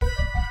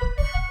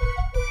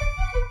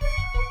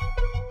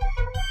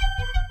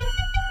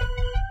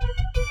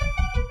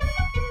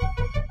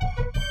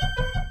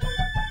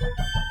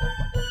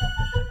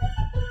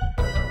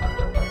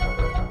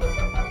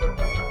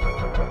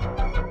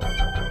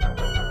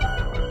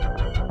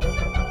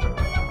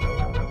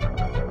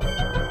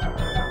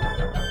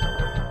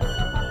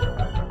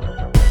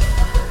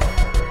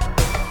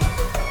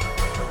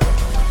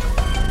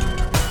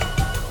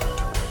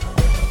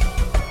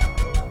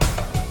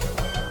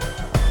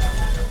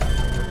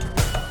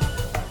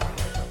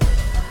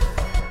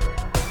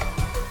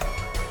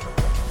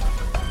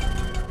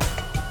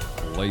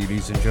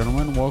Ladies and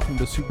gentlemen, welcome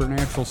to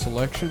Supernatural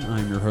Selection.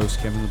 I'm your host,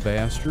 Kevin the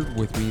Bastard.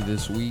 With me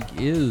this week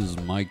is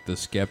Mike the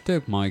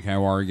Skeptic. Mike,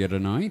 how are you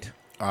tonight?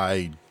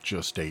 I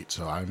just ate,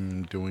 so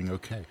I'm doing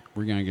okay.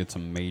 We're going to get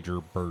some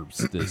major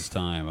burps this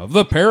time of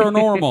the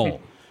paranormal,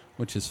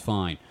 which is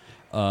fine.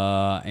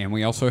 And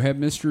we also have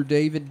Mr.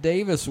 David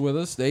Davis with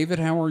us. David,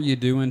 how are you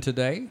doing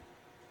today?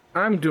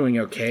 I'm doing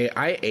okay.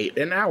 I ate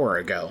an hour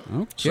ago.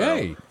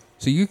 Okay.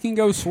 So you can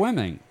go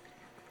swimming.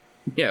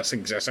 Yes,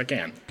 I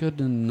can. Good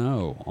to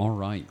know. All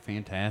right,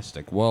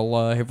 fantastic.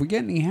 Well, have we got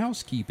any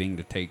housekeeping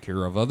to take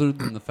care of other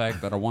than the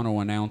fact that I want to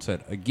announce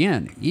that,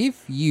 again,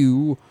 if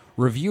you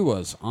review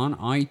us on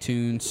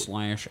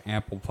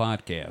iTunes/Apple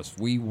Podcasts,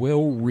 we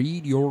will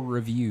read your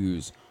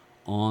reviews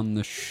on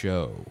the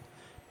show.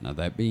 Now,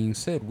 that being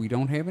said, we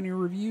don't have any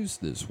reviews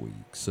this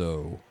week,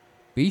 so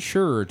be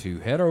sure to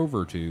head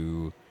over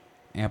to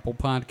Apple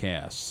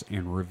Podcasts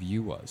and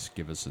review us.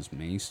 Give us as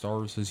many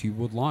stars as you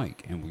would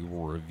like, and we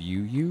will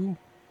review you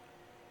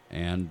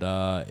and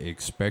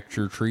expect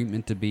your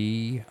treatment to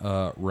be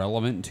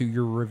relevant to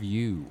your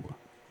review.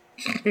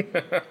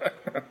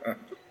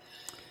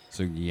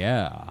 So,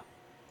 yeah.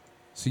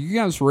 So, you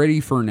guys ready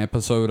for an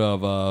episode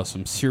of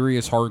some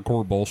serious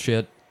hardcore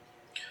bullshit?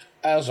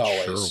 As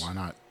always. Sure, why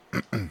not?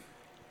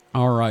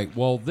 All right.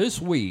 Well, this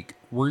week,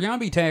 we're going to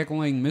be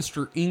tackling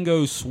Mr.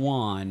 Ingo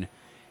Swann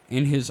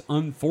in his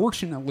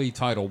unfortunately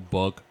titled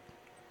book,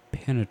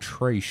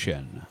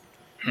 Penetration,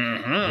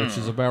 which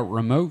is about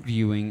remote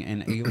viewing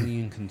and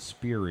alien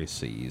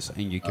conspiracies.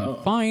 And you can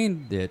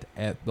find it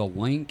at the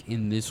link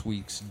in this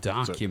week's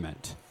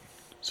document.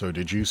 So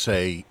did you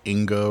say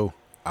Ingo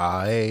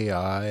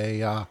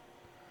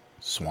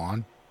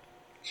Swan?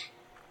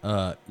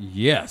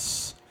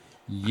 Yes.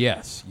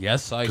 Yes,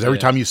 I Because every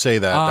time you say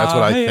that, that's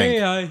what I think.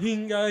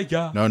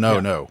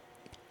 No.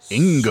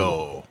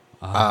 Ingo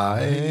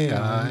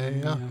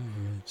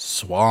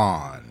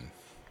Swan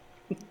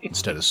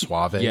instead of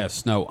Suave.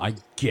 Yes, no, I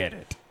get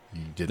it.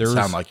 You didn't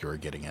sound like you were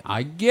getting it.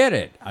 I get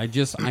it. I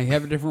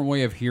have a different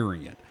way of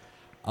hearing it.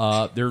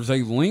 There's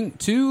a link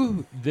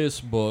to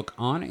this book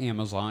on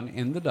Amazon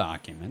in the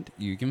document.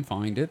 You can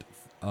find it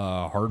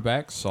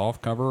hardback,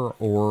 softcover,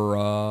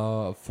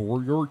 or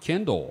for your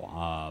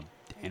Kindle.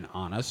 And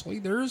honestly,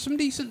 there is some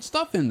decent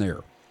stuff in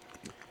there.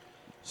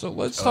 So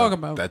let's talk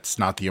about... That's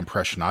not the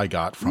impression I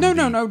got from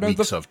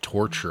weeks of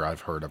torture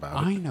I've heard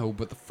about it. I know,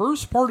 but the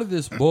first part of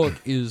this book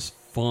is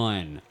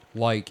fun.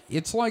 Like,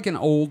 it's like an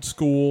old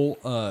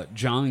school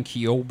John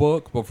Keel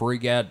book before he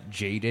got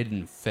jaded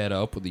and fed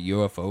up with the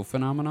UFO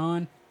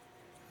phenomenon.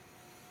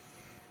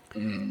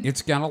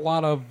 It's got a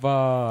lot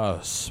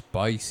of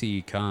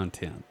spicy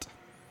content.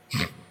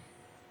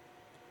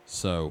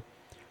 So,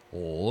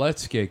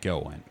 let's get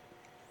going.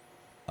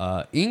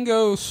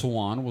 Ingo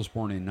Swann was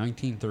born in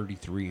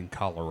 1933 in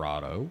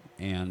Colorado,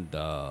 and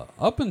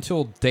up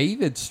until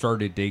David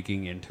started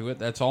digging into it,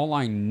 that's all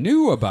I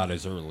knew about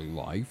his early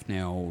life.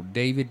 Now,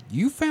 David,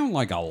 you found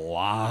like a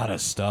lot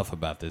of stuff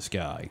about this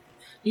guy.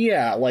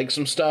 Yeah, like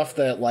some stuff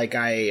that like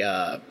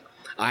I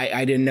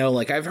didn't know.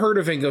 Like I've heard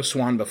of Ingo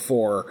Swann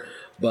before,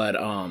 but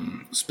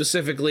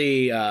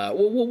specifically,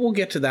 we'll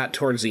get to that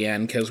towards the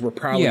end because we're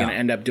probably going to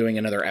end up doing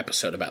another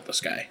episode about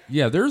this guy.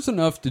 Yeah, there's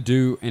enough to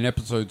do an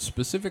episode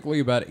specifically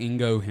about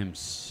Ingo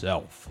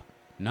himself,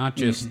 not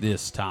just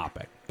this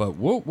topic. But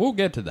we'll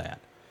get to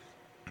that.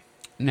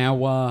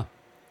 Now,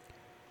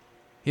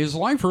 his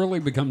life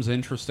really becomes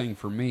interesting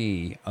for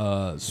me,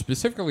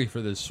 specifically for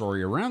this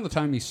story, around the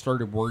time he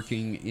started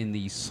working in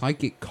the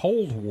Psychic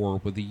Cold War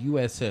with the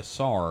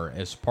USSR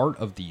as part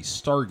of the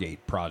Stargate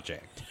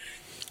project.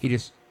 He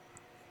just,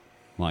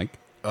 Mike?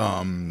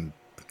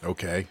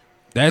 Okay.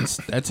 That's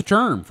a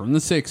term from the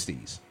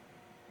 60s.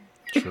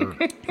 Sure.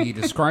 He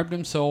described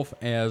himself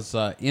as,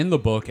 in the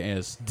book,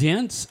 as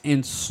dense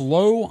and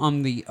slow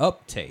on the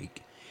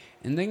uptake,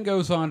 and then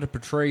goes on to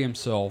portray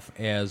himself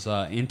as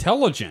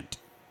intelligent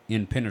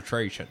in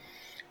penetration.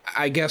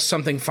 I guess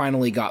something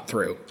finally got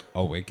through.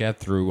 Oh, it got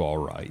through all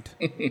right.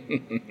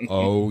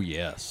 Oh,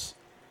 yes.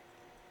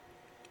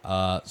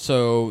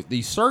 So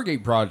the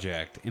Stargate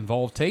project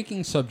involved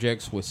taking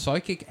subjects with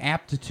psychic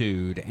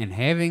aptitude and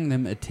having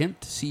them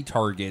attempt to see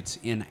targets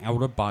in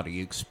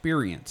out-of-body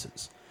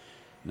experiences.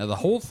 Now, the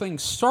whole thing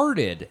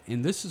started,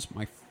 and this is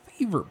my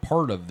favorite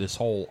part of this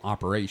whole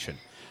operation,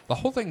 the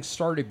whole thing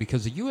started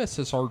because the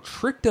USSR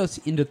tricked us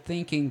into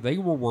thinking they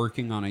were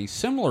working on a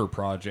similar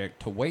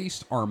project to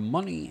waste our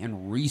money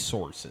and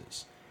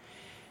resources.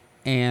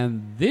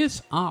 And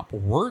this op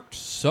worked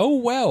so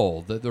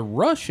well that the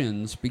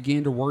Russians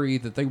began to worry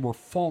that they were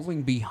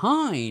falling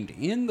behind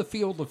in the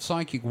field of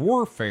psychic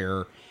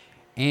warfare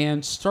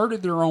and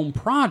started their own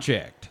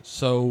project.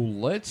 So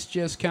let's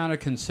just kind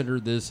of consider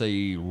this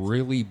a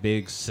really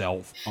big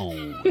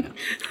self-own.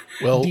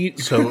 Well,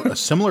 so a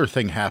similar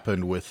thing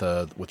happened with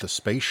the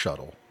space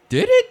shuttle.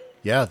 Did it?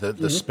 Yeah,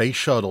 the space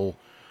shuttle,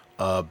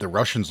 the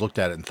Russians looked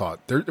at it and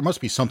thought, there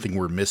must be something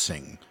we're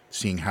missing,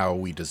 seeing how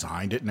we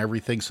designed it and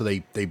everything. So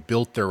they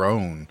built their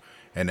own,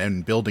 and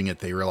then building it,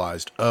 they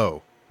realized,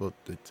 oh, well,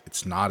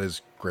 it's not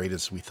as great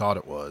as we thought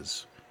it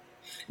was.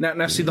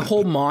 Now, see, the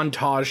whole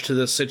montage to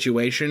this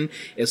situation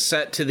is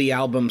set to the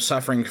album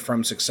 "Suffering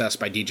from Success"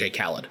 by DJ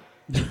Khaled.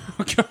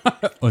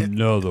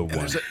 Another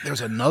one.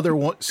 There's another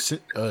one,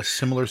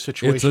 similar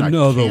situation. It's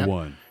another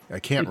one. I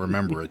can't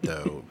remember it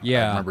though.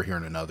 Yeah. I remember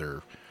hearing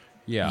another.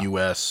 Yeah.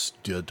 U.S.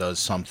 does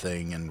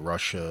something and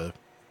Russia.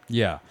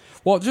 Yeah.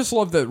 Well, just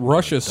love that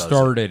Russia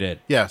started it.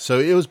 Yeah, so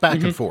it was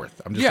back and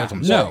forth. I'm just Yeah. that's what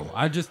I'm saying. No,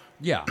 I just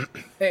yeah.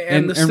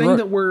 And this thing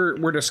that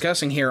we're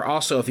discussing here,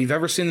 also, if you've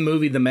ever seen the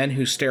movie "The Men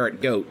Who Stare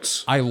at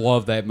Goats," I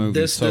love that movie.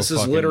 this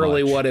is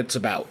literally what it's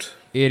about.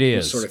 It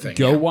is. Sort of thing,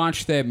 Go yeah.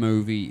 watch that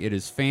movie. It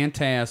is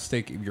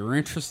fantastic. If you're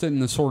interested in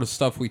the sort of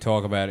stuff we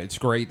talk about, it's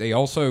great. They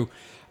also,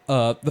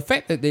 the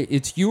fact that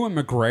it's Ewan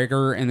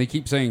McGregor and they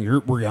keep saying,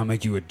 we're going to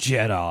make you a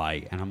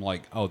Jedi. And I'm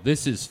like, oh,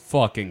 this is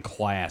fucking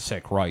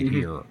classic right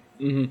here.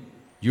 Mm-hmm.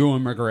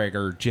 Ewan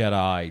McGregor,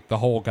 Jedi, the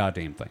whole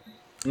goddamn thing.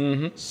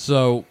 Mm-hmm.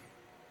 So,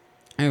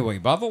 anyway,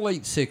 by the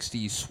late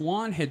 60s,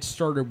 Swan had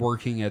started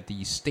working at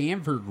the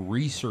Stanford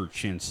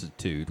Research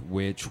Institute,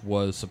 which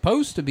was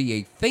supposed to be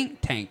a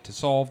think tank to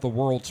solve the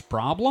world's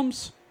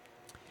problems.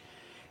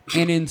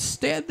 And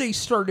instead, they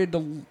started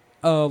to,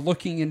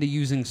 looking into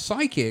using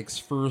psychics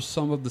for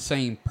some of the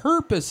same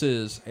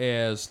purposes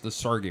as the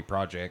Stargate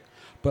Project,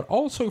 but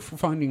also for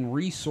finding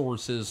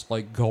resources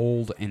like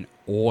gold and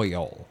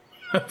oil.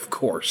 Of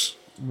course.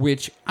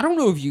 Which, I don't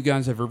know if you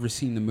guys have ever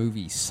seen the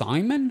movie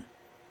Simon.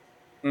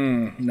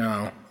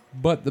 No.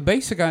 But the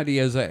basic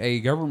idea is that a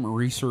government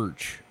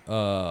research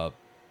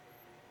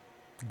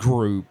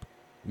group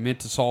meant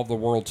to solve the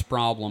world's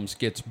problems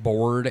gets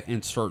bored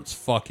and starts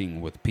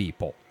fucking with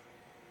people.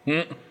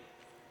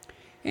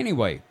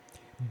 Anyway,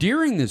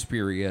 during this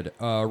period,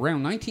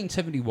 around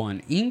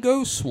 1971,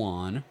 Ingo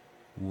Swann,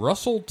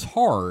 Russell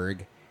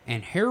Targ,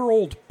 and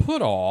Harold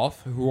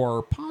Putoff, who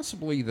are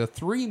possibly the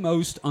three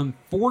most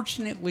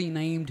unfortunately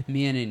named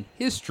men in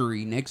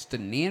history next to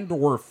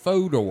Nandor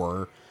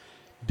Fodor,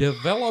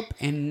 develop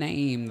and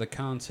name the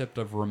concept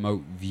of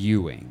remote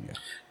viewing.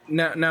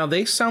 Now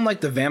they sound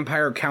like the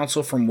Vampire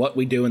Council from What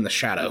We Do in the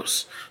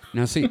Shadows.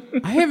 Now, see,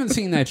 I haven't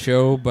seen that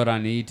show, but I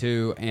need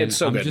to, and It's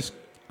so good.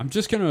 I'm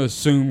just going to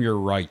assume you're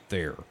right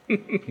there.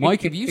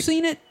 Mike, have you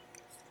seen it?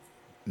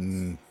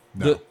 No.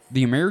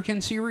 The American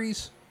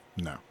series?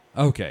 No.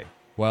 Okay.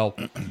 Well,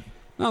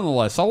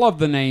 nonetheless, I love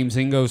the names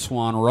Ingo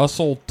Swann,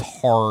 Russell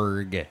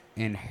Targ,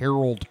 and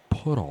Harold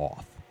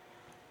Putoff.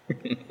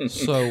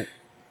 So,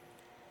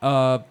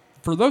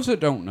 for those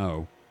that don't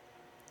know,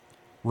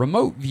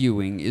 remote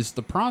viewing is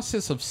the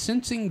process of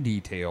sensing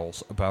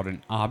details about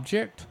an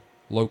object,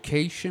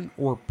 location,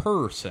 or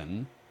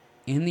person.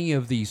 Any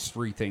of these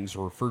three things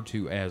are referred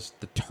to as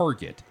the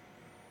target,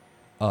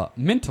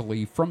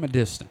 mentally from a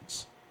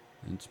distance.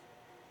 It's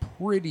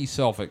pretty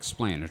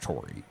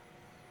self-explanatory.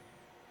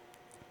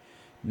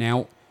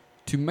 Now,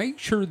 to make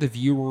sure the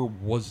viewer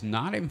was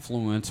not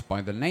influenced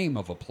by the name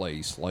of a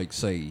place, like,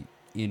 say,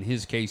 in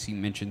his case, he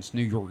mentions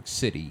New York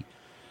City,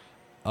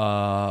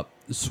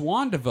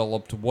 Swan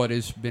developed what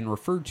has been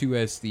referred to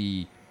as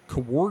the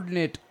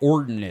coordinate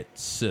ordinate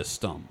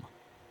system.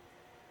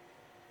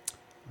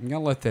 I'm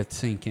going to let that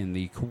sink in,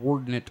 the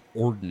coordinate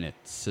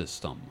ordinate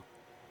system.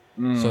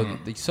 So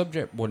that the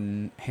subject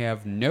would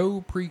have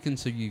no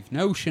preconceived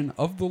notion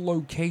of the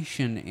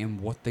location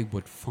and what they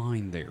would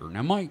find there.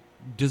 Now, Mike,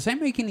 does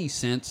that make any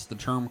sense, the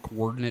term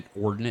coordinate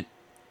ordinate?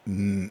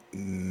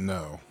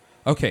 No.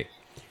 Okay.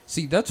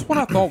 See, that's what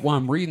I thought while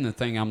I'm reading the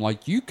thing. I'm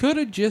like, you could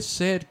have just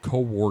said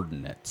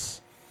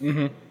coordinates.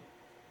 Mm-hmm.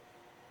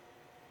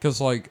 Because,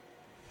 like,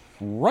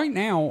 right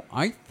now,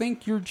 I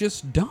think you're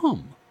just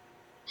dumb.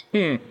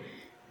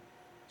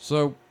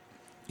 So,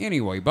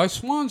 anyway, by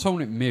Swan's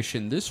own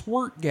admission, this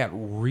work got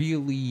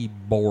really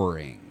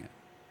boring.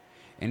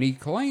 And he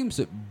claims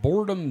that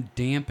boredom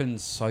dampens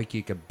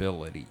psychic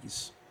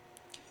abilities.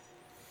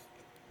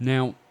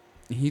 Now,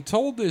 he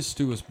told this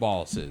to his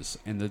bosses,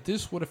 and that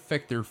this would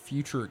affect their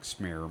future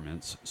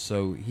experiments,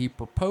 so he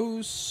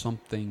proposed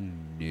something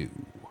new.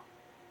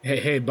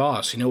 Hey,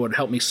 boss, you know what would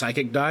help me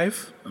psychic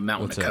dive? A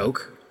mountain What's of that?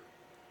 Coke.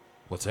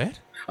 What's that?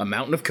 A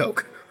mountain of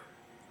Coke.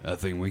 I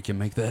think we can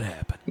make that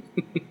happen.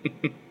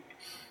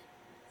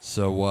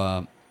 So,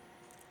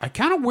 I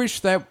kind of wish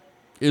that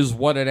is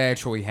what had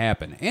actually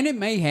happened. And it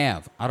may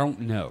have. I don't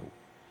know.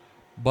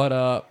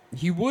 But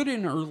he would,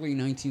 in early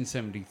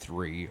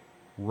 1973,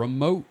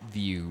 remote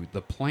view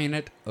the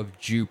planet of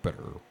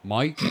Jupiter.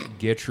 Mike,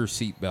 get your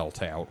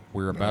seatbelt out.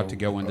 We're about to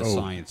go into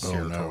science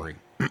territory.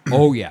 No.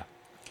 Oh, yeah.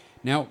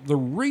 Now, the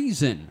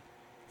reason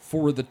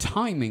for the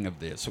timing of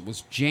this, it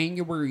was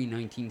January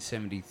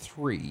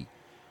 1973,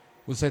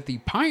 was that the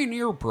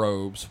Pioneer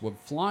probes would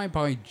fly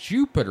by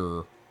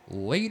Jupiter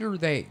later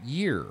that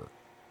year,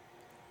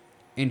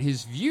 and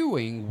his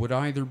viewing would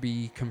either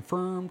be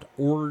confirmed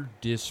or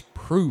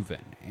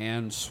disproven.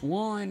 And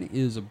Swan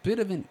is a bit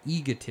of an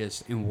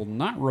egotist and will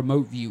not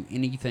remote view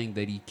anything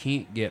that he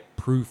can't get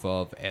proof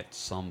of at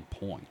some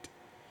point.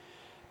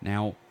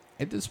 Now,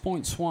 at this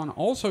point, Swan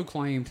also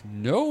claimed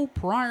no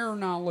prior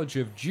knowledge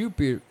of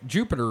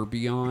Jupiter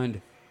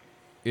beyond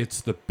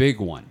it's the big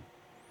one.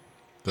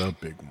 The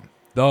big one.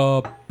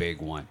 The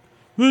big one.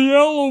 The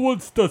yellow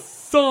was the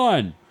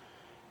sun.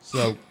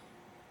 So,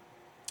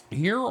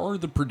 here are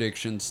the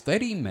predictions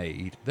that he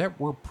made that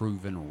were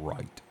proven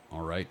right,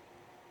 all right?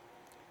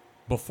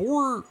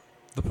 Before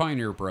the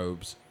Pioneer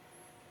probes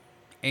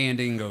and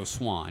Ingo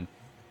Swann,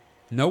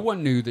 no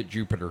one knew that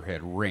Jupiter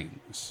had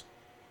rings.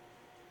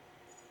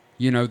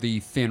 You know, the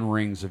thin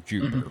rings of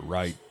Jupiter,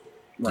 right?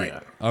 Right.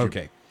 Yeah.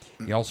 Okay.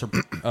 He also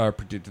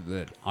predicted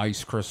that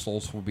ice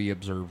crystals will be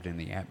observed in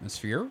the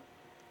atmosphere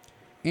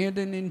and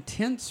an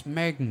intense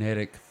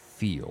magnetic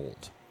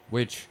field,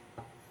 which,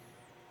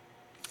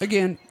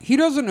 again, he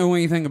doesn't know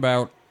anything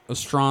about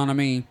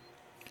astronomy.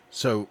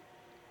 So,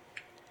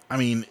 I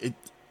mean,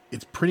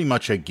 it's pretty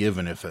much a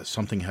given if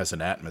something has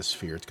an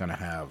atmosphere, it's going to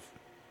have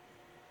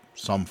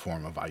some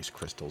form of ice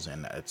crystals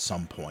in at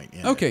some point.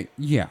 Okay,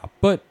 yeah.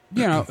 But,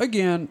 you know,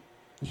 again,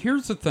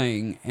 here's the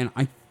thing, and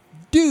I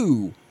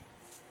do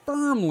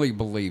firmly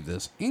believe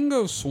this.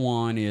 Ingo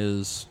Swann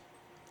is,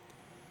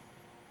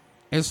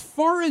 as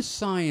far as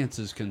science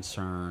is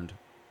concerned,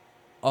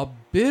 a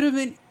bit of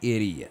an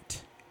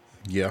idiot.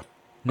 Yeah.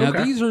 Now,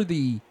 these are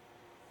the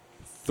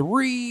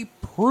 3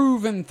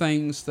 proven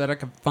things that I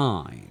could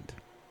find.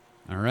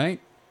 All right?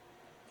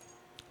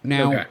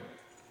 Now,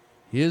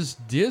 his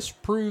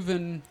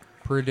disproven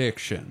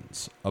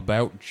predictions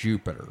about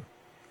Jupiter.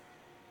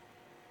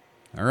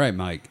 All right,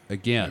 Mike,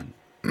 again,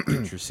 get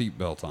your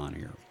seatbelt on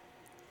here.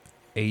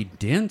 A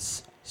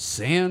dense,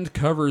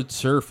 sand-covered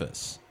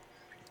surface.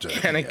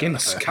 Anakin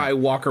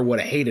Skywalker would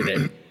have hated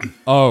it.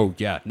 Oh,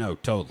 yeah, no,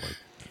 totally.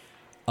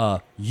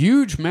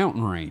 Huge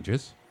mountain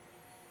ranges.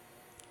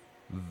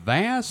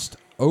 Vast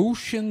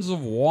oceans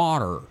of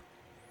water.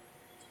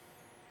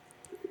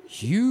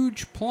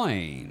 Huge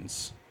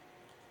plains.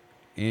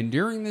 And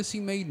during this, he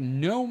made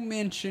no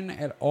mention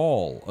at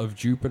all of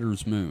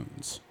Jupiter's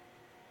moons.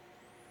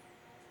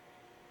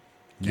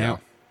 Now,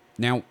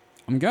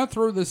 I'm going to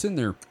throw this in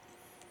there.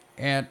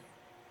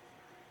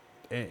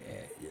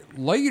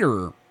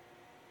 Later,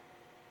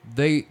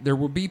 there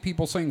will be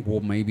people saying,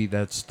 well, maybe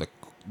that's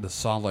the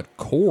solid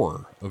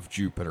core of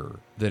Jupiter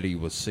that he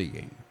was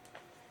seeing.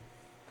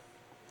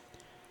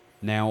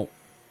 Now,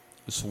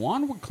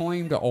 Swann would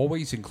claim to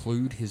always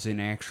include his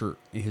inaccurate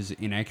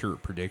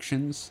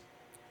predictions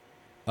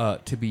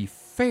to be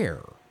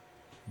fair,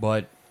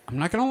 but I'm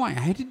not gonna lie, I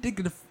had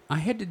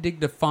to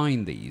dig to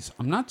find these.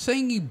 I'm not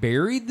saying he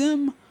buried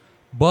them,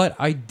 but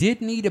I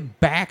did need a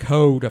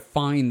backhoe to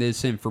find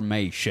this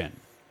information.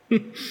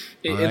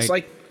 It's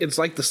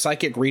like the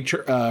psychic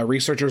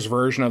researcher's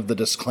version of the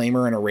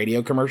disclaimer in a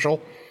radio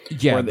commercial.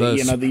 Yeah, where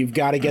you've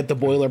got to get the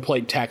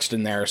boilerplate text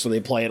in there, so they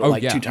play it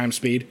at 2 times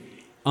speed.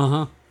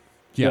 Yeah,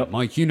 Yep.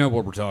 Mike, you know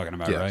what we're talking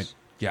about, Yes. right?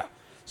 Yeah.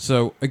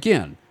 So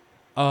again,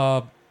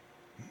 Swann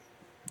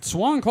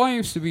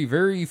claims to be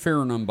very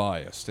fair and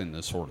unbiased in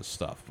this sort of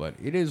stuff, but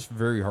it is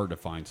very hard to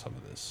find some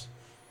of this.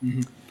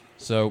 Mm-hmm.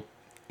 So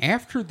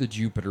after the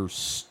Jupiter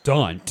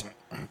stunt,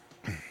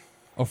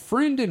 a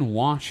friend in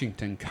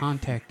Washington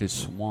contacted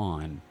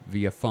Swann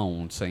via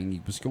phone saying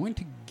he was going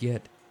to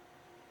get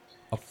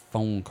a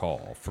phone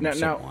call from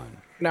someone.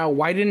 Now,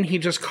 why didn't he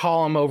just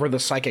call him over the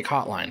psychic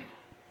hotline?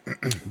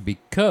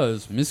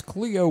 Because Miss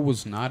Cleo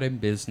was not in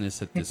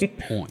business at this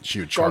point.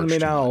 She would charge too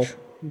much.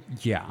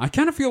 Yeah, I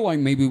kind of feel like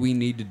maybe we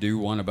need to do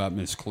one about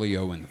Miss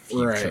Cleo in the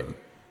future. Right.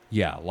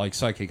 Yeah, like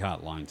psychic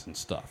hotlines and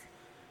stuff.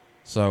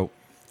 So,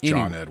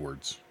 John anyway,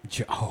 Edwards.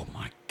 Oh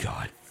my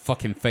God,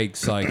 fucking fake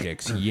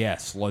psychics.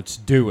 Yes, let's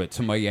do it.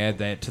 Somebody add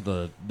that to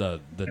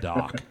the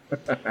doc.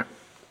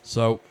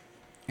 So,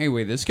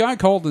 anyway, this guy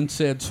called and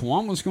said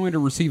Swann was going to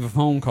receive a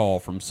phone call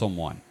from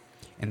someone,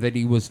 and that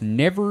he was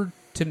never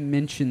to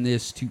mention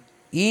this to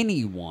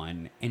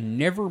anyone and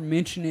never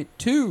mention it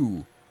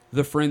to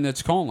the friend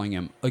that's calling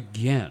him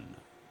again.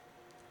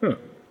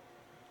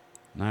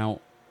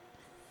 Now,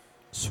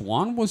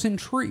 Swann was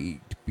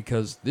intrigued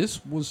because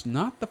this was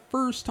not the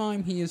first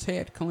time he has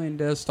had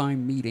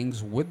clandestine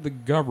meetings with the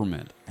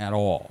government at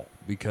all.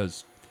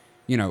 Because,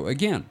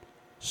 again,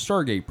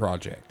 Stargate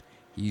Project.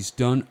 He's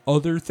done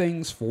other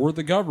things for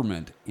the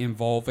government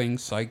involving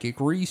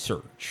psychic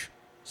research.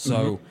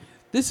 So,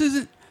 this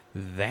isn't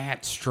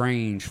that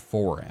strange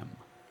for him.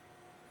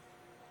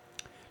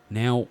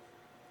 Now,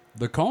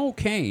 the call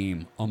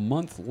came a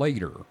month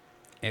later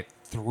at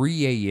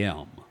 3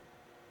 a.m.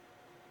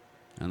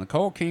 And the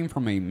call came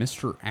from a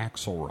Mr.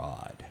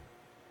 Axelrod.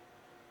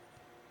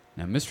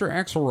 Now, Mr.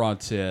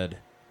 Axelrod said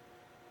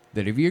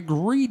that if he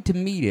agreed to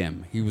meet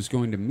him, he was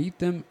going to meet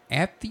them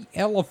at the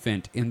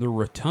Elephant in the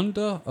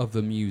rotunda of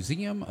the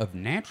Museum of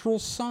Natural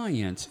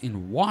Science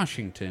in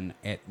Washington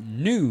at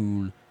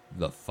noon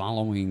the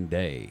following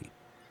day.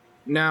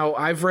 Now,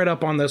 I've read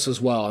up on this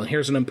as well, and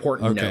here's an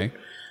important note.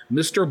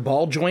 Mr.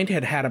 Balljoint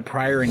had a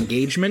prior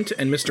engagement,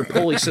 and Mr.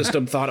 Pulley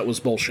System thought it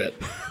was bullshit.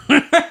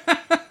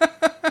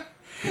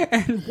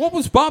 And what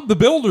was Bob the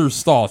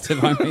Builder's thoughts,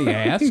 if I may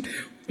ask?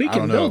 We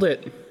can build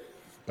it.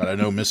 But I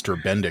know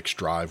Mr. Bendix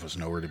Drive was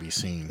nowhere to be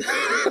seen.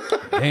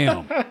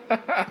 Damn.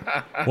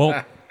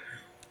 Well,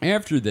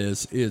 after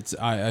this,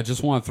 I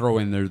just want to throw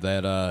in there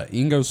that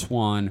Ingo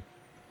Swann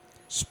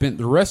spent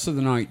the rest of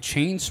the night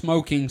chain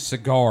smoking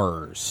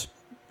cigars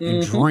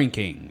and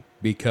drinking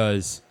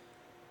because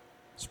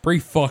it's pretty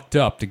fucked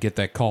up to get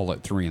that call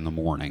at 3 in the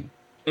morning.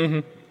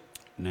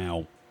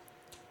 Now,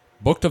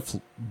 booked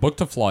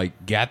a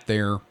flight, got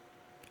there,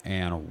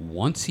 and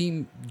once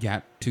he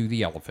got to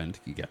the Elephant,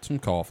 he got some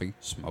coffee,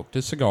 smoked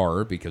a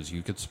cigar because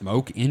you could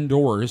smoke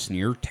indoors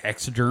near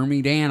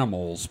taxidermied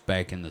animals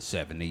back in the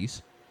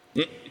 70s.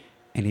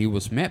 And he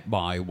was met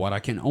by what I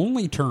can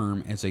only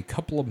term as a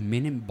couple of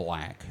men in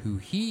black who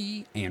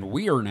he and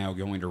we are now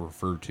going to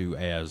refer to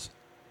as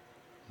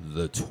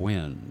the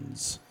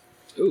twins.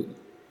 Ooh.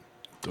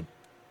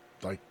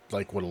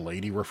 Like what a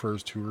lady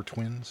refers to her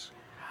twins?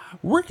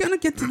 We're going to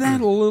get to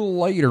that a little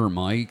later,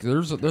 Mike.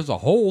 There's a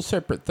whole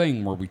separate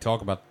thing where we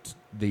talk about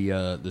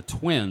the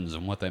twins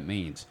and what that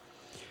means.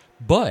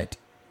 But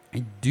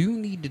I do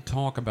need to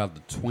talk about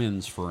the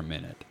twins for a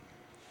minute.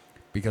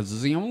 Because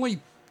it's the only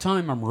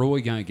time I'm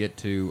really going to get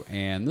to,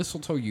 and this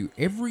will tell you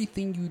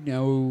everything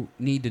you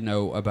need to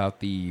know about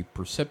the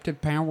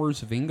perceptive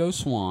powers of Ingo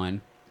Swann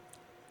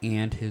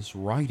and his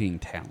writing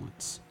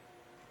talents.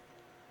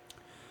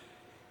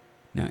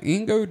 Now,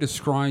 Ingo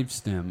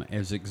describes them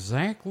as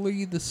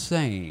exactly the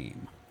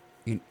same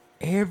in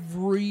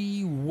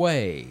every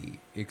way,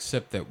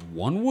 except that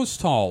one was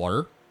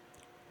taller,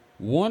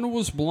 one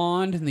was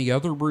blonde and the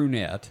other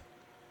brunette,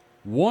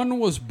 one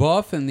was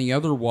buff and the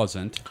other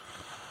wasn't.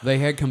 They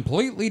had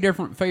completely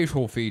different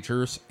facial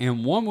features,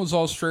 and one was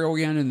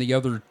Australian and the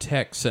other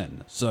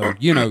Texan. So,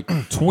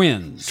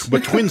 twins.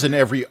 But twins in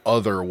every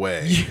other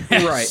way.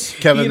 Right.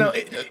 Kevin,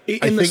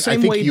 In the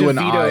same way you and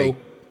DeVito...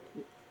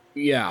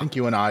 I think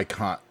you and I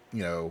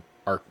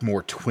are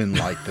more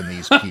twin-like than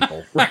these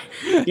people. Right.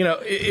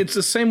 It's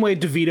the same way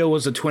DeVito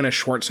was a twin of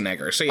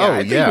Schwarzenegger. So, I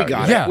think we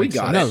got it. We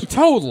got it.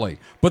 Totally.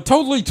 But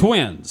totally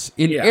twins.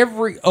 In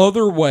every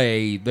other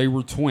way, they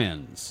were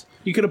twins.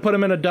 You could have put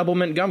them in a Double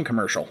Mint Gum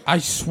commercial. I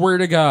swear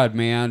to God,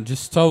 man.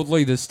 Just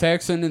totally this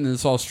Texan and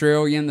this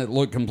Australian that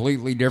look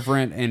completely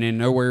different and in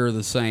nowhere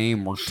the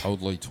same were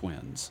totally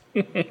twins.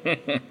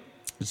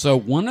 So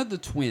one of the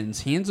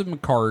twins hands him a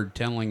card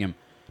telling him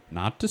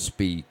not to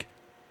speak.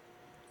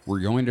 We're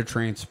going to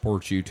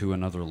transport you to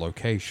another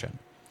location.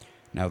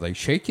 Now they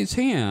shake his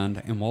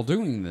hand, and while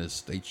doing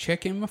this, they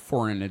check him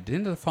for an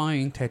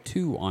identifying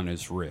tattoo on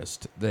his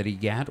wrist that he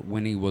got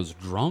when he was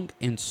drunk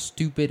and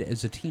stupid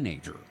as a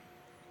teenager.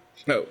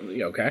 Oh,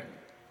 okay.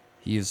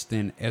 He is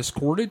then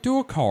escorted to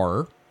a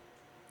car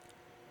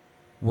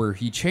where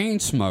he chain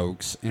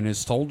smokes and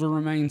is told to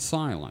remain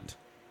silent.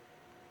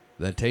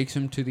 That takes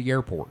him to the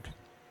airport.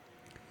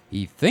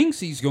 He thinks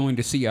he's going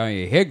to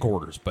CIA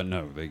headquarters, but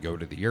no, they go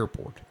to the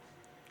airport.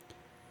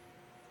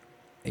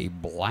 A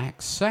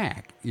black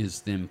sack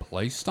is then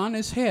placed on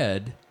his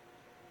head.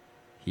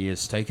 He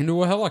is taken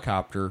to a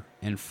helicopter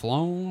and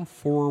flown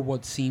for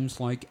what seems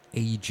like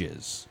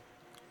ages.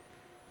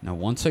 Now,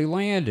 once they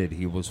landed,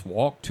 he was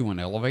walked to an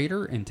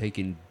elevator and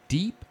taken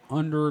deep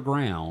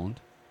underground,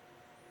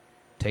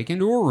 taken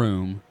to a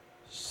room,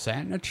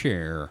 sat in a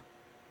chair,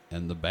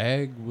 and the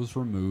bag was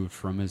removed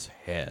from his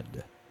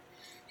head.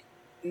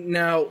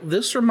 Now,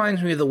 this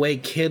reminds me of the way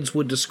kids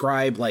would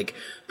describe,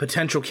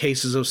 potential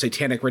cases of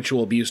satanic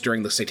ritual abuse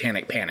during the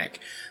Satanic Panic.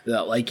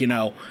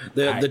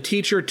 The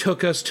teacher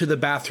took us to the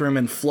bathroom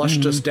and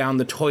flushed us down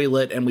the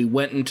toilet, and we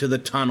went into the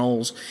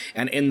tunnels,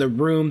 and in the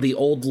room, the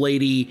old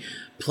lady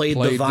played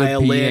the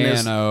violin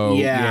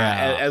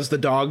as the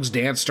dogs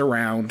danced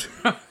around.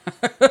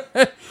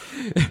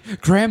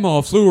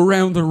 Grandma flew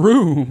around the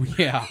room.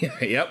 Yeah.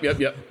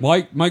 Yep.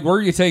 Mike, where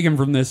are you taking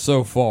from this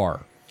so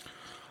far?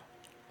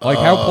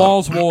 How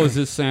plausible is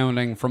this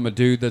sounding from a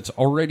dude that's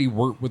already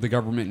worked with the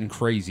government and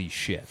crazy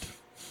shit?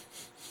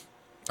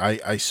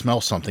 I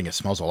smell something. It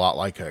smells a lot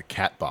like a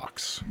cat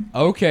box.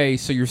 Okay,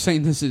 so you're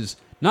saying this is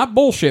not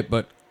bullshit,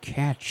 but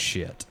cat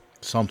shit.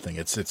 Something.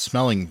 It's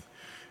smelling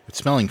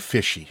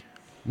fishy.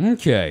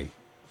 Okay.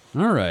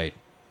 All right.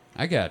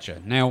 I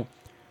gotcha. Now,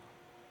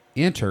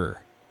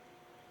 enter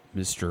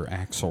Mr.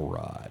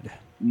 Axelrod.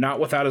 Not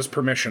without his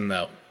permission,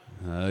 though.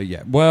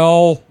 Yeah.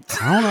 Well,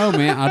 I don't know,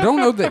 man. I don't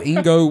know that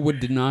Ingo would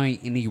deny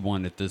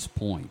anyone at this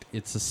point.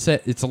 It's a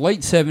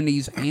late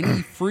 70s, and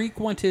he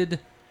frequented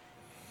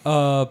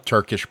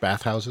Turkish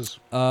bathhouses.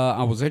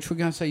 I was actually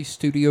gonna say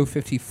Studio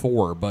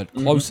 54, but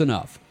close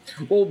enough.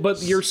 Well,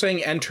 but you're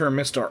saying enter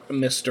Mr.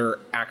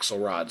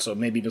 Axelrod, so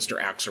maybe Mr.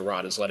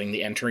 Axelrod is letting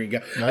the entry go.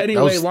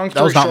 Anyway, long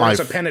story short,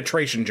 it's a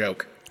penetration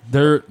joke.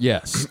 There's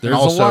a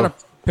lot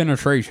of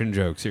penetration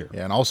jokes here.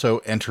 Yeah, and also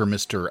Enter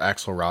Mr.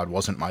 Axelrod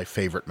wasn't my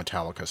favorite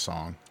Metallica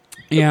song.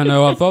 Yeah,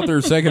 no, I thought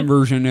their second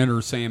version,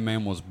 Enter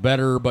Sandman, was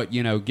better, but,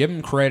 give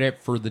them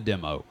credit for the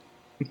demo.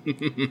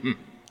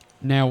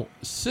 Now,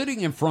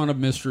 sitting in front of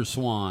Mr.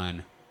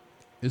 Swann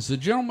is the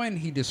gentleman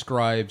he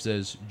describes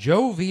as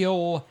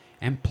jovial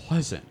and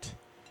pleasant,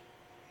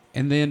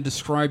 and then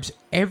describes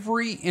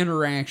every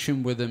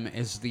interaction with him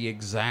as the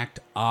exact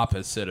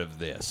opposite of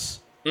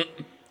this.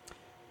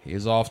 He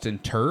is often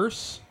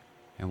terse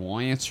and will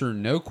answer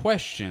no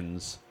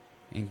questions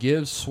and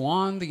gives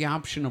Swan the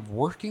option of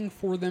working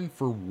for them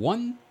for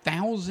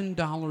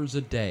 $1,000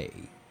 a day.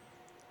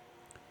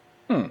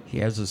 He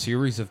has a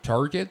series of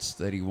targets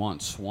that he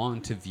wants Swan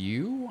to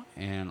view,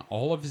 and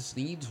all of his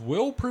needs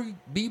will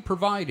be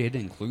provided,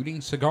 including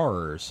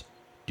cigars,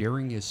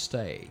 during his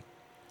stay.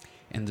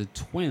 And the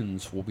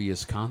twins will be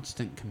his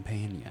constant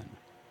companion.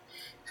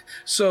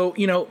 So,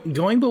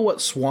 going by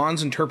what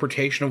Swan's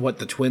interpretation of what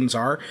the twins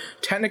are,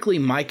 technically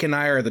Mike and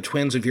I are the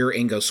twins of your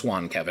Ingo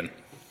Swan, Kevin.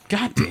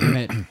 God damn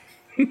it.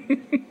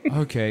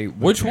 Okay,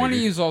 which one of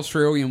you is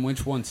Australian,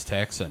 which one's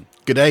Texan?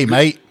 Good day,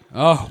 mate.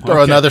 Oh,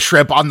 Throw another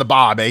shrimp on the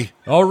barbie.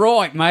 All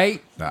right,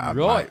 mate. Nah,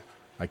 right.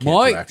 I can't do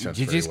Mike, accents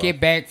did you very just well.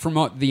 get back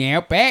from the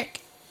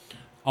Outback?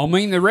 I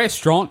mean the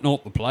restaurant,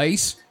 not the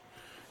place.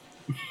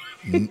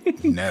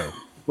 No.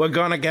 We're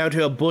gonna go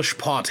to a bush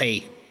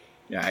party.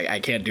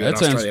 I can't do an That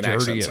sounds Australian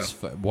dirty accent. as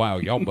So. wow,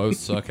 y'all both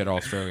suck at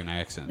Australian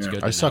accents.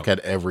 Good I to suck know. at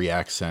every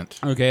accent.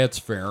 Okay, that's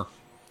fair.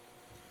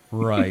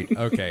 Right.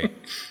 Okay.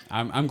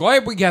 I'm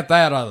glad we got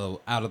that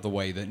out of the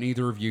way. That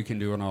neither of you can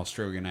do an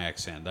Australian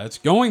accent. That's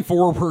going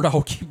forward.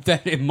 I'll keep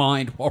that in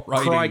mind while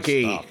writing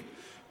Crikey. stuff.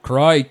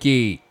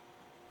 Crikey!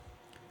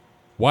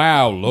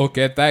 Wow! Look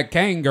at that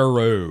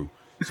kangaroo.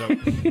 So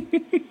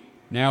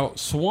now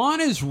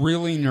Swan is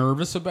really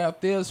nervous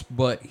about this,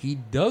 but he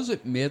does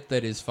admit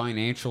that his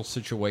financial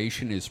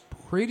situation is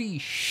pretty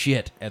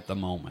shit at the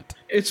moment.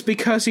 It's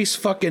because he's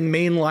fucking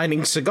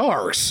mainlining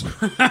cigars.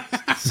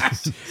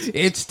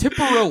 It's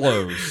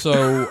Tiparillos,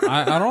 so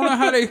I don't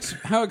know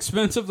how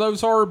expensive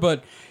those are,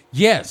 but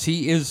yes,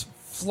 he is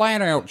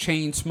flat out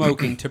chain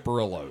smoking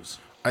Tiparillos.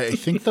 I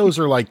think those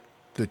are like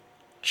the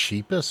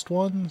cheapest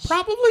ones.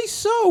 Probably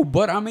so,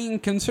 but I mean,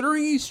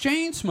 considering he's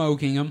chain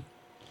smoking them,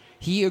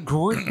 he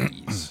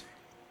agrees.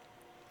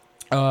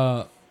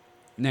 Now,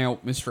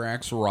 Mr.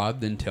 Axelrod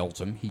then tells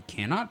him he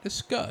cannot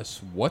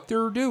discuss what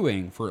they're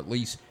doing for at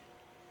least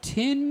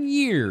 10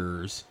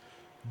 years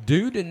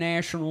due to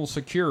national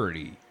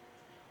security.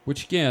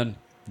 Which, again,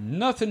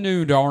 nothing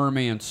new to our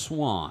man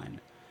Swan.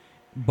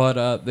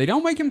 But they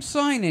don't make him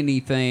sign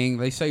anything.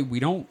 They say we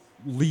don't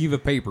leave a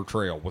paper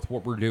trail with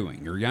what we're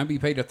doing. You're going to be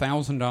paid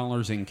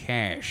 $1,000 in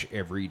cash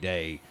every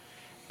day.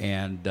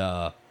 And,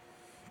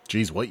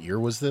 Geez, what year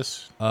was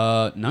this?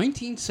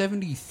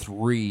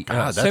 1973,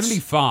 God,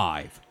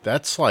 75.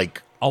 That's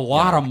like A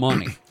lot of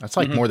money. that's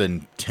like more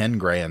than 10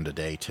 grand a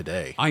day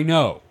today. I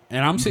know.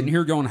 And I'm sitting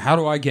here going, how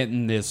do I get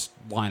in this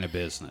line of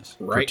business?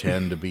 Right?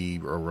 Pretend to be a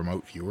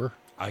remote viewer.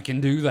 I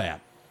can do that.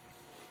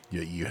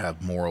 You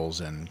have morals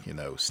and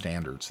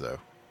standards though.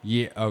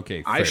 Yeah,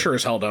 okay. I fair. sure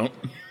as hell don't.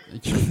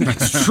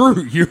 That's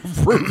true. You've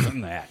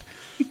proven that.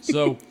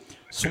 So,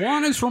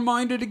 Swan is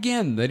reminded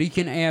again that he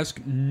can ask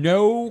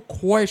no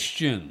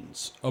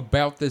questions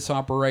about this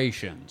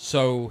operation.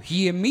 So,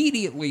 he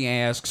immediately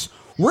asks,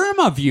 where am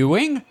I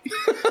viewing?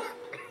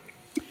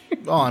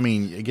 Well, I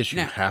mean, I guess you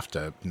Now- have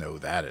to know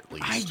that at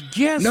least. I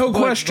guess. No but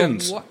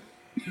questions.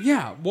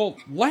 Yeah, well,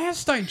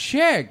 last I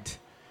checked,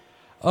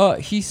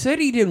 he said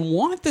he didn't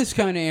want this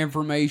kind of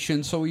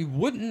information, so he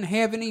wouldn't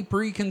have any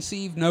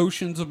preconceived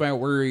notions about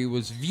where he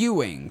was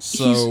viewing.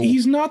 So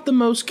He's not the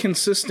most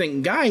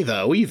consistent guy,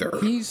 though, either.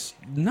 he's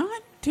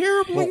not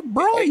terribly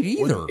bright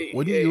either.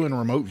 Wouldn't you in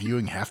remote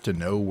viewing have to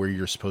know where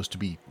you're supposed to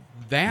be?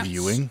 That's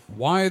viewing?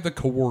 why the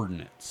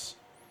coordinates.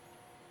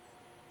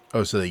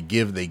 Oh, so they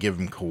give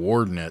him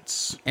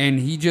coordinates. And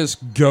he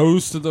just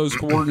goes to those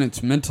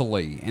coordinates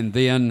mentally, and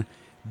then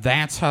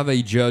that's how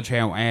they judge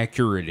how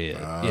accurate it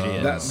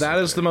is. That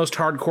is the most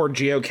hardcore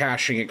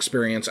geocaching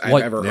experience I've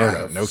Like- ever heard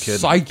Yeah, of. no kidding.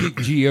 Psychic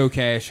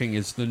geocaching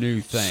is the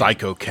new thing.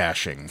 Psycho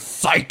caching.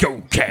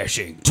 Psycho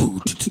caching.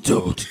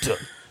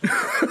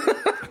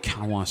 I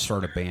kind of want to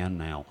start a band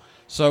now.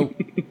 So,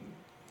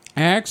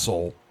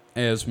 Axel,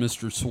 as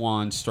Mr.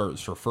 Swan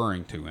starts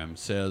referring to him,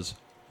 says,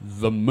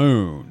 the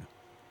moon.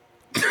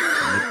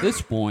 And at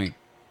this point,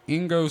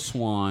 Ingo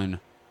Swan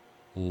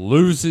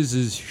loses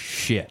his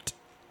shit.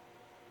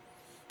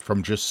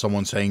 From just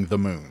someone saying the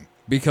moon.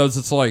 Because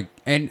it's like,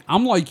 and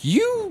I'm like,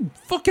 you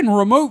fucking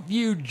remote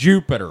view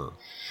Jupiter.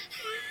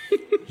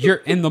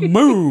 And the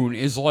moon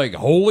is like,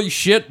 holy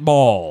shit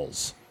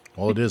balls.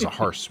 Well, it is a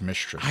harsh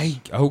mistress.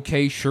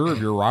 Okay, sure,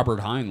 you're Robert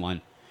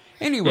Heinlein.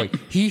 Anyway,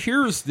 he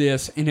hears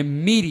this and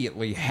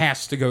immediately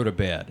has to go to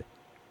bed.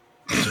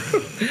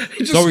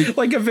 Just So he-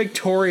 like a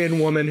Victorian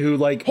woman who,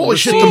 like, Holy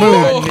shit, received the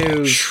moon! bad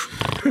news.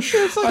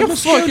 It's like I a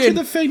must go to fucking,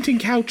 the fainting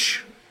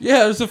couch.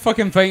 yeah, there's a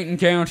fucking fainting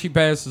count. She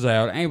passes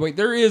out. Anyway,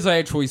 there is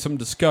actually some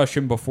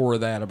discussion before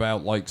that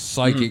about like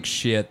psychic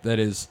shit that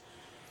is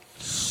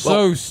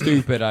so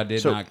stupid I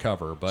did so- not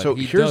cover. But so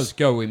he here's- does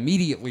go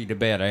immediately to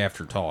bed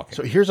after talking.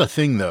 So here's a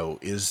thing, though,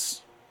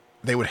 is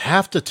they would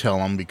have to tell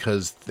him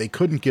because they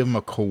couldn't give him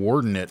a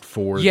coordinate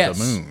for Yes,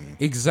 the moon.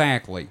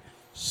 exactly.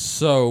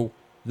 So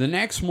the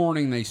next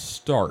morning they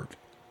start.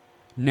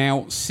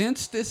 Now,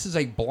 since this is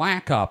a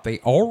black op, they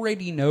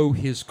already know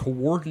his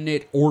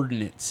coordinate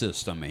ordinate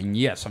system. And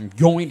yes, I'm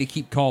going to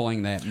keep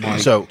calling that,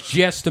 Mike, So-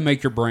 just to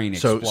make your brain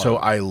explode. So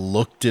I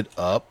looked it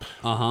up.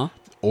 Uh-huh.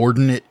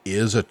 Ordinate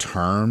is a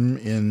term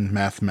in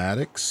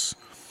mathematics.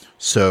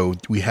 So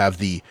we have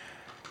the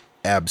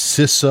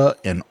abscissa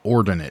and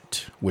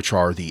ordinate, which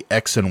are the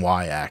x and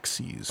y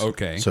axes.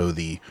 Okay. So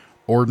the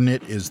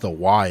ordinate is the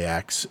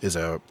y-axis,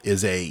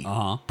 is a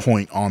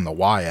point on the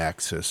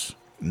y-axis,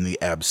 and the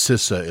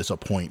abscissa is a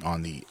point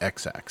on the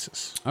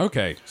x-axis.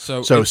 Okay.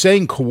 So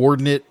saying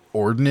coordinate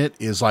ordinate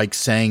is like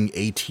saying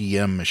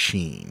ATM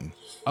machine.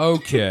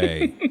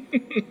 okay.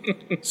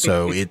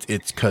 So it's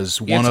because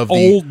It's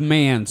old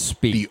man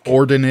speak. the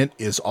ordinate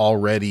is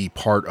already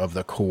part of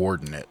the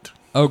coordinate.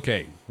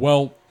 Okay.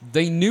 Well,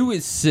 they knew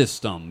his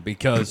system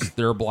because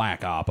they're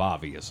Black Op,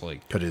 obviously.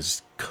 But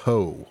is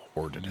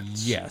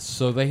coordinates. Yes.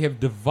 So they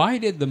have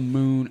divided the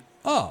moon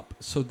up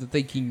so that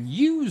they can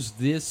use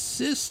this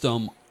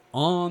system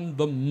on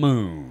the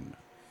moon.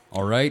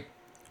 All right?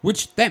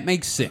 Which, that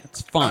makes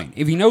sense. Fine.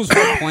 If he knows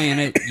what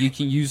planet, you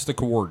can use the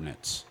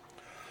coordinates.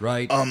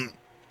 Right?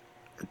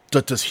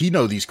 Does he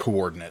know these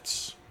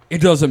coordinates?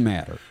 It doesn't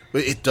matter.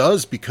 But it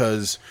does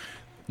because...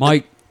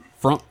 Mike,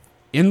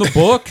 in the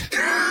book,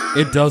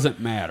 it doesn't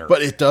matter.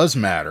 But it does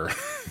matter.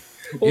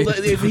 Well,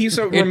 if he's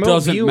a remote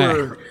doesn't viewer,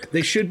 matter.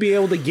 they should be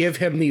able to give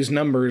him these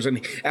numbers,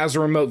 and as a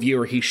remote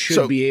viewer, he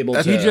should be able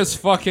to. He just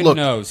fucking Look.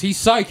 knows. He's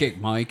psychic,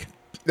 Mike.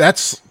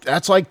 That's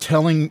like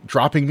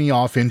dropping me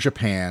off in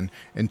Japan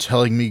and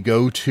telling me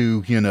go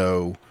to,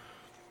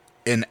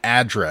 an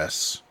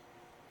address,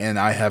 and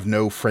I have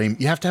no frame.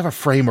 You have to have a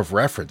frame of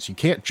reference. You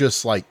can't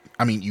just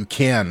you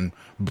can,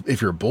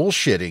 if you're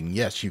bullshitting,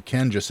 yes, you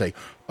can just say,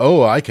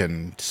 oh, I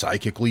can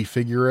psychically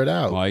figure it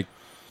out. Mike,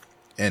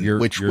 And you're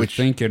which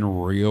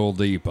thinking real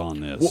deep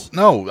on this.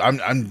 well, no,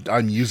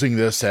 I'm using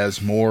this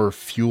as more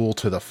fuel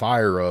to the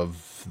fire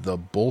of the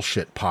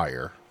bullshit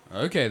pyre.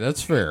 Okay,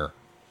 that's fair.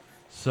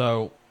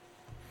 So,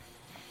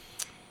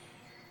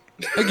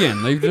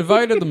 again, they've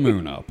divided the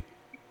moon up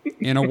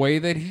in a way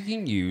that he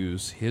can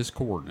use his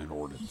coordinate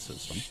ordinance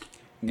system.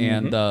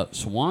 And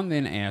Swan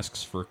then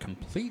asks for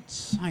complete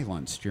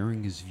silence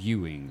during his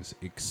viewings,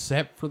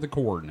 except for the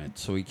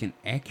coordinates, so he can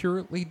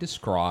accurately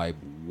describe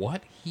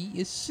what he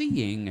is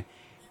seeing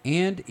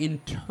and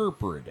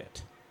interpret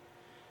it.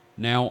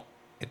 Now,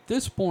 at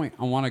this point,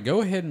 I want to go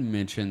ahead and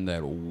mention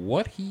that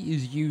what he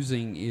is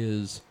using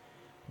is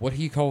what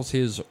he calls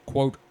his,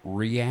 quote,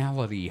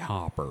 reality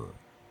hopper.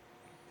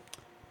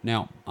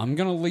 Now, I'm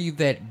going to leave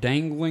that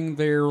dangling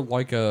there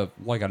like a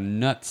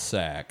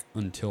nutsack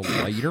until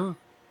later.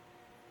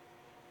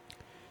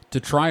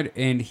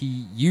 And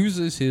he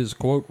uses his,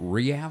 quote,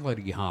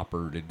 reality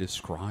hopper to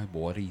describe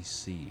what he's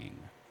seeing.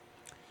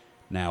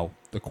 Now,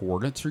 the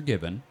coordinates are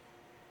given,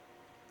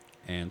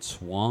 and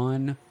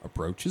Swan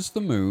approaches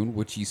the moon,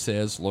 which he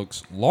says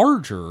looks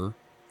larger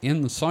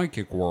in the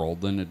psychic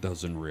world than it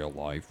does in real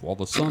life, while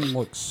the sun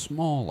looks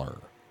smaller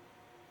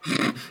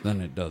than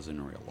it does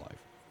in real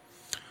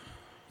life.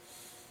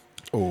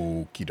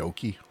 Okie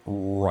dokie.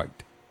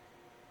 Right.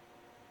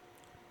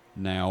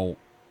 Now,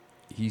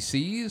 he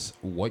sees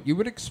what you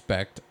would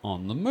expect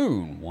on the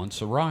moon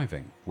once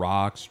arriving.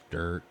 Rocks,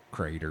 dirt,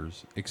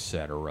 craters,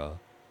 etc.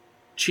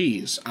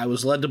 Cheese. I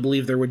was led to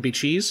believe there would be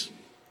cheese.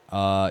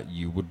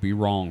 You would be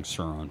wrong,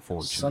 sir,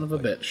 unfortunately. Son of a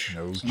bitch.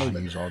 No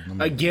cheese on the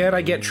moon. Again,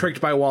 I get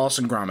tricked by Wallace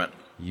and Gromit.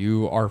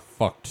 You are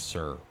fucked,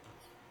 sir.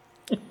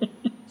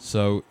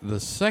 So, the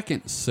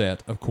second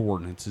set of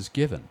coordinates is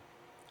given.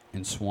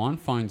 And Swan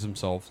finds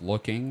himself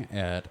looking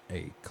at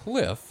a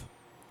cliff,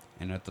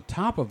 and at the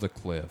top of the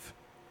cliff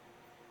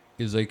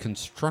is a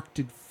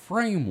constructed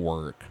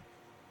framework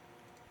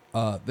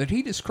that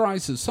he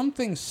describes as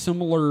something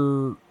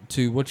similar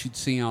to what you'd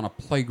see on a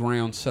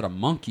playground set of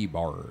monkey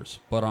bars,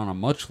 but on a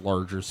much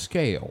larger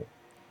scale.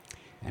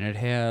 And it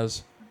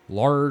has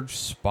large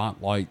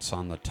spotlights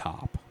on the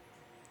top.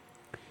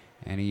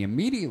 And he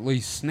immediately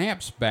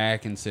snaps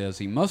back and says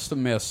he must have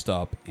messed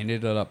up and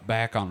ended up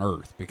back on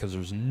Earth because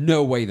there's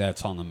no way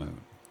that's on the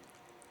moon.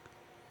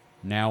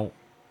 Now,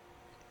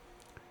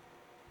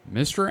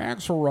 Mr.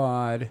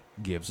 Axelrod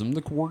gives him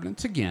the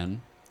coordinates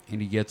again,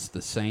 and he gets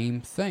the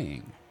same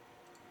thing.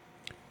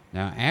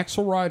 Now,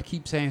 Axelrod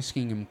keeps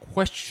asking him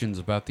questions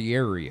about the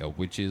area,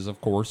 which is, of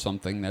course,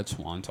 something that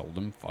Swan told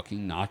him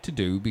fucking not to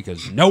do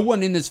because no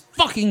one in this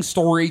fucking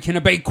story can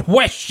obey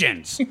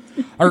questions.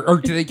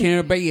 or they can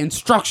obey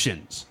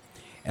instructions.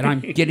 And I'm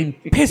getting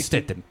pissed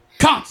at them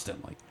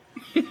constantly.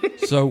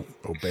 So,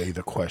 Obey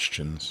the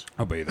questions.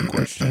 obey the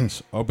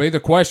questions. Obey the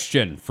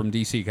question from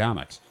DC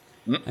Comics.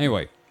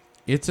 Anyway,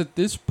 it's at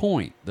this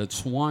point that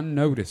Swan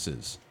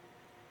notices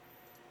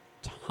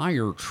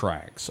tire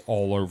tracks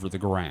all over the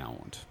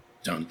ground.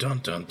 Dun dun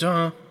dun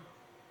dun.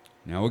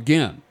 Now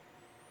again,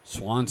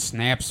 Swan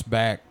snaps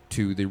back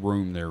to the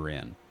room they're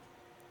in.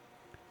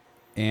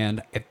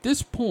 And at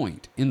this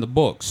point in the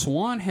book,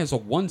 Swan has a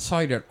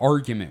one-sided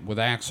argument with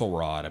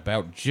Axelrod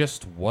about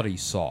just what he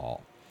saw.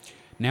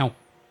 Now,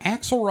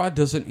 Axelrod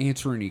doesn't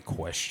answer any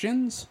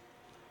questions,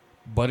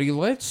 but he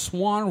lets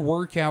Swan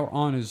work out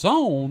on his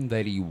own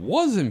that he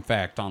was in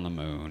fact on the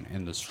moon,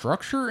 and the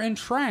structure and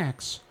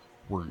tracks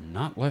were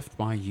not left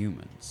by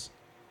humans.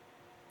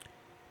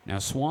 Now,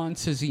 Swan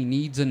says he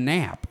needs a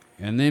nap,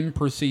 and then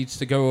proceeds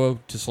to go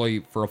to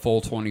sleep for a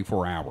full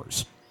 24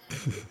 hours.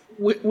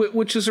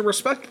 Which is a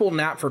respectable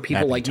nap for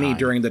people Nappy like me time.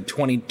 during the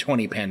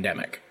 2020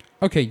 pandemic.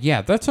 Okay,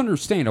 yeah, that's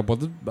understandable.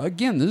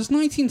 Again, this is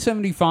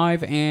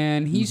 1975,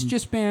 and he's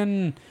just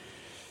been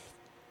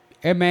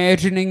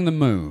imagining the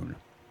moon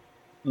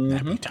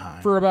Nappy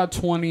time. for about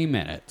 20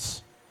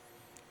 minutes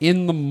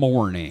in the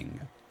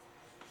morning.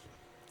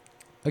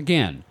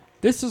 Again,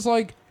 this is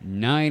like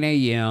 9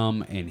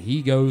 a.m., and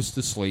he goes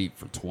to sleep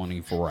for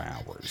 24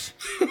 hours.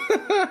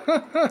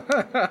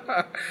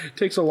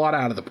 Takes a lot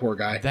out of the poor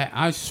guy. That,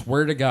 I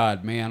swear to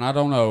God, man, I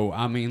don't know.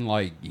 I mean,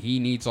 like, he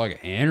needs like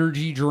an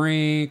energy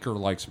drink or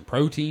like some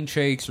protein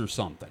shakes or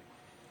something.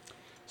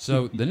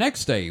 So the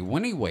next day,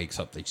 when he wakes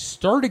up, they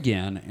start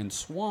again, and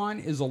Swan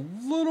is a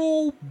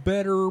little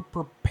better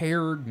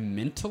prepared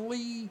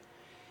mentally.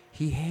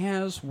 He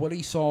has what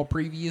he saw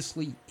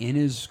previously in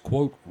his,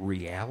 quote,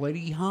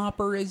 reality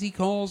hopper, as he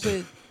calls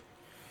it,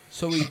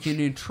 so he can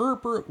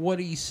interpret what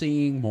he's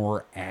seeing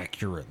more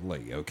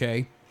accurately,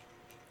 okay?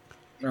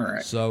 All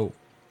right. So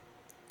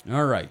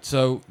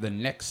the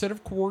next set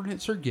of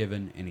coordinates are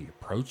given, and he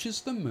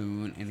approaches the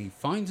moon, and he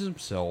finds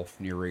himself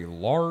near a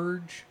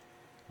large,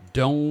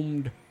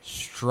 domed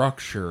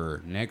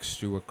structure next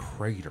to a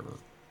crater.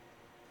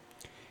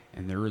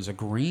 And there is a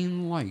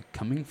green light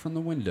coming from the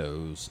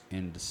windows,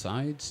 and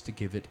decides to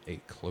give it a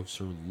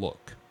closer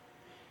look.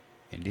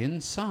 And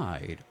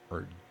inside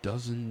are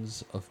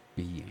dozens of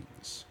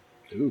beings.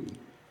 Ooh.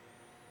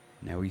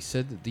 Now, he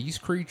said that these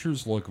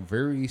creatures look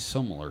very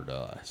similar to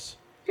us.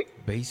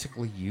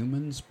 Basically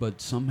humans,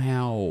 but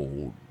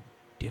somehow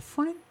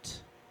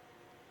different.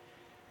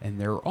 And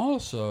they're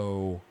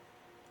also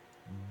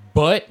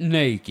butt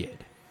naked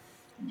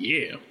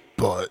Yeah.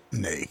 Butt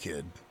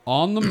naked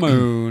on the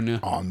moon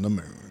on the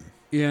moon.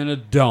 in a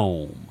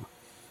dome.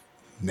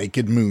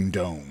 Naked moon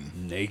dome.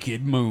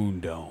 Naked moon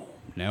dome.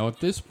 Now, at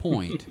this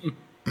point,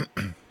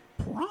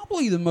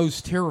 probably the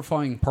most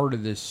terrifying part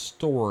of this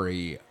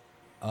story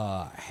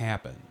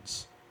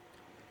happens.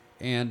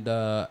 And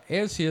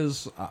as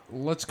his,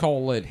 let's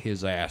call it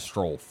his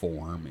astral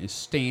form, is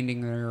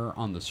standing there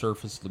on the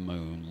surface of the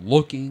moon,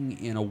 looking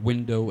in a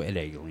window at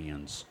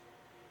aliens,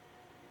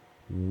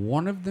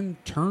 one of them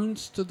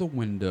turns to the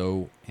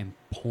window and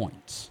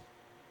points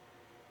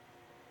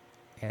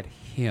at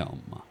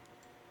him.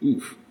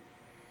 Oof.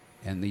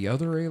 And the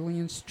other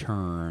aliens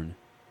turn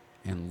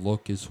and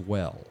look as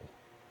well.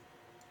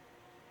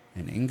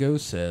 And Ingo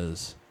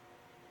says,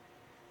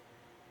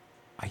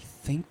 I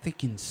think they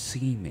can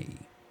see me.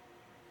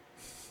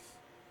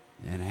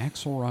 And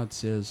Axelrod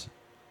says,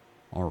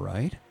 all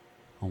right,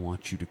 I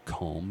want you to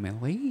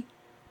calmly,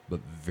 but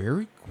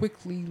very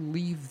quickly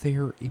leave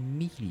there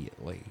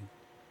immediately.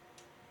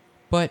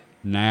 But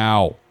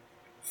now.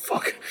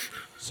 Fuck.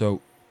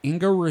 So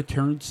Ingo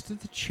returns to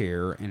the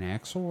chair, and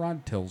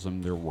Axelrod tells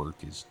him their work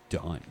is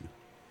done.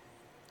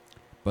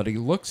 But he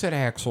looks at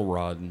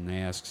Axelrod and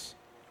asks,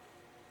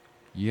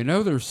 you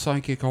know they're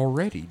psychic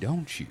already,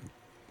 don't you?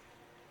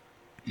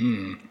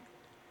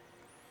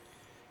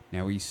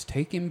 Now he's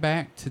taken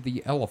back to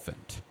the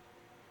elephant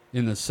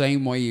in the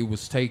same way he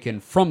was taken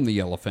from the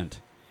elephant,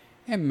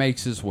 and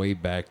makes his way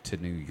back to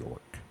New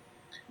York.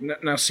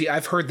 Now, see,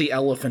 I've heard the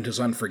elephant is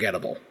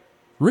unforgettable.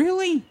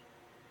 Really?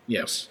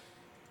 Yes.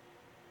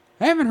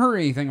 I haven't heard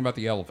anything about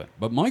the elephant,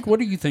 but Mike, what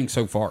do you think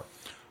so far?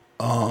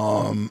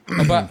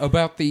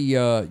 About the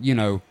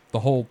the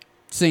whole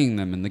seeing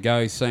them and the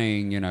guy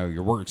saying,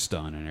 your work's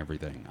done and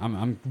everything.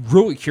 I'm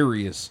really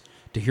curious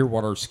to hear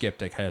what our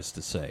skeptic has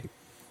to say.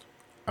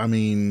 I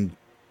mean,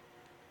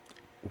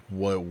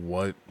 what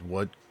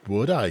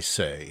would I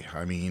say?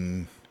 I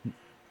mean,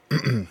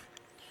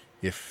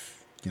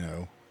 if,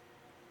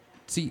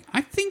 See,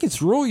 I think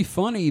it's really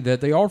funny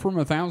that they offer him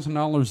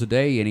 $1,000 a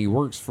day and he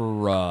works for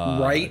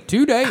Right.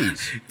 2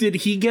 days. Did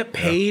he get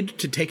paid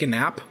to take a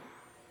nap?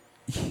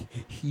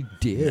 He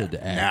did,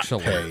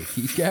 actually. pay.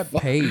 He got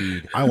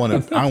paid I want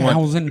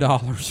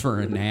 $1,000 for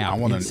a nap. I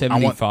want in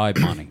 75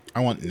 money. I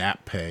want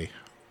nap pay.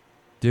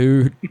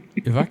 Dude,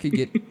 if I could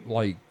get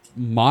like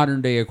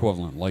modern day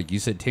equivalent, like you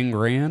said, 10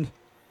 grand.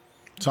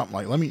 Something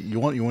like, you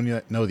want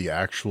to know the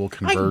actual I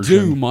conversion?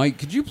 do, Mike.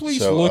 Could you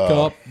please look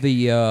up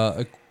the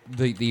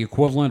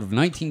equivalent of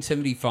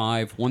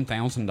 1975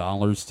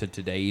 $1,000 to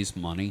today's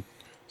money?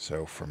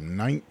 So from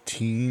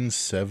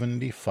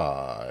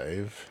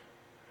 1975,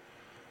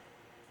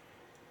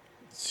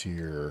 it's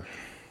here.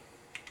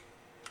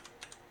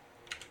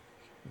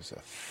 It's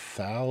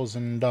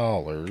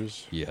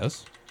 $1,000.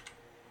 Yes.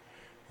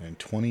 In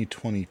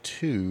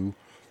 2022,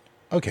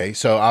 okay,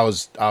 so I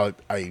was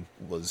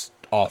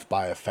off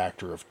by a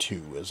factor of 2.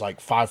 It was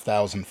like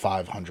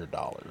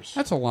 $5,500.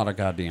 That's a lot of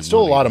goddamn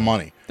Still money. a lot of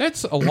money.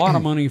 That's a lot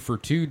of money for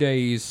 2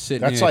 days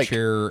sitting That's in a like-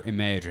 chair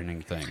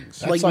imagining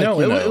things. That's Like, like, no,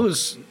 you know- it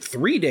was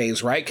 3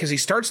 days, right? Because he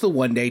starts the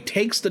one day,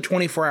 takes the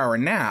 24-hour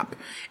nap,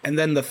 and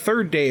then the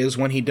third day is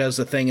when he does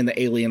the thing and the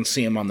aliens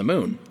see him on the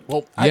moon.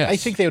 Well, Yes. I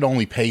think they would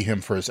only pay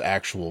him for his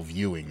actual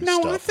viewing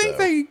No, stuff. I think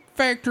though. they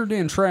factored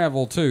in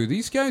travel too.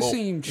 These guys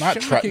seem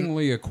not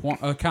shockingly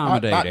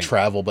accommodating. not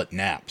travel, but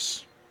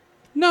naps.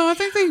 No, I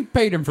think they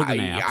paid him for the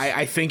naps.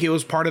 I think it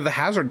was part of the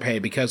hazard pay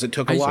because it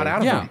took a lot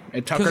out of him.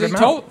 It tuckered him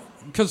out.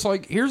 Because,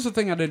 like, here's the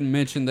thing I didn't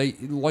mention.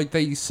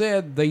 They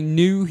said they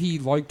knew he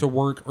liked to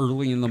work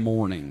early in the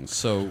morning.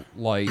 So,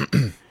 like...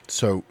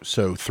 So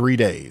 3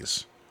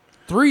 days.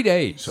 3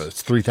 days. So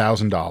it's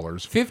 $3,000.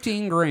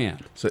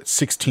 $15,000. So it's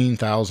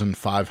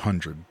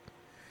 $16,500.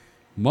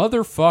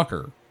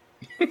 Motherfucker.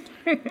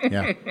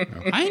 Yeah.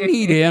 I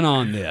need in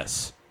on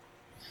this.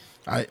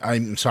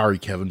 I'm sorry,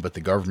 Kevin, but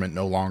the government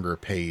no longer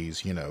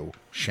pays,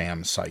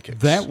 sham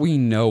psychics. That we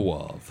know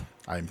of.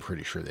 I'm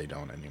pretty sure they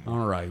don't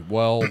anymore. All right.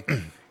 Well,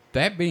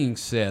 that being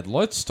said,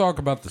 let's talk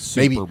about the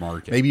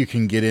supermarket. Maybe you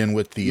can get in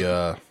with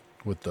the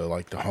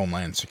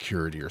Homeland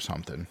Security or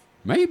something.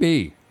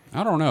 Maybe.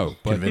 I don't know.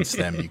 But convince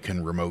them you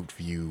can remote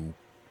view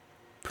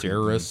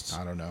terrorists.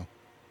 I don't know.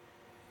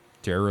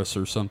 Terrorists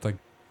or something.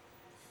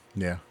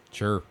 Yeah.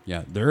 Sure.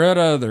 Yeah. They're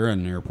in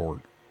an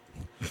airport.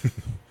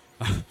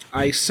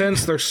 I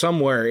sense they're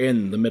somewhere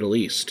in the Middle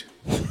East.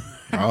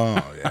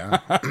 Oh,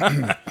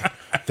 yeah.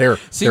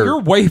 You're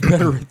way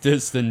better at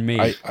this than me.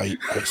 I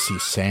see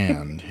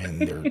sand,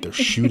 and they're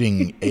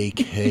shooting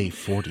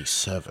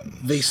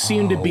AK-47. They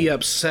seem to be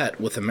upset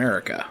with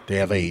America. They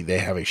have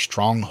a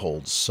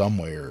stronghold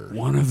somewhere.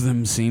 One of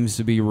them seems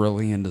to be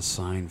really into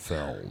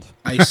Seinfeld.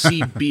 I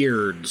see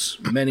beards,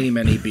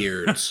 many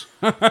beards,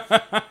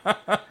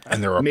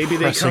 and they're maybe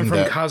they come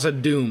from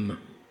Khazad-dûm.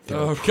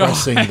 They're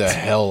oppressing the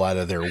hell out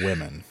of their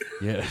women.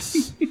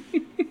 Yes.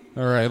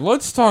 All right,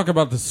 let's talk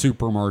about the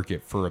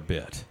supermarket for a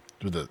bit.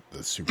 The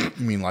super?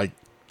 You mean like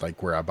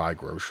where I buy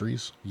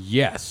groceries?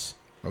 Yes.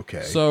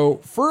 Okay. So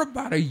for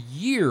about a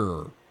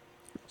year,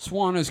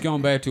 Swan has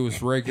gone back to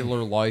his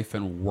regular life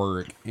and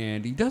work,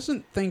 and he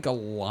doesn't think a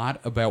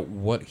lot about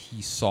what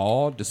he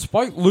saw,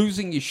 despite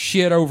losing his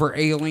shit over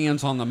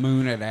aliens on the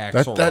moon at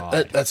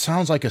Axelrod. That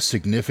sounds like a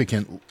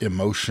significant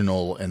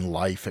emotional and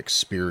life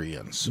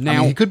experience.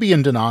 Now, he could be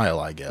in denial,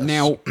 I guess.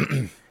 Now,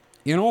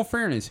 in all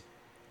fairness,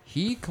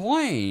 he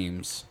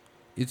claims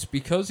it's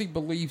because he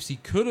believes he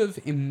could have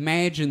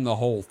imagined the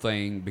whole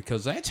thing,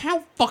 because that's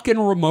how fucking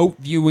remote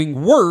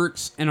viewing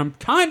works, and I'm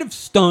kind of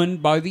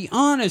stunned by the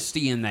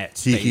honesty in that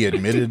statement. He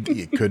admitted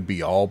it could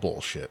be all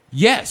bullshit.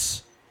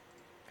 Yes.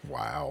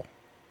 Wow.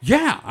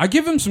 Yeah, I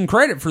give him some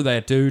credit for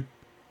that, dude.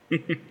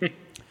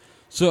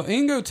 So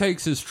Ingo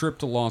takes his trip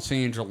to Los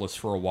Angeles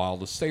for a while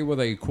to stay with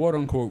a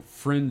quote-unquote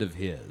friend of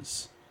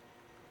his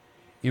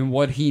in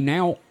what he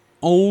now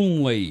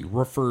only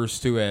refers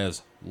to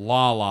as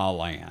La La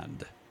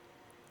Land.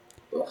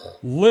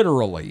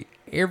 Literally,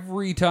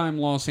 every time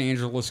Los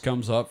Angeles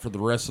comes up for the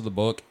rest of the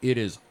book, it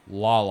is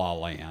La La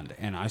Land.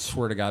 And I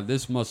swear to God,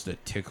 this must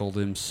have tickled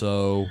him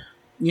so.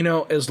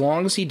 As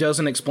long as he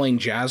doesn't explain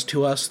jazz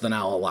to us, then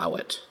I'll allow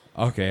it.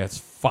 Okay, that's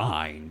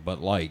fine, but,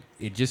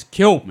 it just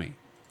killed me.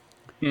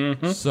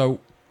 Mm-hmm.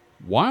 So,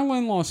 while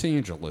in Los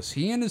Angeles,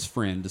 he and his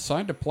friend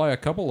decide to play a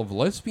couple of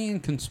lesbian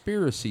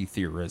conspiracy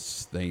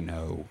theorists they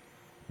know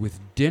with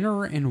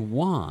dinner and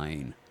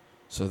wine,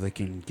 so they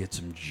can get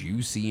some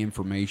juicy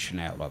information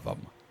out of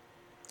them.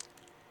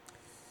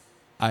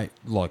 I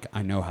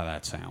know how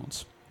that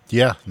sounds.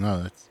 Yeah,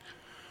 no, that's...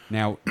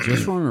 Now,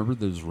 just remember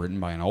this was written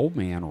by an old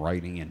man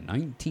writing in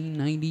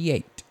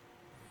 1998.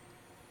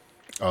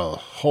 A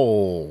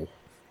whole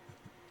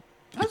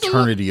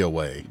eternity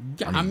away.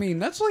 I mean,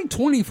 that's like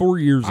 24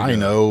 years ago. I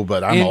know,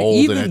 but I'm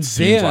old, and it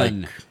seems like...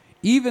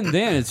 Even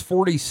then, it's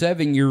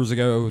 47 years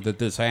ago that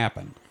this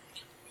happened.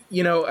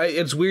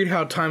 It's weird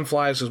how time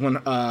flies. Is when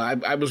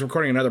I was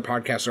recording another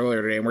podcast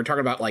earlier today, and we're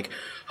talking about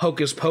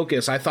Hocus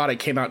Pocus. I thought it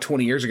came out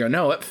 20 years ago.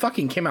 No, it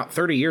fucking came out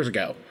 30 years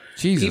ago.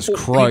 Jesus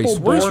Christ!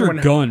 Where's your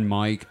gun,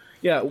 Mike?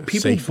 Yeah,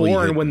 people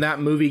born when that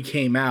movie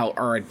came out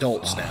are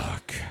adults now.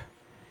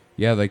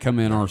 Yeah, they come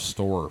in our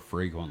store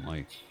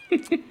frequently.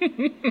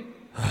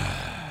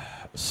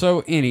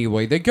 So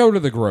anyway, they go to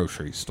the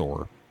grocery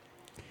store.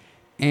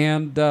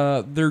 And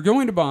they're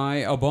going to buy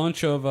a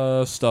bunch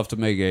of stuff to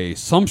make a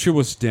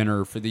sumptuous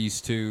dinner for these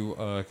two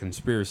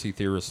conspiracy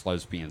theorist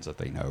lesbians that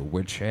they know,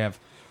 which have...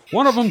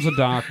 One of them's a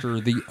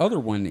doctor. The other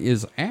one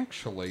is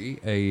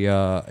actually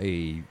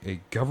a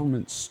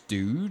government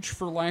stooge,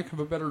 for lack of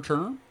a better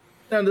term.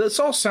 Now, this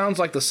all sounds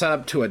like the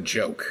setup to a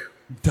joke.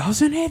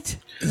 Doesn't it?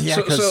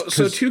 Yeah,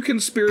 so two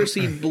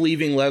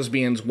conspiracy-believing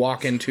lesbians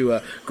walk into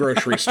a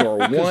grocery store.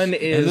 One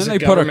is and then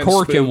they put a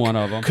cork in one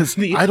of them. Because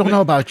I don't know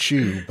about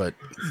you, but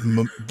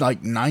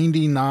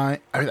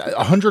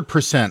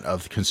 100%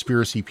 of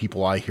conspiracy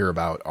people I hear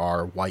about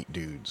are white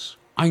dudes.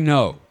 I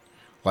know.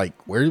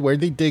 Where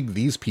they dig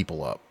these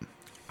people up?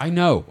 I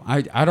know.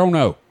 I don't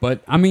know.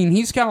 But, I mean,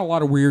 he's got a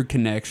lot of weird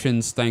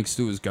connections thanks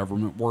to his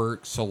government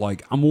work. So,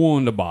 I'm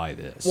willing to buy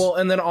this. Well,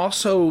 and then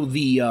also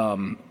the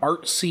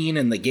art scene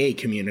and the gay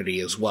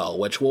community as well,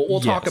 which we'll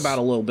talk about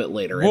a little bit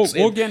later.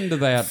 We'll get into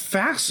that.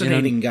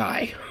 Fascinating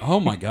guy. Oh,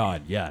 my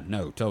God. Yeah,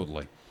 no,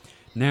 totally.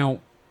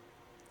 Now,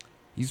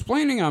 he's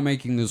planning on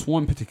making this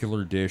one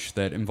particular dish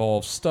that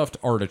involves stuffed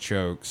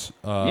artichokes,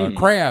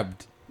 crab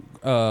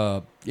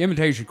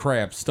imitation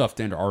crab stuffed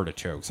into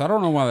artichokes. I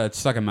don't know why that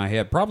stuck in my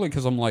head. Probably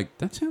because I'm like,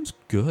 that sounds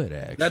good,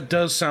 actually. That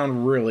does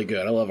sound really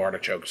good. I love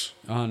artichokes.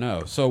 I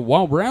know. So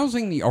while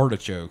browsing the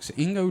artichokes,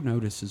 Ingo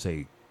notices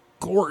a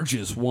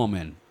gorgeous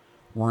woman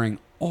wearing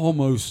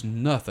almost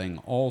nothing,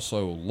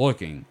 also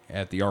looking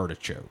at the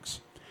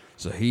artichokes.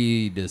 So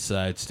he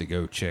decides to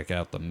go check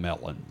out the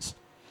melons.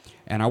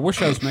 And I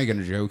wish I was making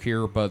a joke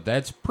here, but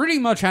that's pretty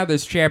much how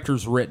this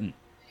chapter's written.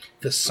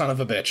 This son of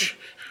a bitch.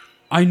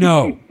 I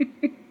know.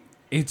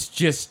 It's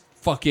just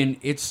fucking,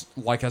 it's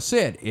like I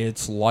said,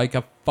 it's like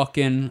a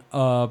fucking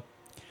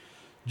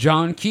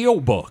John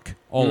Keel book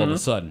all of a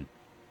sudden.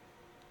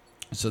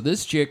 So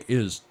this chick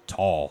is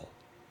tall.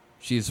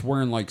 She's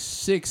wearing like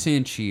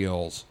 6-inch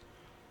heels,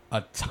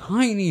 a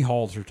tiny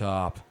halter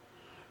top,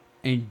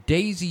 and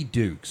Daisy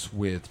Dukes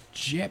with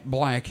jet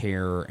black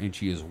hair, and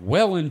she is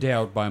well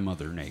endowed by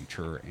Mother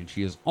Nature, and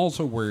she is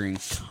also wearing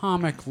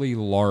comically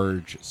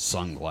large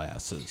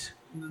sunglasses.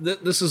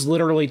 This is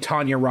literally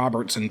Tanya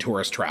Roberts in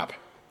Tourist Trap.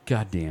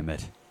 God damn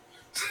it.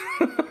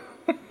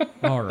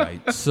 All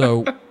right,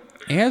 so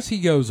as he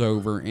goes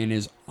over and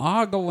is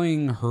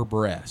ogling her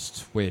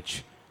breasts,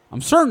 which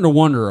I'm starting to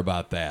wonder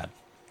about that.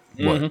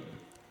 What?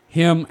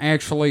 Him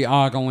actually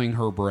ogling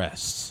her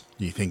breasts.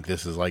 Do you think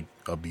this is like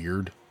a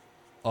beard?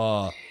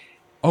 Oh,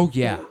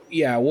 yeah.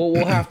 Yeah,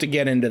 we'll have to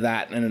get into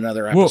that in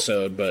another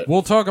episode, but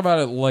We'll talk about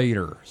it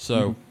later.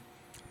 So,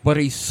 but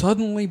he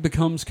suddenly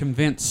becomes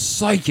convinced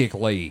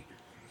psychically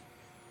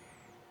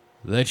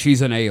that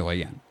she's an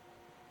alien.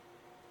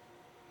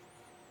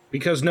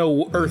 because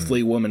no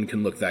earthly woman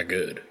can look that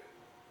good.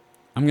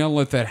 I'm going to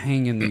let that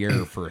hang in the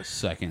air for a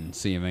second and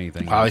see if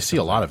anything I else see a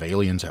comes lot of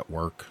aliens at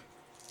work.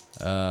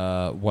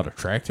 What,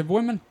 attractive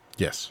women?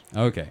 Yes.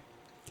 Okay.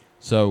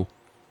 So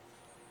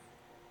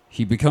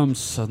he becomes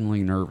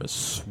suddenly nervous,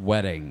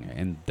 sweating,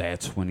 and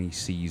that's when he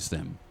sees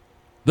them.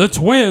 The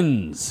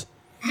twins!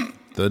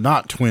 The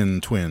not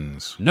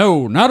twins.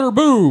 No, not her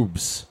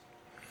boobs!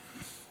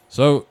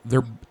 So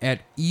they're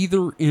at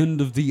either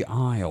end of the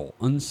aisle,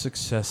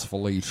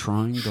 unsuccessfully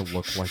trying to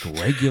look like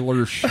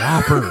regular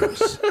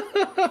shoppers.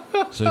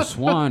 So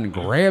Swan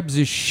grabs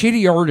his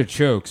shitty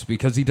artichokes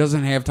because he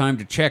doesn't have time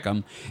to check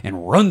them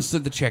and runs to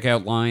the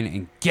checkout line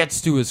and gets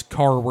to his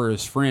car where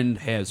his friend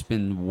has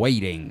been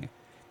waiting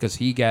because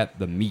he got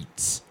the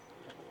meats.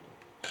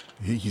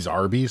 He's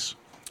Arby's.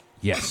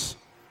 Yes.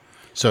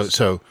 So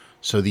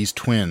these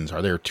twins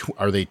are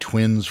they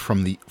twins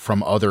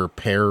from other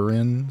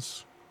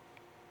parents?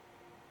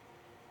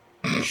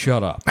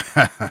 Shut up.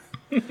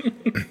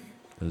 It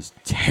was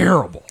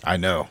terrible. I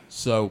know.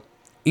 So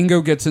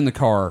Ingo gets in the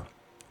car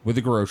with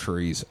the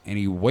groceries, and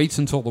he waits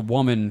until the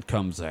woman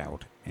comes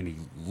out, and he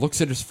looks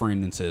at his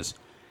friend and says,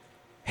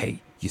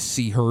 "Hey, you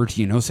see her?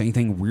 Do you notice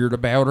anything weird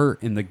about her?"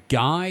 And the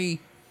guy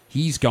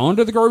he's gone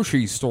to the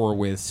grocery store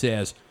with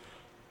says,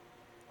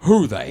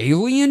 "Who, the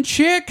alien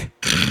chick?"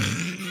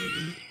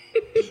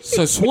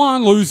 So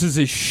Swan loses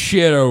his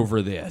shit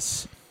over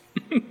this.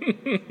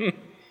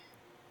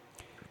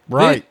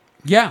 Right.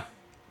 Yeah.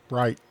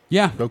 Right.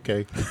 Yeah.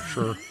 Okay.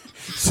 Sure.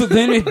 So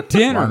then at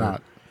dinner, Why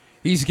not?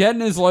 he's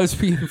getting his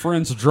lesbian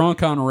friends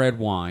drunk on red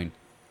wine.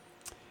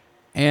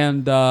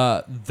 And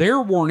they're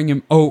warning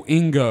him, "Oh,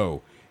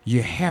 Ingo,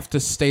 you have to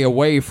stay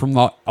away from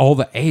all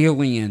the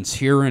aliens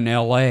here in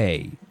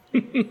L.A."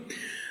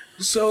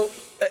 So,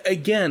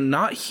 again,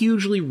 not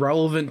hugely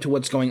relevant to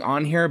what's going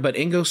on here, but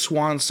Ingo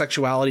Swan's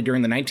sexuality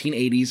during the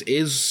 1980s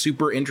is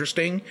super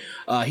interesting.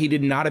 He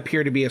did not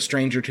appear to be a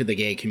stranger to the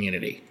gay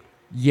community.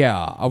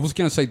 Yeah, I was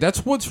going to say,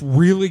 that's what's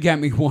really got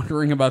me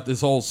wondering about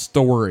this whole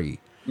story.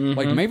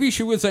 Like, maybe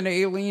she was an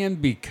alien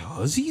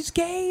because he's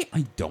gay?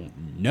 I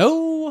don't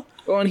know.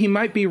 Well, and he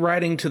might be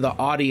writing to the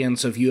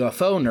audience of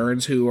UFO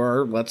nerds who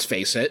are, let's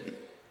face it,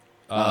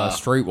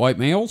 Straight white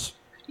males?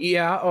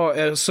 yeah,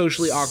 or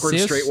socially awkward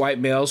Cis? straight white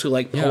males who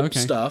like pulp okay.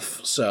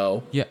 stuff,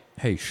 so... Yeah.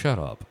 Hey, shut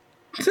up.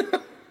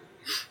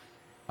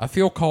 I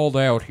feel called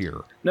out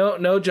here.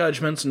 No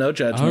judgments, no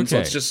judgments.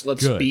 Okay,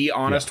 Let's good. be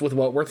honest with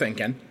what we're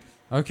thinking.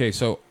 Okay,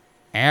 so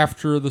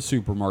after the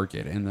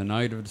supermarket and the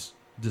night of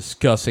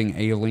discussing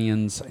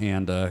aliens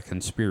and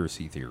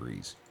conspiracy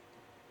theories,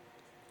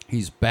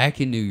 he's back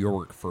in New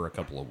York for a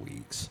couple of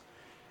weeks,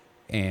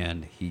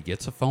 and he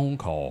gets a phone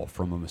call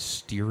from a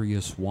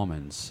mysterious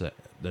woman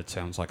that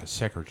sounds like a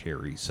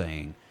secretary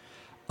saying,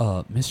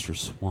 "Mr.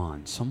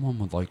 Swan, someone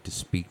would like to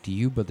speak to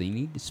you, but they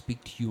need to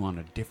speak to you on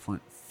a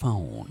different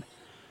phone.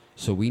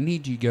 So we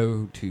need you to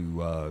go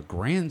to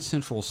Grand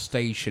Central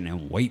Station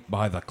and wait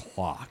by the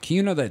clock."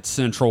 You know that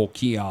central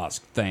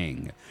kiosk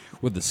thing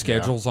with the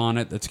schedules on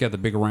it that's got the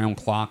big round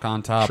clock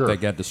on top Sure. that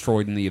got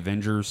destroyed in the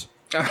Avengers?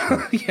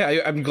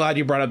 Yeah, I'm glad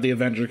you brought up the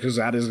Avengers because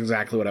that is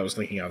exactly what I was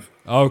thinking of.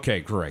 Okay,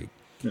 great.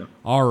 Yeah.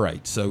 All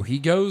right, so he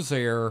goes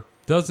there,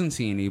 doesn't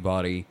see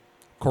anybody.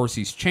 Of course,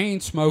 he's chain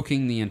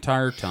smoking the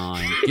entire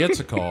time, gets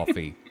a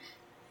coffee.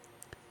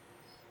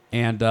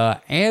 And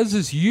as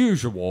is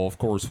usual, of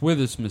course, with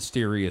his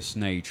mysterious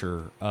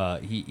nature,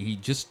 he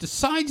just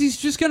decides he's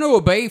just going to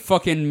obey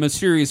fucking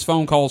mysterious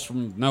phone calls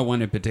from no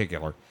one in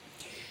particular.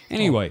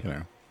 Anyway,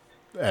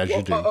 as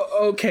you do.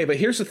 Okay, but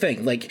here's the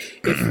thing.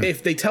 Like,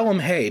 if they tell him,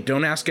 hey,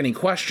 don't ask any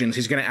questions,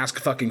 he's going to ask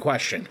a fucking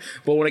question.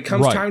 But when it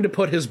comes Right. time to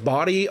put his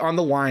body on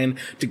the line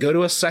to go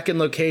to a second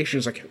location,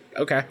 it's like,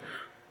 okay.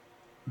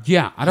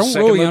 Yeah, I don't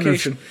Second really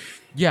location. understand.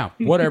 Yeah,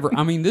 whatever.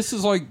 I mean, this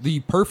is like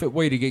the perfect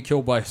way to get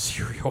killed by a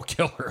serial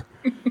killer.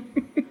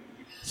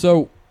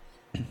 So,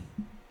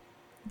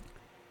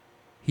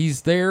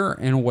 he's there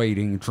and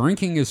waiting,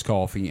 drinking his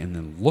coffee, and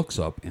then looks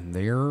up, and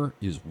there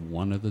is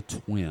one of the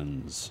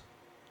twins,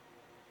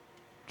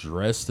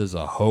 dressed as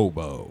a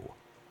hobo.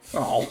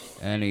 Oh.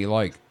 And he,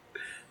 like,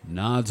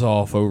 nods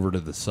off over to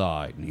the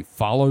side, and he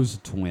follows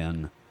the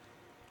twin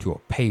to a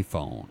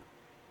payphone.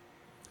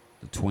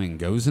 The twin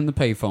goes in the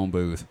payphone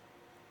booth,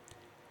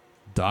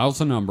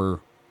 dials a number,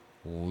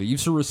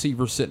 leaves the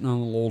receiver sitting on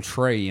a little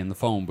tray in the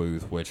phone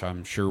booth, which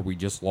I'm sure we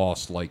just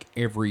lost like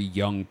every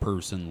young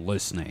person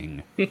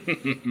listening.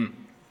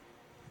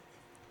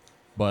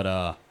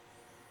 But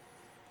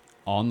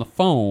on the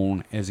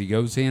phone, as he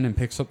goes in and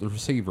picks up the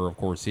receiver, of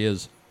course,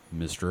 is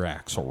Mr.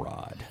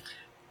 Axelrod.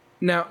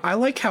 Now, I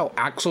like how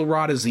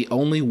Axelrod is the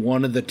only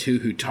one of the two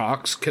who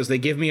talks, because they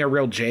give me a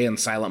real Jay and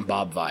Silent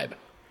Bob vibe.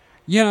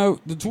 You know,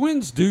 the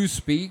twins do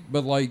speak,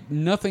 but like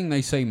nothing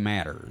they say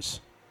matters.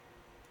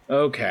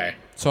 Okay.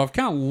 So I've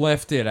kind of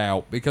left it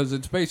out because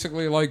it's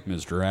basically like,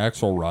 Mr.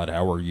 Axelrod,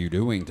 how are you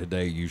doing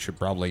today? You should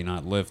probably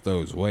not lift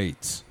those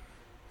weights.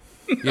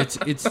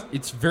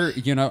 It's very,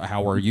 you know,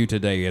 how are you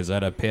today? Is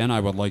that a pen? I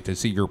would like to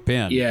see your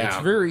pen. Yeah. It's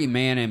very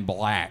Man in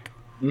Black.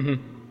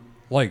 Mm-hmm.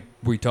 Like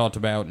we talked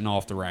about in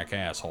Off the Rack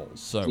Assholes.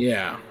 So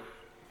Yeah.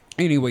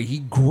 anyway, he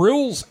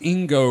grills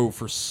Ingo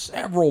for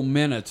several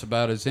minutes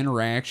about his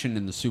interaction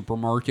in the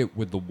supermarket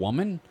with the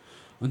woman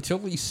until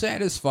he's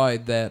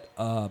satisfied that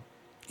that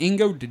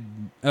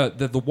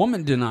the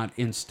woman did not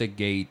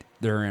instigate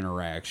their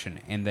interaction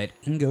and that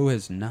Ingo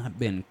has not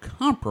been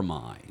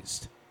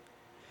compromised.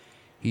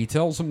 He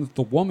tells him that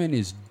the woman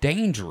is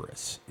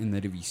dangerous and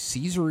that if he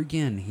sees her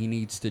again, he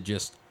needs to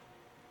just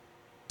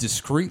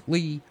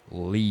discreetly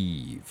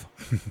leave.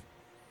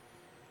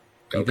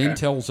 He then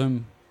tells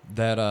him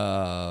that,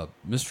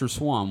 Mr.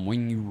 Swan,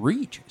 when you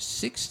reach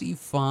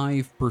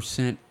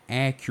 65%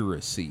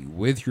 accuracy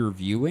with your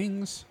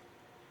viewings,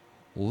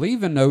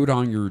 leave a note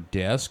on your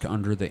desk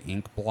under the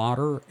ink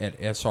blotter at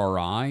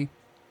SRI,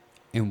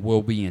 and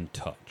we'll be in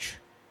touch.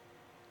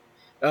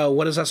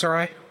 What is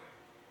SRI?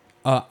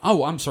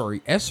 I'm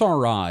sorry.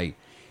 SRI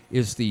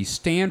is the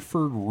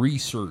Stanford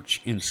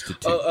Research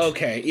Institute. Oh,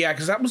 okay. Yeah,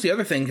 because that was the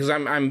other thing, because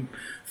I'm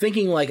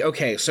thinking, like,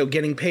 okay, so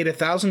getting paid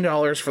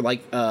 $1,000 for,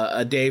 like,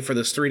 a day for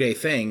this 3-day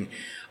thing,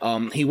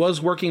 he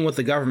was working with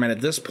the government.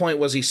 At this point,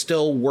 was he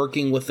still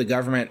working with the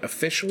government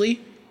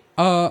officially?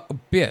 A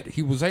bit.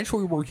 He was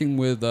actually working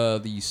with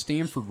the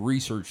Stanford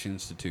Research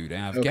Institute.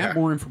 And I've got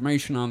more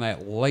information on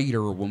that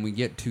later when we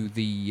get to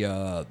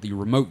the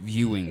remote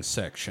viewing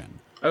section.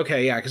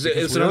 Okay, yeah, because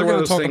it's we're another one going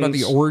of to those talk about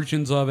things. the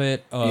origins of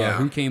it, Yeah.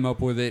 who came up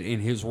with it,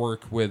 and his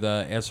work with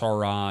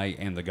SRI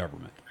and the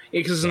government. Yeah,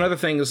 because another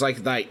thing is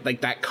like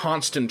that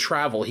constant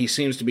travel he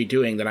seems to be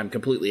doing that I'm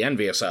completely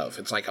envious of.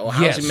 It's like, oh,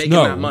 how's he making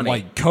that money?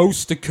 Like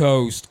coast to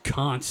coast,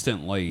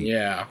 constantly.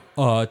 Yeah.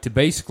 To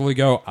basically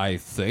go, I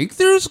think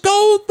there's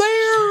gold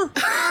there.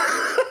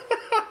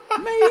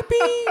 Maybe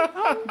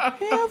I'm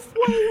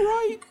halfway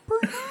right,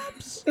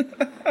 perhaps.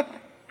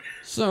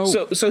 So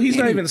he's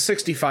not even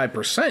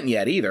 65%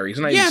 yet either. He's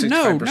not even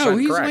 65% no,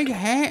 he's correct.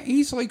 like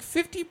he's like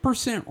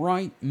 50%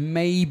 right,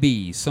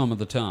 maybe some of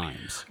the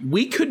times.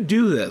 We could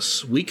do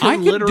this. We I could could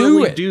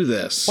literally do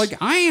this. Like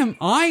I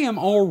am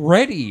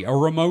already a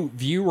remote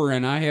viewer,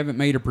 and I haven't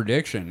made a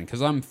prediction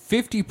because I'm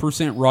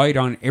 50% right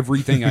on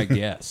everything I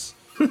guess.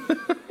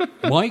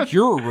 Mike,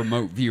 you're a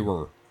remote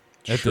viewer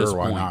at Sure, this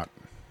why point. not?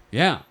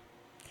 Yeah.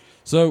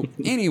 So,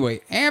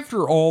 anyway,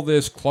 after all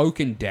this cloak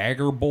and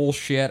dagger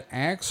bullshit,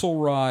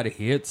 Axelrod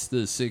hits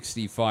the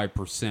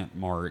 65%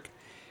 mark,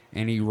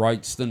 and he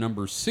writes the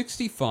number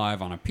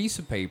 65 on a piece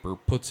of paper,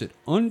 puts it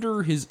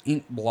under his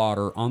ink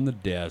blotter on the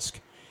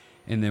desk,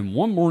 and then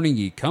one morning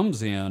he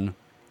comes in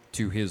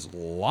to his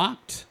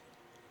locked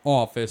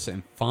office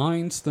and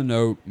finds the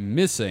note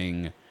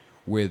missing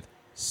with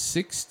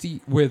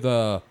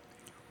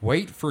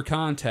wait for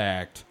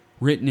contact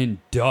written in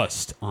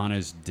dust on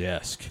his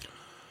desk.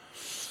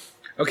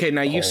 Okay,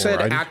 now you said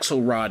Alrighty.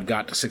 Axelrod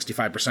got to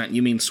 65%.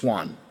 You mean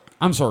Swan.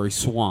 I'm sorry,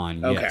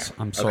 Swan. Okay. Yes,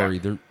 I'm sorry.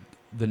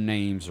 The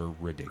names are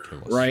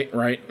ridiculous. Right.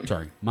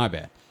 Sorry, my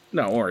bad.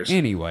 No worries.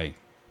 Anyway,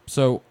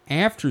 so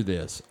after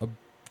this, a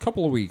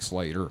couple of weeks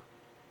later,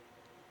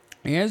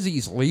 as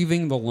he's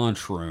leaving the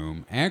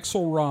lunchroom,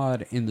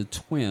 Axelrod and the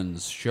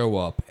twins show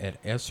up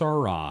at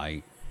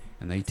SRI,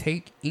 and they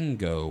take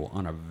Ingo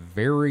on a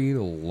very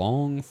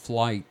long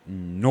flight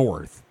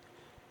north,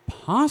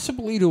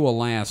 possibly to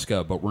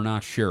Alaska, but we're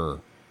not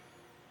sure.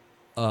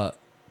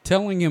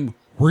 Telling him,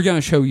 we're going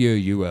to show you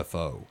a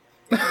UFO.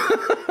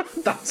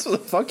 That's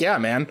fuck yeah,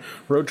 man.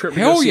 Road trip to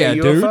Hell go see yeah, a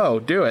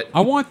UFO. Do it.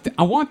 I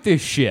want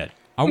this shit.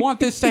 I want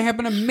this to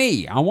happen to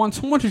me. I want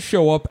someone to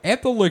show up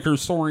at the liquor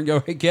store and go,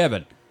 hey,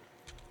 Kevin,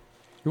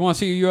 you want to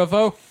see a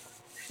UFO?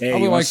 Hey, I'll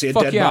be you want like, to see a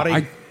fuck dead yeah,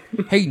 body?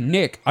 hey,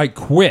 Nick, I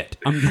quit.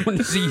 I'm going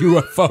to see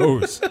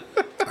UFOs.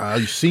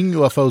 Seeing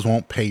UFOs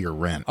won't pay your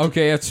rent.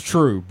 Okay, that's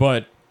true,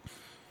 but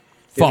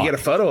If you fuck. get a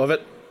photo of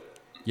it.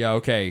 Yeah,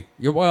 okay.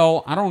 Yeah,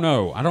 well, I don't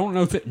know. I don't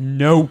know that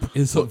Nope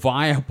is a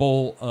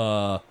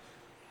viable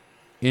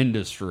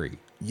industry.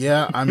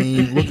 Yeah, I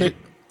mean,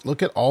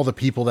 look at all the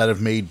people that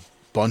have made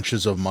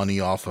bunches of money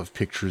off of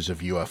pictures of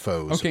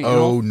UFOs. Okay,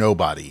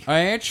 nobody.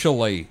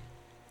 Actually,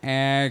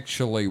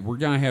 we're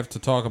gonna have to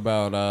talk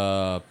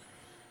about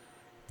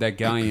that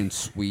guy in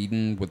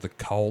Sweden with the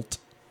cult.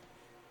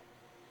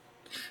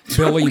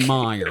 Billy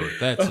Meyer,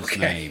 that's his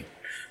name.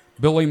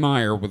 Billy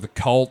Meyer with the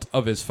cult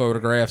of his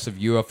photographs of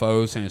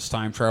UFOs and his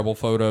time travel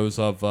photos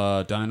of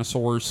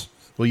dinosaurs.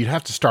 Well, you'd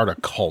have to start a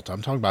cult.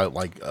 I'm talking about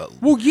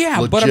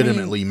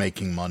legitimately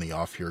making money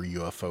off your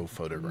UFO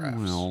photographs.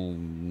 Well,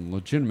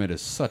 legitimate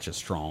is such a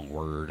strong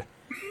word.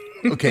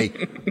 Okay,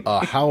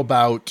 how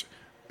about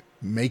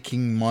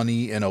making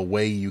money in a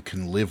way you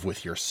can live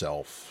with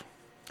yourself?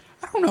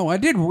 I don't know. I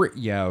did.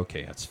 Yeah,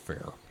 okay, that's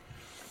fair.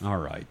 All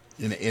right.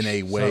 In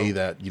a way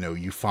that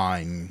you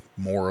find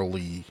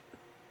morally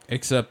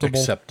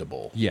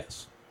acceptable.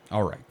 Yes.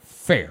 All right.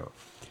 Fair.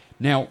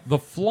 Now the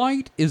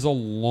flight is a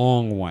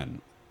long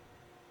one.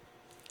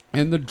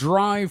 And the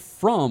drive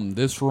from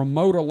this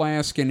remote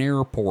Alaskan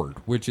airport,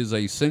 which is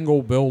a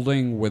single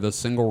building with a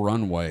single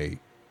runway,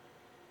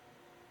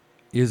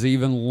 is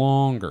even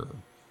longer.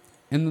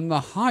 And then the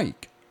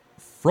hike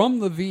from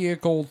the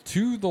vehicle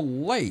to the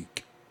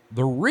lake,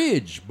 the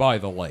ridge by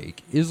the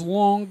lake, is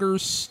longer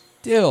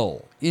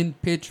still in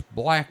pitch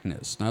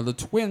blackness. Now, the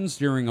twins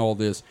during all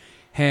this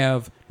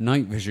have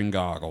night vision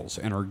goggles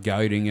and are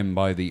guiding him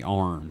by the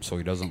arm so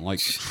he doesn't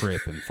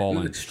trip and fall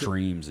in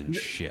streams and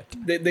shit.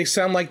 They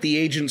sound like the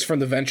agents from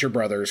the Venture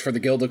Brothers for the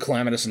Guild of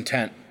Calamitous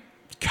Intent.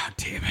 God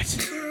damn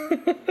it.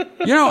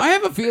 I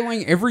have a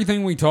feeling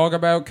everything we talk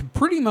about could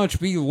pretty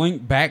much be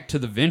linked back to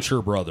the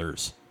Venture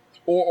Brothers.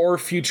 Or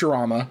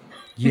Futurama.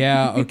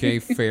 Yeah, okay,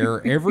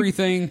 fair.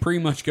 Everything pretty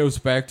much goes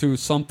back to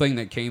something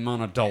that came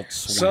on Adult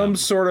Swim. Some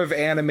sort of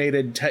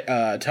animated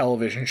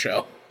television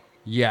show.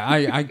 Yeah,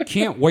 I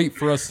can't wait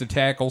for us to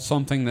tackle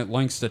something that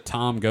links to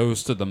Tom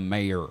Goes to the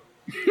Mayor.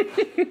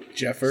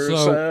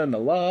 Jefferson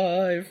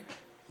alive.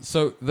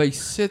 So they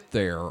sit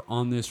there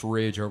on this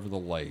ridge over the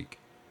lake,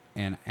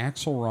 and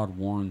Axelrod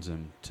warns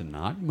him to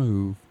not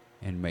move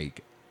and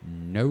make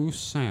no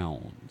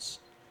sounds,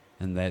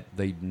 and that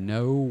they'd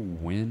know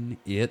when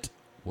it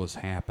was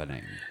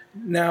happening.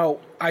 Now,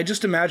 I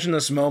just imagine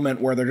this moment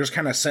where they're just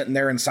kind of sitting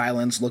there in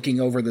silence looking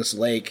over this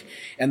lake,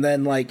 and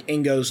then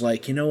Ingo's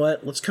like, you know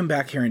what, let's come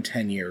back here in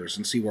 10 years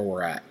and see where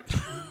we're at.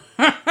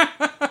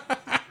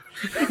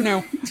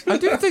 Now, I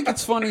do think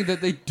it's funny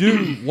that they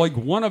do,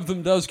 one of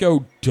them does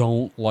go,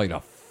 don't light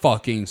a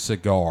fucking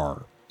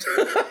cigar.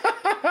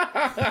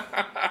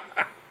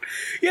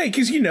 Yeah,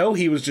 because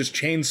he was just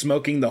chain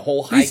smoking the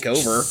whole hike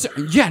over.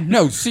 Yeah,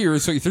 no,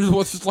 seriously, there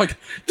was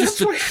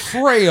just a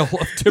trail of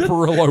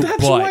Tiparillo That's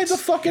butts. why the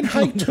fucking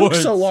hike took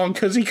so long,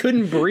 because he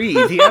couldn't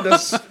breathe. He had to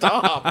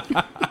stop.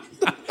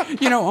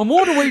 I'm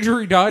willing to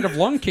wager he died of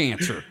lung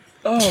cancer.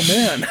 Oh,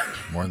 man.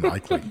 More than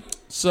likely.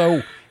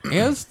 So,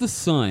 as the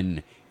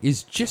sun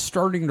is just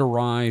starting to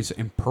rise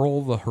and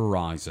pearl the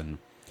horizon,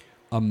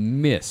 a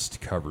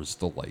mist covers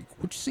the lake,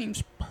 which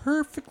seems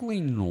perfectly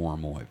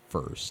normal at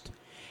first.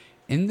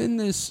 And then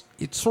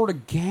it sort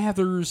of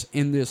gathers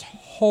and this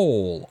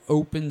hole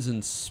opens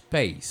in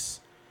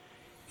space.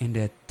 And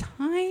a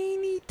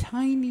tiny,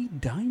 tiny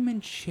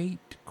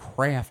diamond-shaped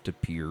craft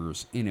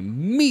appears and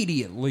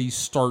immediately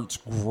starts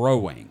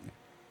growing.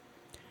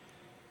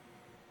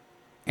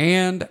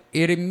 And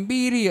it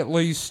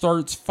immediately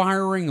starts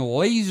firing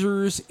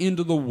lasers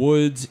into the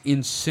woods,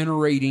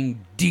 incinerating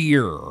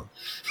deer.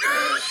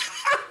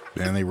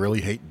 Man, they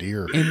really hate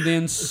deer. And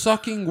then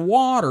sucking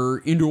water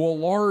into a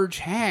large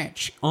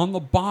hatch on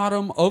the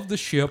bottom of the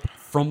ship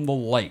from the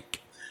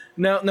lake.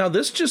 Now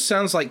this just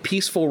sounds like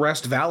Peaceful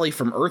Rest Valley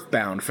from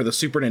Earthbound for the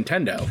Super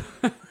Nintendo.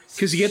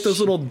 Because you get those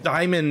little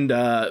diamond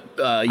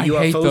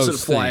UFOs that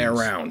fly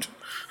around.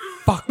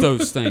 Fuck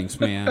those things,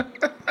 man.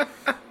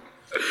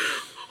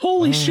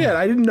 Holy shit,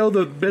 I didn't know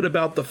the bit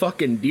about the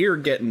fucking deer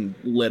getting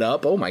lit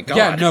up. Oh my god.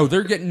 Yeah, no,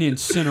 they're getting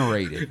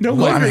incinerated. No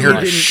Well, wonder I'm here you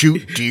to didn't.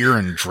 shoot deer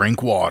and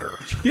drink water.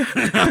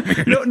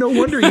 No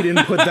wonder you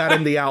didn't put that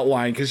in the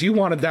outline, because you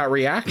wanted that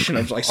reaction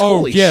of Oh,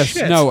 holy yes,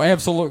 shit. no,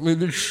 absolutely.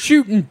 They're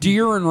shooting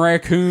deer and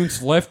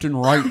raccoons left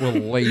and right with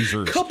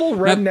lasers. Couple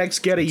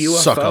rednecks get a UFO.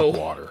 Suck up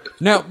water.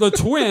 Now, the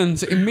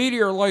twins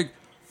immediately are like,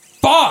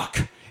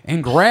 fuck!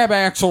 And grab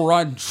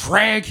Axelrod and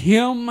drag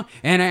him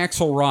and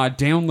Axelrod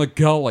down the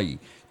gully,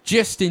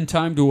 just in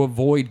time to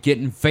avoid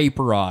getting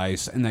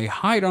vaporized, and they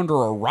hide under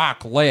a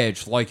rock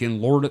ledge like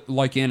in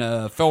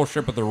a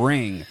Fellowship of the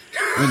Ring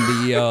when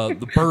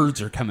the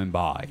birds are coming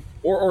by.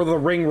 Or the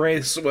ring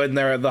race when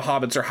the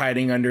hobbits are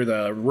hiding under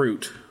the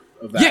root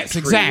of that Yes, tree.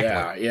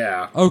 exactly.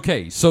 Yeah.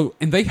 Okay, so,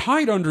 and they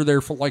hide under there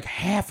for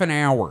half an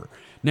hour.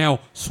 Now,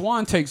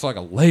 Swan takes a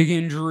leg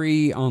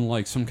injury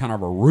on some kind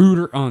of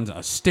on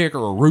a stick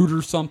or a root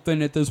or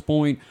something at this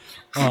point.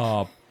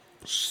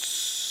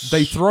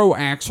 they throw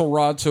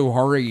Axelrod so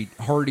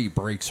hard he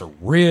breaks a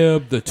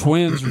rib. The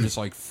twins are just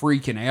like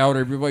freaking out.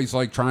 Everybody's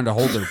like trying to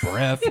hold their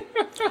breath.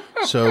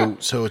 So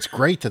it's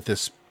great that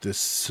this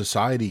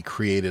society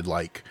created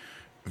like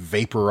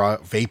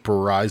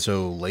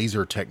vaporizo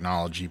laser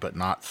technology, but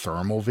not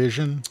thermal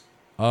vision.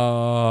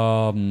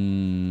 Yeah.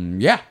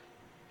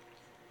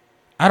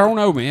 I don't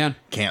know, man.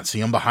 Can't see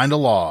them behind a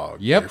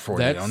log. Yep. Therefore,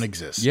 they don't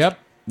exist. Yep.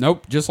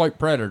 Nope. Just like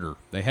Predator.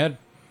 They had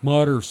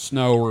mud or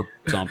snow or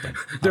something.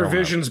 Their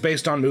vision's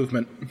based on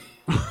movement.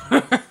 That's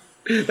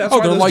Oh, why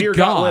they're those like deer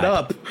got lit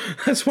God. up.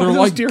 That's why They're those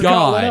like deer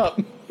God. got lit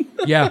up.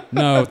 Yeah.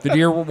 No, the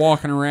deer were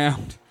walking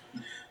around.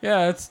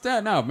 Yeah,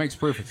 it makes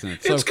perfect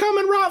sense. So It's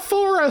coming right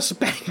for us.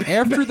 Bang, bang.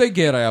 after they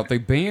get out, they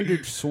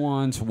bandage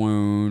Swan's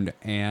wound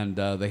and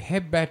they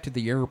head back to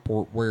the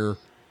airport where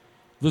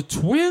the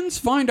twins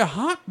find a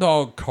hot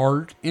dog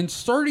cart and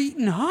start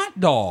eating hot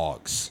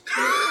dogs.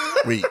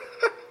 Wait,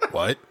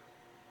 what?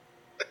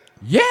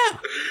 Yeah.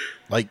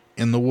 Like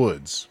in the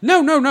woods?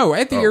 No,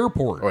 at the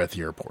airport. Oh, at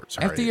the airport.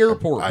 Sorry. At the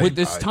airport with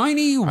this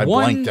tiny I one.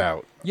 blanked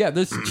out. Yeah,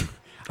 this.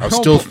 I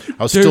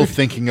was still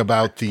thinking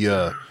about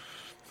the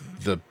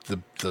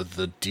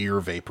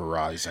deer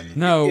vaporizing.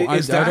 No,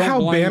 Is I that don't how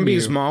blame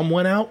Bambi's you. mom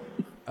went out?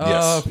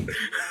 Yes.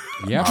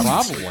 Yeah,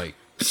 probably.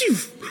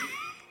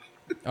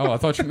 Oh, I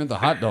thought you meant the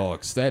hot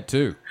dogs. That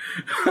too.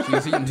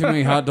 She's eating too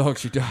many hot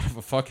dogs. She died of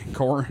a fucking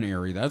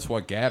coronary. That's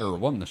what got her. It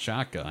wasn't the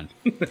shotgun.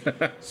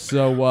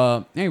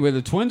 So anyway,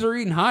 the twins are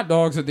eating hot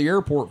dogs at the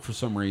airport for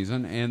some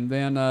reason, and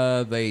then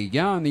they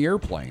get on the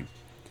airplane.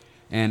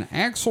 And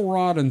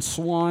Axelrod and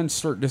Swan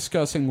start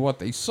discussing what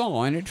they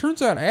saw, and it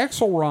turns out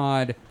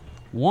Axelrod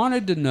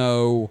wanted to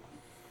know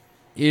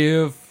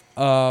if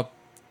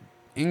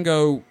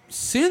Ingo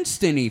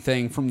sensed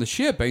anything from the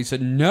ship. And he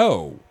said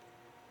no.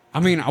 I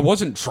mean, I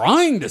wasn't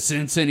trying to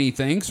sense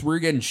anything because we were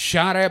getting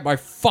shot at by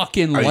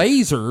fucking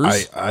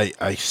lasers.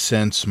 I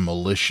sense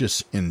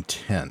malicious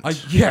intent.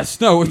 Yes,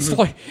 no, it's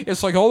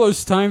like all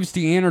those times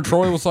Deanna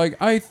Troi was like,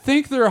 I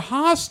think they're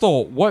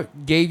hostile.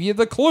 What gave you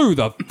the clue?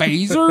 The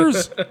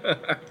phasers?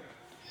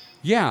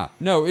 Yeah,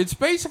 no, it's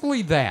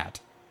basically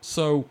that.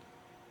 So,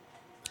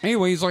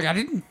 anyway, he's like, I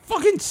didn't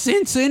fucking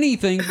sense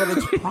anything, but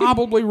it's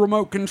probably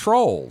remote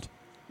controlled.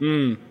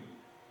 And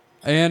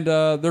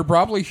they're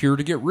probably here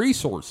to get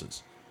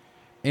resources.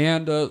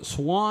 And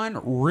Swan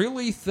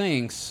really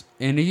thinks,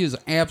 and he is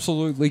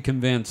absolutely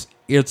convinced,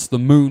 it's the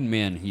Moon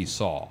Men he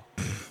saw.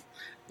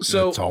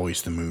 So it's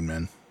always the Moon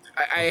Men.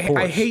 I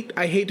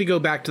hate to go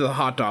back to the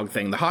hot dog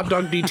thing. The hot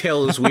dog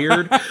detail is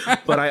weird,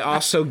 but I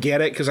also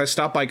get it because I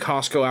stopped by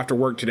Costco after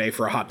work today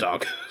for a hot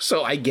dog.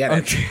 So I get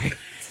it. Okay.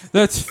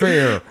 That's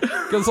fair.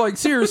 Because, like,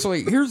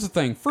 seriously, here's the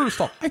thing.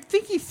 First off, I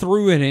think he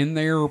threw it in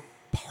there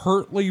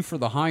partly for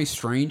the high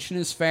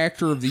strangeness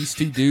factor of these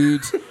two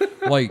dudes.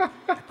 Like,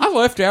 I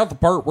left out the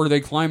part where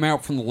they climb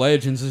out from the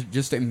ledge and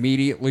just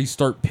immediately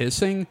start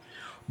pissing.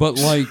 But,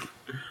 like,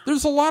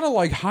 there's a lot of,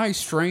 like, high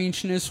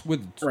strangeness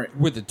with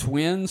the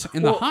twins.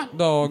 And the hot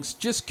dogs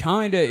just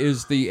kind of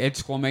is the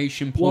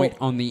exclamation point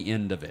on the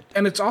end of it.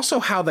 And it's also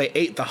how they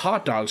ate the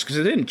hot dogs, because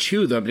it didn't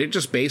chew them. It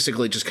just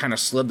basically just kind of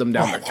slid them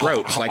down their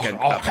throats like a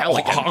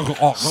pelican.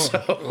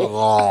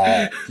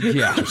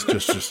 Yeah.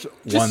 Just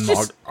one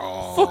log.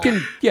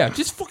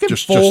 Just fucking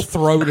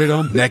full-throated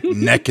them.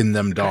 Necking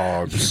them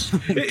dogs.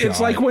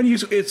 It's like when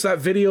it's that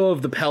video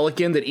of the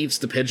pelican that eats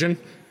the pigeon.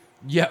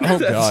 Yeah, oh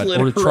God,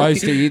 or it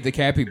tries to eat the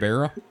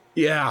capybara.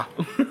 Yeah.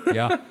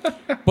 Yeah.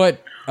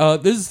 But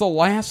this is the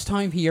last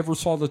time he ever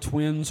saw the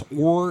twins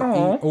or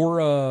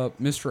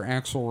Mr.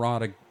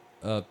 Axelrod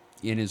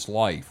in his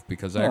life,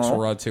 because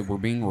Axelrod said we're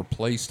being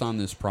replaced on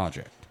this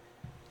project.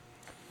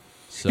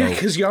 So, yeah,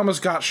 because you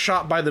almost got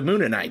shot by the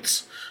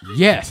Moonanites.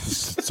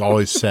 Yes. It's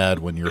always sad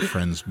when your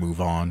friends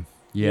move on.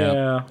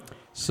 Yeah.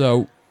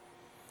 So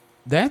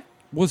that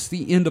was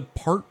the end of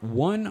part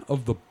 1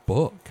 of the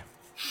book.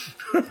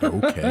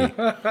 Okay.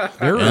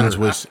 Ends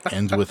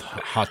with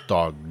hot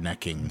dog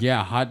necking.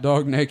 Yeah, hot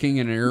dog necking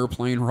and an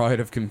airplane ride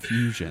of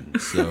confusion.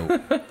 So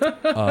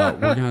we're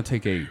going to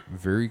take a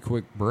very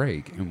quick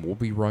break, and we'll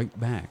be right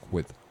back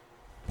with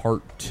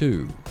part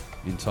 2,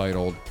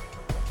 entitled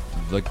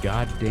The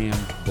Goddamn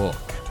Book.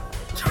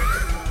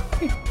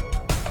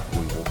 We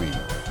will be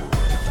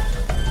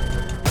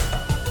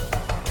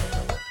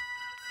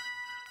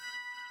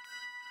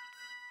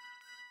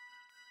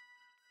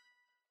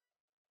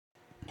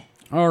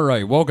All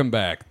right, welcome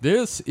back.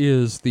 This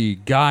is the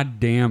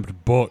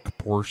goddamned book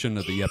portion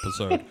of the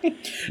episode.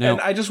 Now,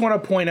 and I just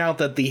want to point out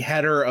that the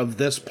header of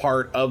this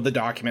part of the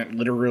document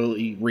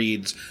literally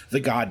reads the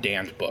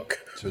goddamned book.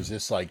 So is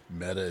this like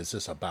meta? Is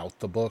this about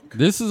the book?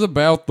 This is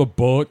about the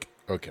book.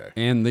 Okay.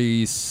 And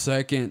the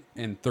second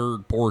and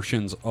third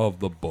portions of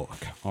the book.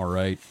 All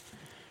right.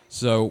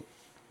 So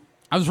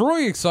I was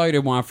really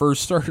excited when I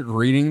first started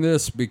reading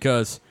this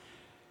because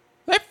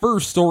that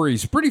first story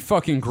is pretty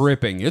fucking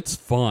gripping. It's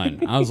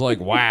fun. I was like,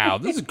 wow,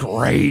 this is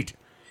great.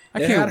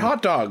 It had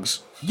hot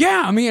dogs.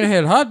 Yeah, I mean, it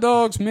had hot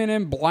dogs, Men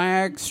in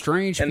Black,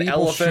 strange An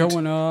people elephant.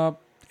 showing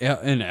up,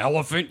 An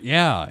elephant?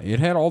 Yeah, it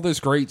had all this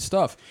great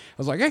stuff. I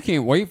was like, I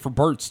can't wait for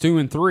parts 2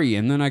 and 3,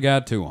 and then I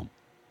got to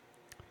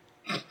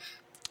them.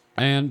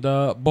 And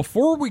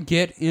before we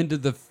get into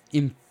the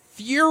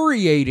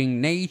infuriating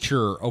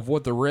nature of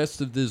what the rest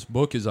of this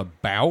book is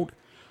about,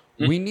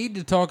 we need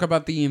to talk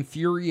about the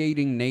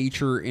infuriating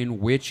nature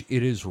in which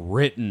it is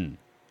written.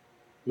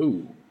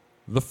 Ooh.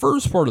 The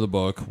first part of the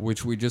book,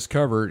 which we just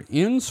covered,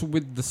 ends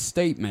with the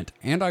statement,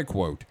 and I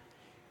quote,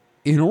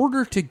 "In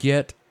order to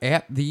get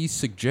at these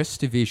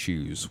suggestive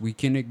issues, we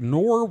can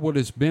ignore what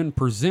has been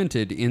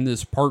presented in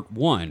this part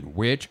 1,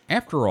 which,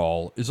 after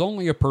all, is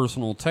only a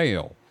personal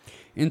tale.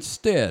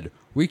 Instead,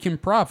 we can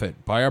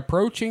profit by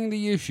approaching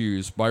the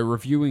issues by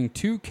reviewing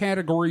 2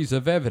 categories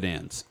of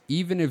evidence,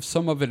 even if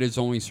some of it is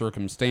only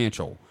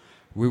circumstantial.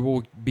 We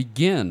will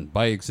begin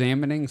by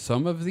examining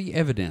some of the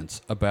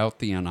evidence about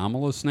the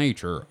anomalous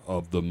nature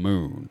of the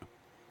moon."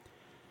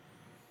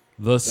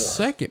 The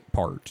second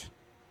part...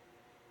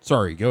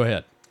 Sorry, go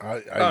ahead.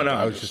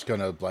 I was just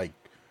gonna like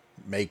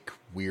make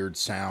weird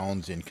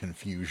sounds in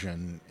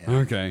confusion. And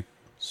Okay.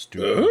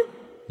 Stupid.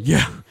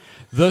 Yeah.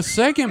 The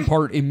second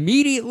part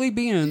immediately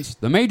begins.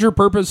 The major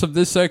purpose of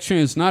this section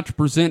is not to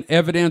present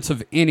evidence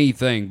of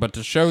anything, but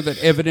to show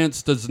that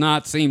evidence does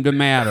not seem to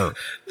matter.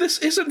 This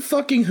isn't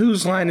fucking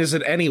Whose Line Is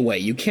It Anyway?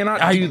 You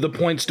cannot do the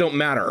points don't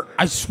matter.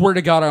 I swear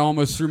to God, I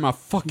almost threw my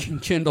fucking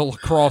Kindle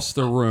across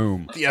the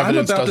room. The I'm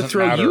evidence about to doesn't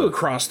throw matter. you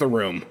across the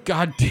room.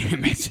 God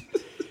damn it.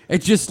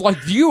 It's just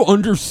like, do you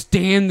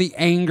understand the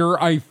anger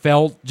I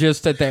felt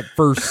just at that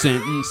first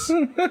sentence?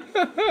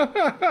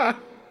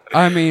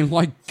 I mean,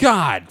 like,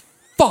 God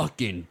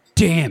fucking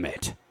damn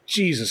it.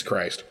 Jesus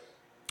Christ.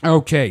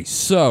 Okay,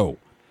 so,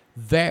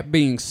 that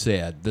being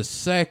said, the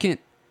second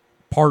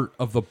part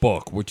of the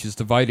book, which is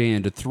divided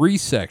into 3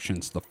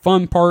 sections, the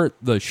fun part,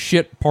 the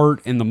shit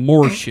part, and the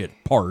more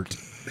shit part,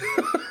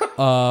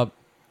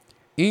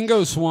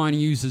 Ingo Swann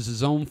uses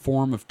his own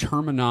form of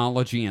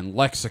terminology and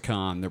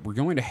lexicon that we're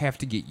going to have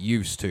to get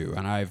used to,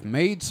 and I've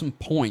made some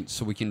points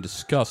so we can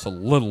discuss a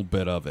little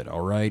bit of it,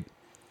 all right?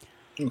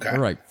 Okay. All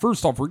right,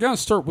 first off, we're going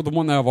to start with the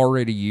one that I've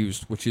already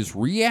used, which is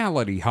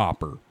reality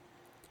hopper.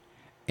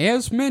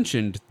 As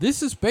mentioned,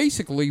 this is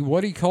basically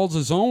what he calls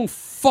his own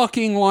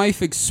fucking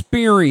life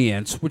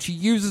experience, which he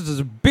uses as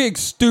a big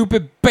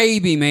stupid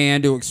baby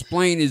man to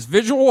explain his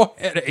visual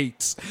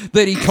headaches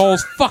that he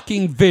calls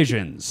fucking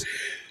visions.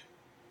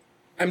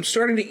 I'm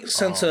starting to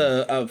sense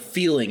a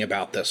feeling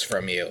about this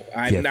from you.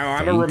 I'm You a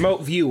think?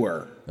 remote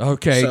viewer.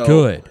 Okay, So-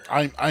 good.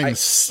 I'm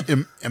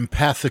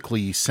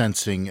empathically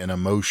sensing an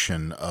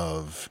emotion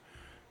of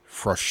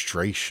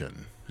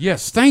frustration.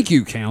 Yes, thank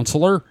you,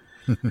 counselor.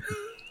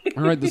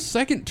 All right, the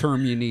second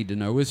term you need to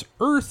know is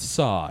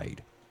Earthside.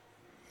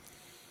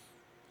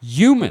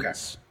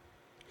 Humans.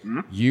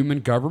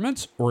 Human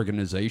governments,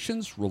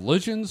 organizations,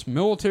 religions,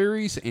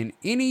 militaries, and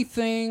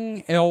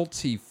anything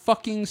else he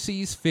fucking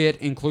sees fit,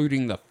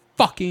 including the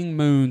fucking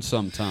moon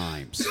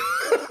sometimes.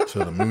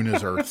 So the moon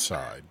is Earth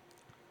side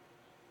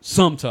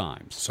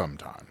Sometimes.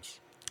 sometimes.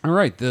 All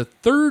right, the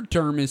third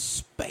term is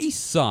space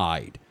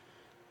side.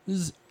 This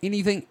is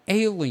anything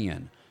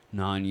alien,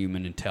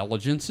 non-human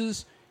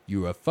intelligences,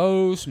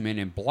 UFOs, men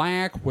in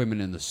black, women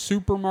in the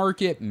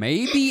supermarket,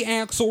 maybe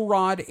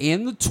Axelrod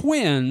and the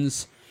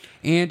twins,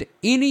 and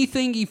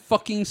anything he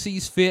fucking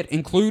sees fit,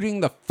 including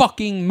the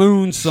fucking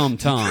moon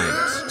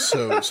sometimes.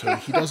 So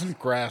he doesn't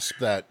grasp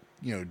that,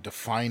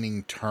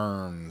 defining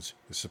terms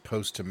is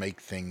supposed to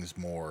make things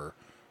more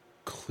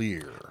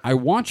clear. I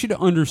want you to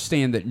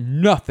understand that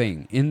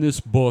nothing in this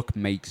book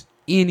makes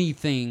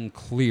anything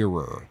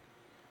clearer.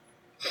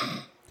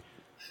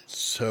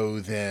 So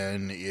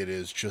then it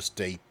is just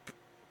a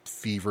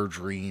fever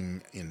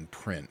dream in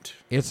print.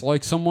 It's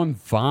like someone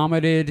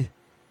vomited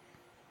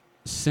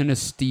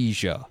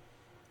synesthesia.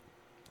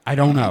 I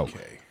don't know.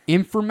 Okay.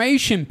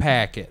 Information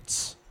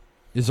packets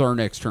is our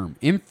next term.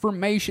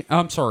 Information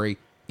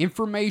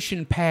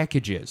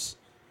packages.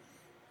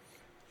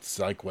 It's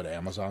like what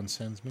Amazon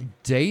sends me.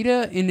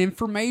 Data and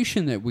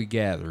information that we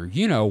gather.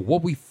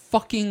 What we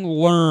fucking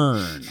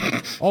learn.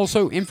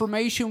 Also,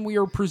 information we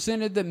are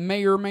presented that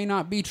may or may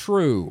not be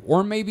true.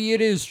 Or maybe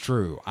it is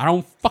true. I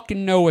don't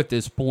fucking know at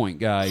this point,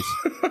 guys.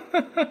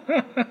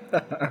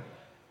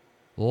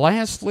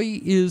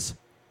 Lastly is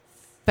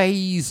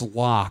phase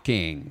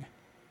locking.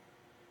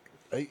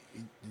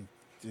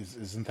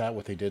 Isn't that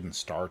what they did in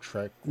Star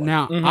Trek?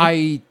 Now,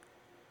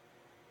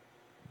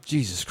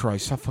 Jesus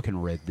Christ, I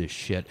fucking read this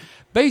shit.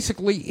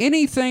 Basically,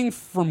 anything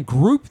from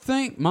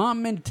groupthink,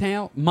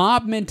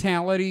 mob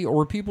mentality,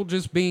 or people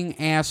just being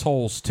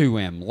assholes to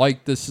him,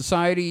 like the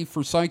Society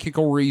for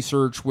Psychical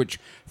Research, which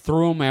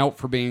threw him out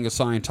for being a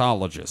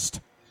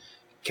Scientologist.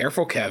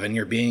 Careful, Kevin.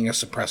 You're being a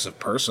suppressive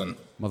person.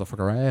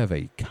 Motherfucker, I have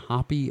a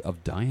copy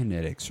of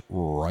Dianetics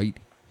right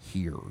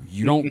here.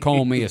 You don't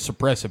call me a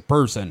suppressive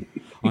person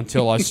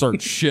until I start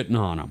shitting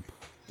on them.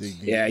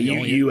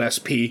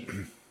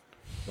 USP.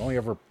 The only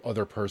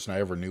other person I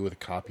ever knew with a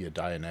copy of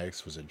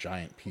Dianetics was a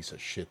giant piece of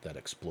shit that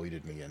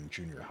exploited me in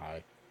junior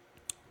high.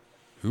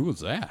 Who was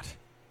that?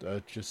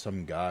 Just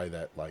some guy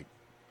that,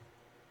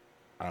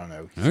 I don't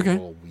know. He's Okay. a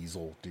little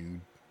weasel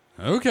dude.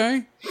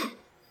 Okay.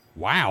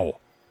 Wow.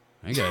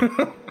 I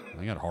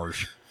got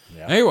harsh.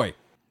 Yeah. Anyway,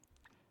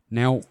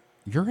 now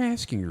you're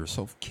asking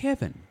yourself,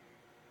 Kevin,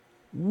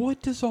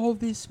 what does all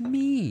this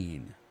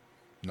mean?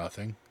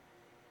 Nothing.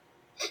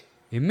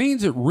 It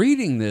means that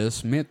reading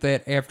this meant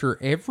that after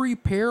every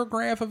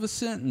paragraph of a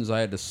sentence, I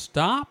had to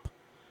stop,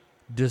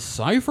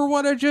 decipher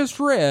what I just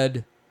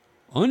read,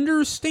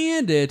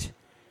 understand it,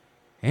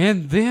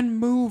 and then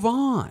move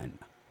on.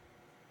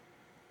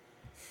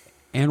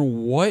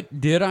 And what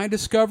did I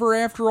discover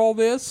after all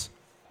this?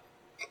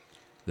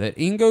 That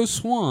Ingo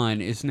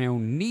Swann is now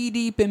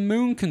knee-deep in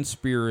moon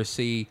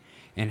conspiracy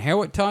and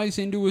how it ties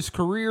into his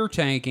career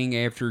tanking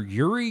after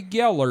Uri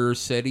Geller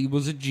said he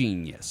was a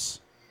genius.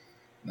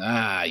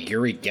 Ah,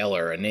 Uri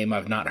Geller, a name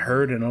I've not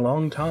heard in a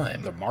long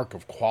time. The mark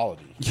of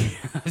quality.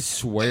 I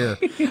swear.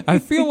 I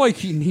feel like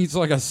he needs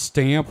like a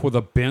stamp with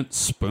a bent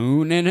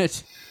spoon in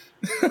it.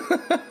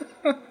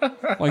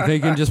 Like they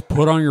can just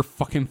put on your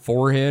fucking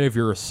forehead if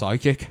you're a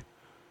psychic.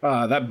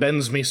 That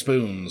bends me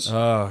spoons.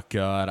 Oh,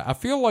 God. I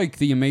feel like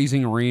the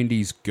Amazing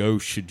Randy's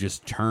ghost should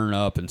just turn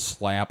up and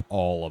slap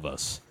all of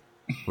us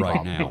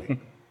right now.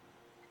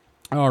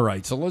 All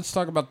right, so let's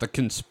talk about the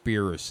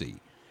conspiracy.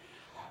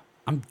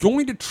 I'm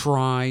going to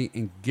try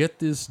and get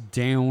this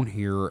down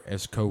here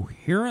as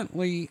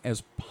coherently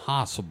as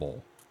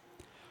possible.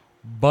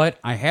 But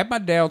I have my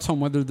doubts on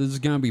whether this is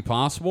going to be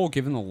possible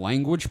given the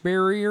language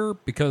barrier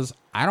because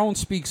I don't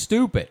speak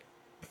stupid.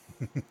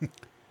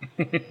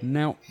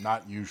 Now,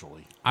 Not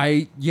usually.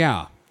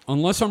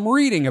 unless I'm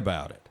reading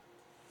about it.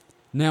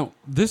 Now,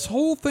 this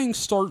whole thing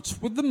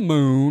starts with the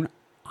moon,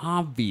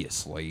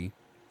 obviously.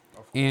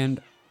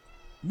 And,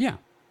 yeah.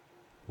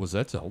 Was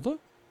that Zelda?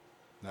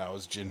 No, it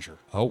was Ginger.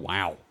 Oh,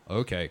 wow.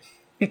 Okay.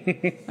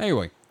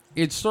 Anyway,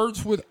 it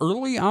starts with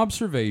early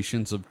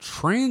observations of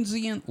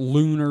transient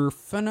lunar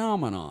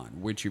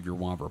phenomenon, which if you're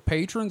one of our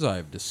patrons, I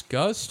have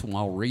discussed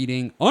while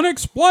reading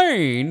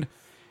Unexplained.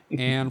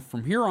 And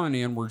from here on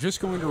in, we're just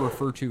going to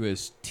refer to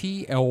as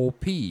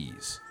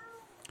TLPs.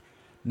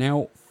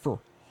 Now, for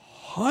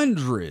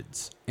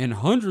hundreds and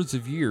hundreds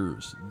of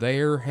years,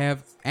 there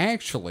have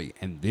actually,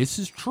 and this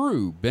is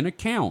true, been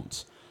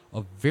accounts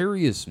of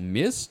various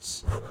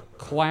mists,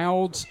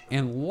 clouds,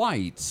 and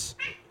lights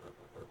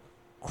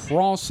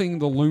crossing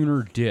the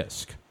lunar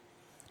disk.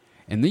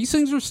 And these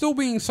things are still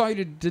being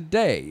cited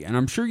today, and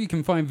I'm sure you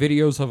can find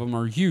videos of them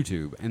on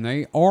YouTube, and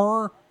they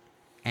are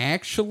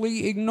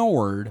actually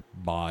ignored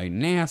by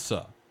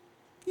NASA.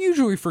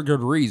 Usually for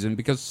good reason,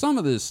 because some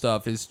of this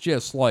stuff is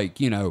just like,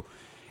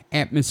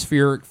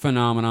 atmospheric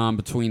phenomenon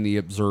between the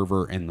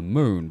observer and the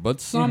moon,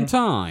 but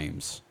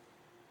sometimes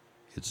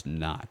it's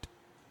not.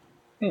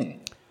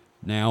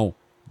 Now,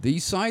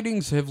 these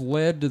sightings have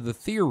led to the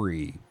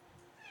theory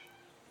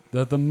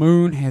that the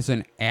moon has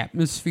an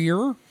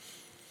atmosphere,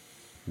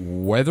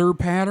 weather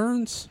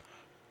patterns,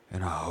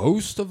 and a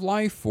host of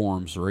life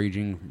forms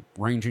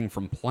ranging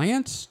from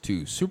plants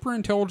to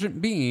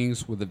superintelligent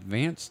beings with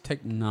advanced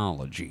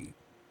technology.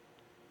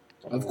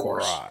 Of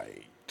course.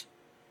 Right.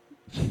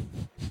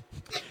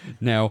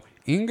 Now,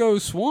 Ingo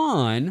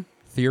Swann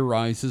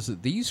theorizes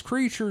that these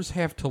creatures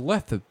have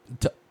telepathy,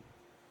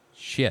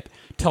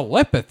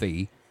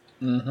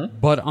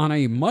 but on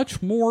a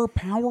much more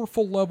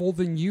powerful level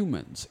than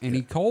humans, and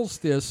he calls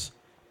this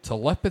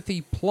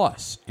Telepathy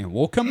Plus. And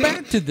we'll come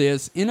back to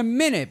this in a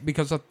minute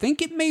because I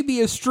think it may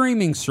be a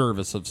streaming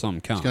service of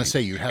some kind. I was going to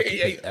say, you have to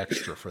pay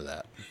extra for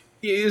that.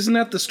 Isn't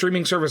that the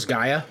streaming service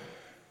Gaia?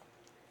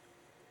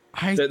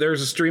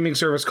 There's a streaming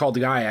service called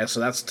Gaia, so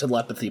that's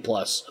Telepathy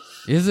Plus.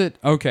 Is it?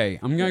 Okay,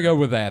 I'm going to go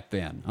with that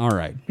then. All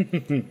right.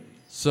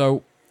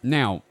 So,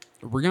 now,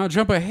 we're going to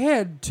jump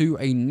ahead to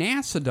a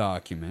NASA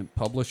document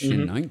published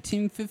in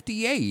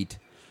 1958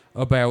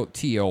 about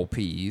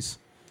TLPs,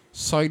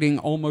 citing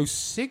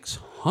almost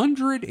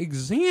 600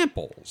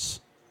 examples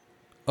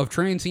of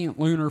transient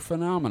lunar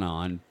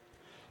phenomenon,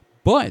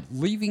 but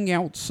leaving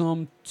out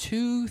some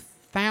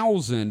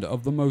 2,000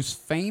 of the most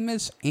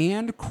famous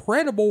and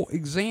credible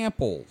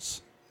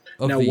examples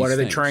of Now, these what are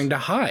they things. trying to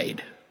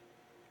hide?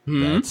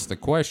 That's the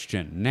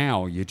question.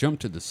 Now, you jump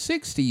to the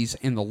 60s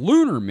and the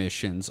lunar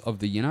missions of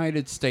the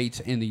United States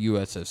and the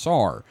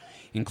USSR,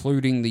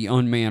 including the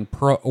unmanned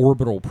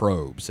orbital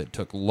probes that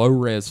took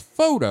low-res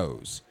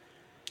photos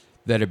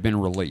that have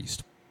been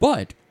released.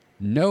 But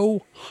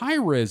no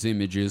high-res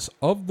images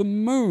of the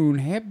moon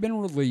have been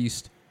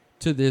released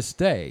to this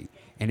day.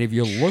 And if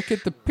you look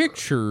at the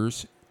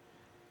pictures,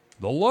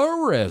 the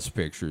low-res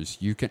pictures,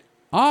 you can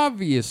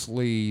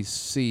obviously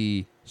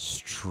see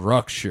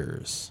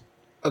structures.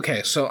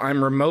 Okay, so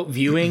I'm remote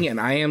viewing, and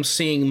I am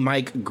seeing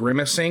Mike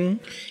grimacing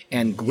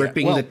and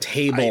gripping the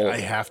table. I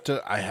have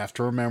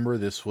to remember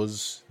this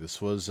was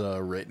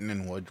written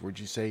in what would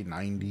you say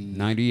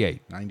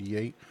 98.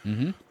 98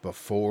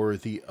 before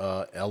the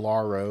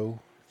LRO,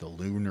 the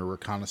Lunar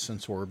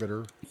Reconnaissance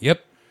Orbiter,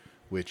 Yep.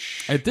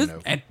 which At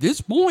this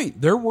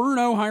point, there were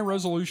no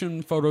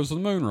high-resolution photos of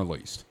the moon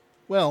released.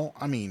 well,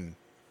 I mean,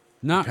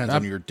 Not depends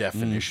on your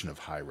definition of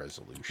high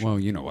resolution. Well,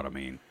 you know what I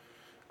mean.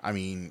 I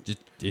mean,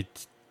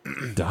 It's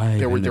Dive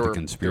They were into they the were,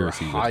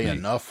 conspiracy they were high with me.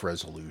 enough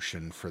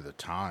resolution for the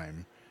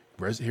time.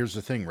 Here's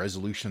the thing: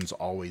 resolution's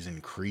always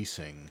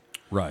increasing.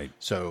 Right.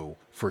 So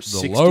for The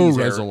 60s low era,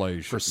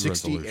 resolution. for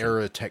 60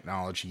 era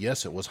technology,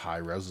 yes, it was high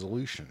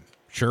resolution.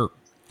 Sure.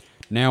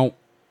 Now,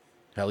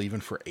 Hell,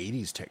 even for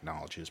 80s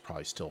technology is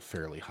probably still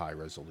fairly high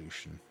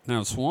resolution.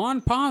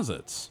 Swan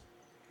posits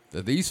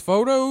that these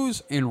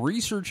photos and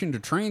research into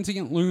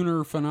transient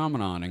lunar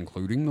phenomenon,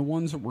 including the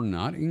ones that were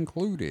not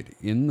included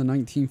in the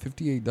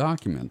 1958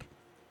 document,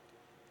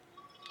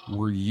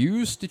 were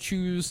used to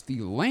choose the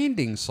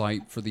landing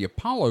site for the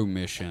Apollo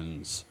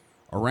missions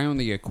around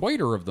the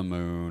equator of the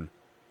moon,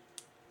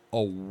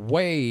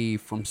 away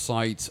from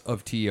sites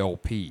of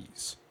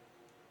TLPs.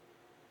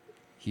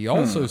 He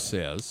also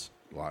says,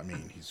 Well, I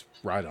mean, he's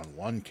right on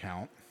one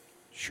count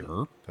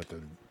sure, that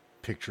the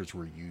pictures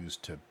were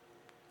used to,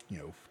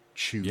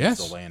 choose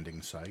Yes. the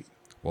landing site.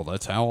 well,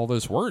 that's how all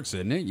this works,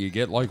 isn't it? You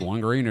get like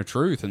one grain of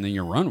truth and then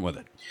you run with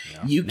it.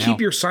 You Now-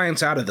 keep your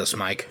science out of this,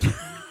 Mike.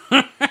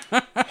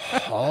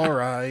 All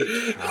right,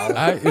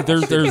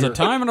 There's a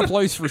time and a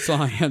place for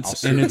science,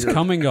 sit and it's here.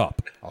 coming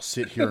up. I'll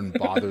sit here and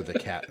bother the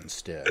cat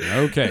instead.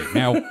 Okay,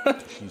 now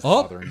He's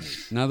up. bothering me.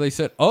 Now they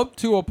said up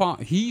to Apollo.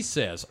 He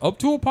says up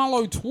to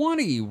Apollo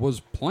 20 was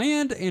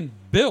planned and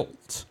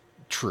built,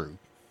 True.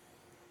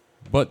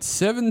 but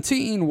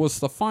 17 was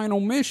the final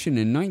mission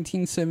in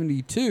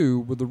 1972,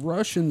 with the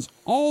Russians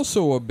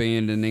also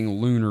abandoning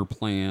lunar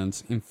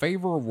plans in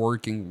favor of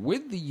working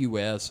with the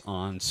U.S.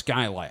 on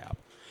Skylab.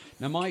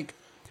 Now, Mike,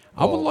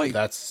 I would Well, like.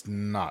 That's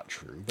not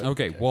true. But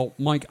Okay, well,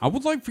 Mike, I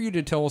would like for you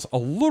to tell us a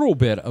little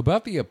bit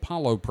about the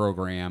Apollo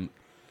program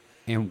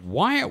and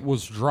why it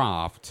was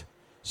dropped,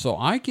 so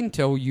I can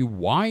tell you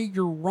why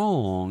you're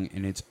wrong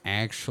and it's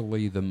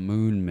actually the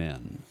Moon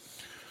Men.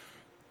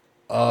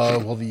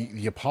 Well,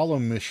 the Apollo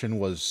mission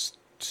was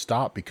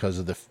stopped because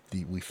of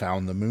the we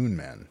found the Moon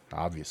Men,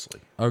 obviously.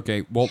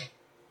 Okay, well,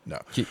 No,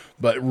 Ki-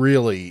 but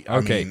really,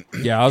 okay, I mean,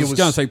 yeah, I it was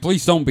gonna say,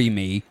 please don't be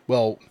me.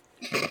 Well,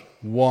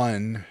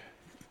 one,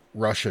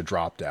 Russia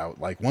dropped out.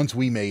 Like once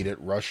we made it,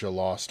 Russia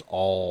lost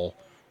all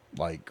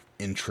like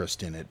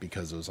interest in it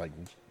because it was like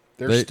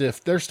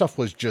their stuff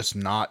was just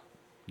not.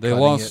 They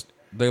cutting lost.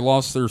 it, They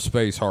lost their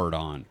space hard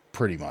on.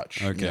 pretty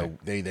much. Okay.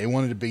 They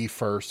wanted to be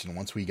first, and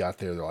once we got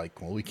there, they're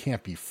like, well, we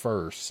can't be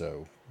first,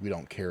 so we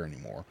don't care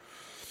anymore.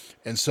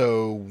 And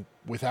so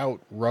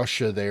without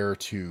Russia there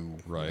to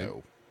Right.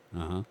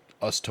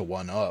 us to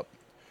one up,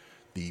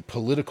 the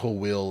political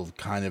will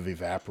kind of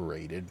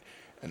evaporated,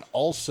 and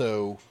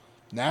also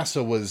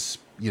NASA was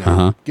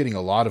getting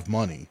a lot of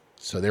money,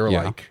 so they were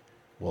Yeah. like,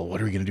 well,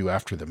 what are we going to do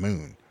after the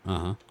moon?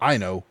 I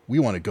know, we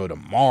want to go to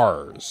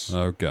Mars.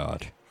 Oh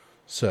God.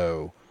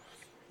 So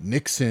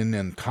Nixon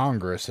and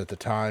Congress at the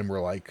time were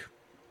like,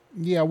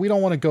 yeah, we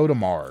don't want to go to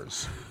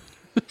Mars.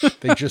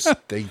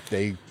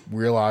 they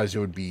realized it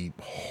would be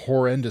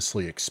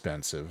horrendously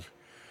expensive,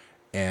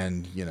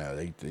 and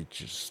they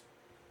just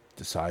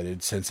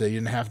decided, since they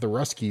didn't have the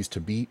Ruskies to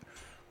beat,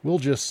 we'll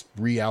just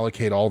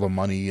reallocate all the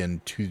money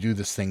and to do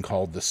this thing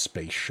called the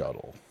space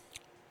shuttle.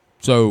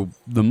 So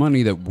the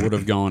money that would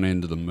have gone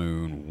into the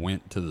moon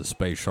went to the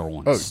space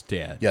shuttle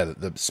instead. Yeah,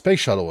 the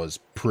space shuttle was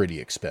pretty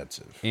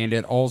expensive. And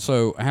it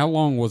also, how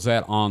long was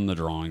that on the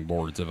drawing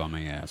boards, if I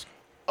may ask?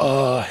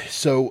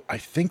 So I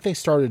think they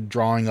started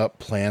drawing up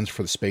plans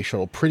for the space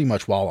shuttle pretty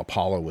much while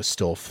Apollo was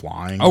still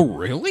flying. Oh,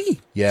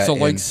 really? Yeah, So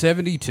like and-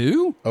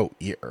 72? Oh,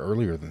 yeah,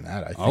 earlier than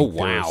that. I think Oh,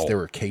 wow. there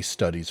were case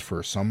studies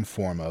for some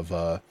form of,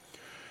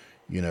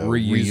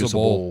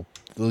 Reusable.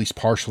 at least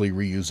partially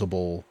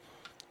reusable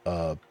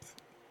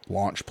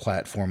launch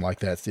platform like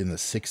that in the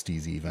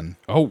 60s even.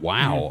 Oh,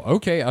 wow.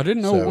 Okay, I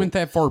didn't know it So- went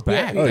that far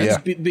back. Oh,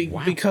 That's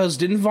yeah. because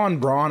didn't Von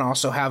Braun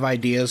also have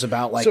ideas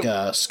about like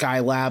a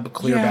Skylab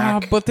clear Yeah,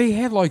 back? but they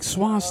had like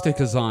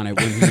swastikas on it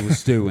when he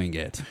was doing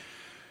it.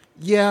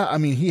 Yeah, I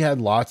mean, he had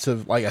lots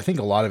of, like, I think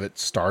a lot of it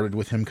started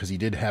with him because he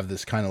did have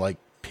this kind of like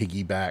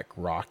piggyback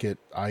rocket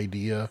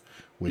idea,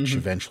 which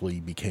eventually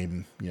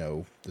became,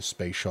 the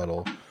space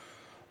shuttle,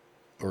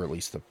 or at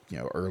least the,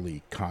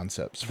 early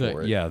concepts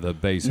for it. Yeah, the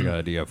basic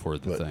idea for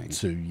the But thing.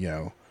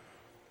 so,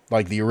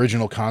 like the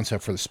original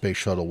concept for the space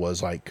shuttle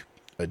was like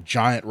a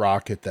giant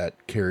rocket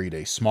that carried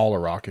a smaller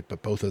rocket,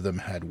 but both of them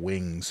had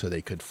wings so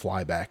they could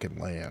fly back and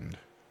land.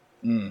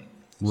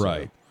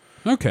 Right.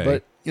 Okay.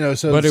 But,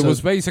 But it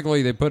was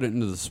basically they put it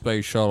into the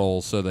space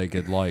shuttle so they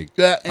could like.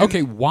 Yeah, and-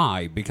 Okay,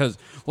 why? Because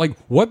like,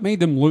 what made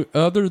them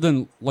other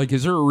than like?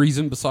 Is there a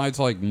reason besides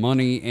like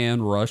money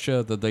and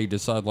Russia that they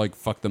decide like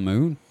fuck the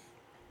moon?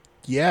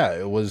 yeah,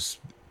 it was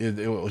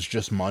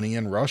just money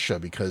in Russia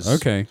because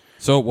Okay,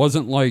 so it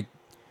wasn't like,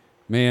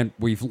 man,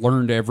 we've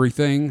learned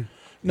everything.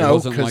 no, it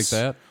wasn't like 'cause-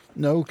 that.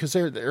 No, because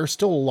there's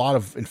still a lot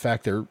of. In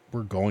fact,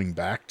 we're going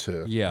back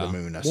to Yeah. the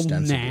moon Well,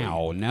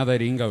 ostensibly. now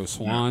that Ingo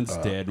Swan's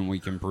dead and we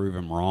can prove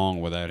him wrong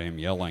without him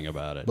yelling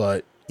about it.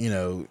 But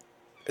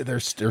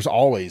there's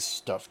always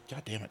stuff.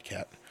 God damn it,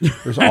 cat!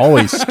 There's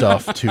always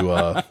stuff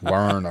to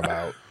learn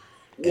about.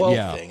 Well,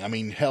 yeah. Anything. I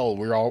mean, hell,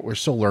 we're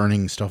still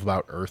learning stuff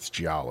about Earth's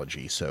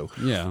geology. So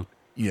Yeah.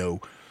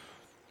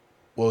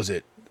 what was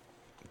it?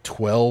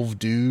 12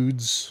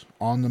 dudes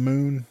on the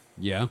moon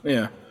Yeah.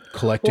 Yeah.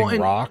 collecting Well,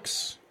 and-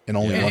 rocks, and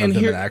only one and of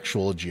them here- an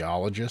actual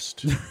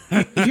geologist.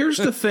 Here's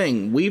the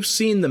thing. We've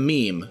seen the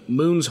meme.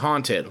 Moon's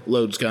haunted.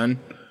 Loads gun.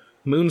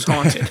 Moon's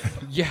haunted.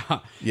 Yeah.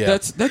 Yeah.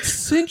 That's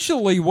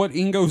essentially what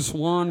Ingo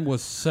Swann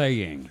was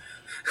saying.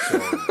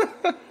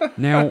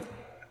 Now,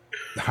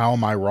 How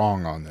am I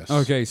wrong on this?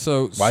 okay,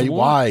 so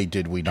Why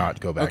did we not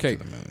go back Okay,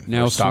 to the moon?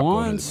 now Or stop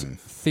going to Swann's the moon?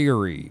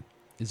 theory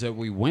is that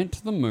we went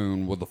to the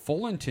moon with the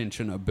full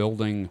intention of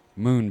building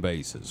moon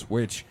bases,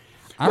 which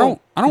I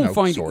don't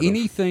find sort of.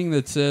 anything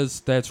that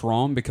says that's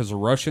wrong, because the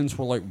Russians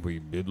were like, we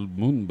build a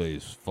moon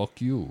base,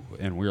 fuck you,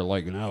 and we were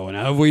like, no, and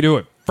how do we do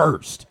it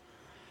first?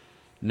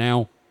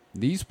 Now,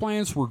 these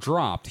plans were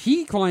dropped.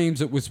 He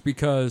claims it was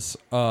because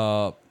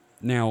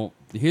now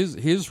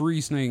his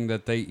reasoning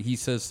that he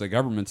says the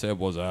government said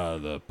was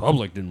the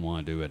public didn't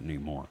want to do it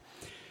anymore.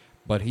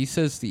 But he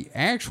says the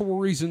actual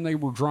reason they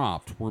were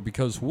dropped were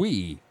because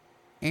we,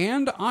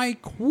 and I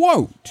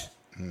quote,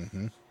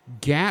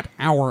 got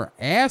our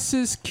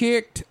asses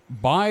kicked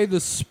by the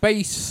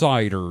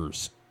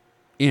space-siders,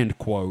 end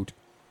quote,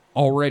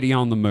 already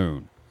on the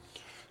moon.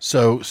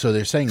 So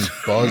they're saying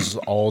Buzz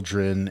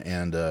Aldrin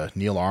and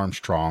Neil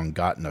Armstrong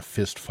got in a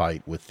fist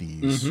fight with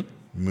these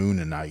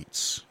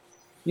Moonanites.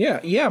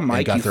 Yeah,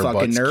 Mike, got you their fucking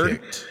butts nerd.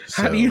 kicked.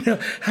 How do you know?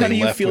 How They do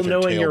you left feel with their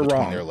knowing tail you're between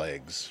wrong? Their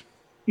legs.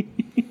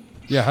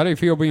 Yeah, how do you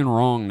feel being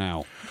wrong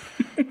now?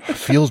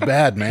 Feels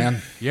bad,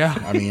 man. Yeah.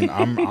 I mean,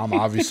 I'm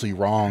obviously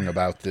wrong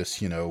about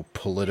this,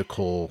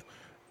 political,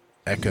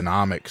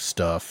 economic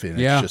stuff, and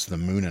Yeah. it's just the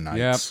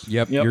Moonanites.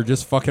 Yep, Yep. you're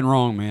just fucking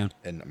wrong, man.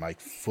 And my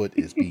foot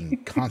is being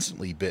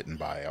constantly bitten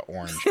by an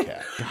orange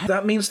cat.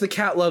 That means the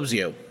cat loves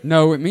you.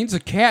 No, it means a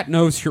cat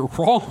knows you're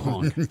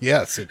wrong.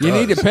 Yes, it You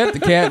does. need to pet the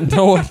cat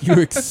until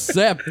you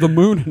accept the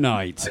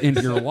Moonanites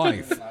into your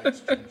life.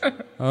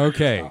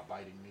 Okay,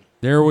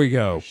 there we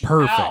go.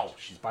 Perfect. Ow,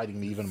 she's biting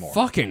me even more.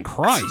 Fucking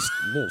Christ,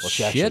 little Well,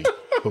 she shit. actually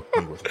hooked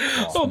me with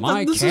a claw.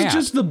 My this cat. is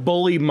just the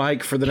bully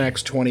Mike for the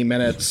next 20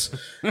 minutes.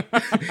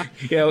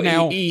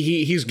 Now-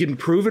 He's getting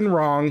proven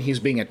wrong. He's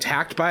being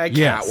attacked by a cat.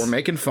 Yes. We're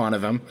making fun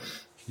of him.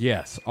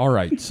 Yes. All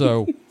right.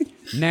 So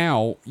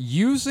now,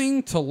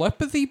 using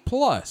Telepathy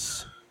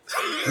Plus,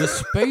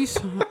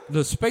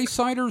 the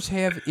space-siders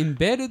have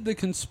embedded the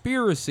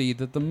conspiracy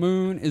that the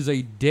moon is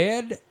a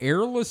dead,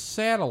 airless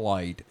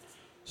satellite,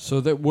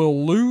 so that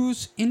we'll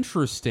lose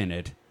interest in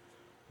it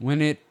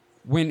when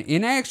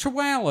in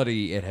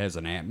actuality it has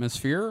an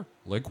atmosphere,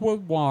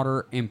 liquid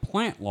water, and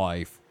plant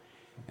life,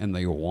 and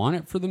they want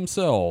it for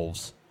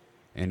themselves,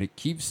 and it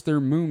keeps their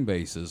moon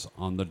bases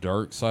on the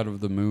dark side of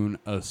the moon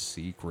a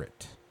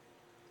secret.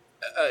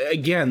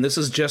 Again, this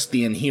is just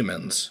the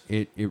Inhumans.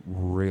 It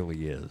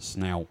really is.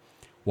 Now,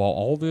 while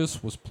all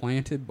this was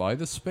planted by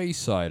the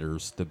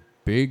space-siders, the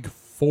big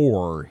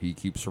four he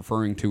keeps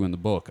referring to in the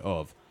book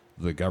of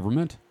the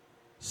government,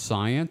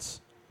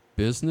 science,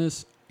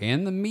 business,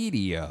 and the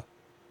media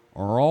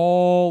are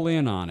all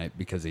in on it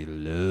because they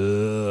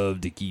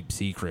love to keep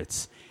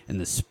secrets, and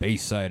the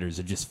space-siders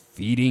are just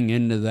feeding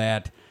into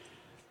that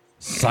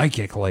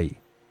psychically.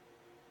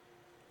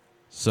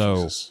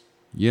 So, Jesus.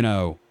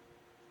 you're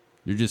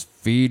just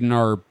feeding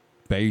our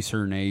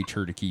baser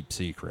nature to keep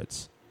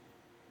secrets.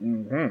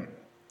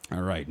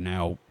 All right,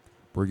 now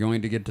we're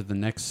going to get to the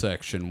next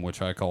section,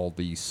 which I call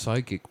the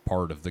psychic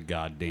part of the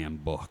goddamn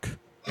book.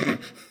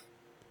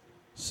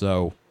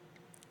 So,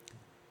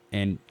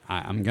 and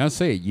I'm going to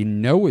say it,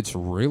 it's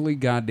really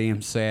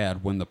goddamn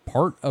sad when the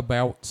part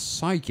about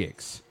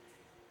psychics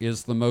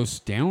is the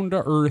most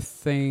down-to-earth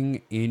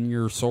thing in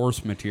your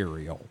source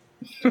material.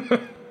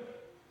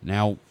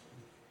 Now,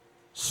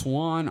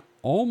 Swann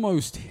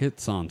almost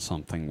hits on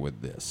something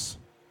with this.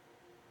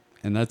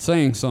 And that's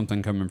saying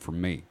something coming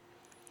from me.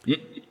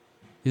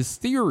 His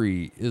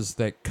theory is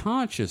that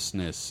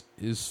consciousness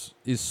is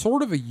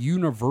sort of a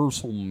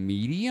universal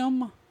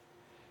medium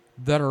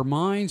that our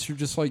minds are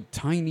just like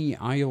tiny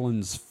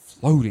islands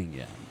floating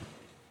in.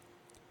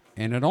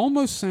 And it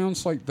almost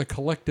sounds like the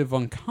collective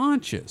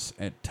unconscious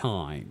at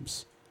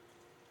times,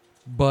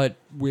 but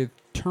with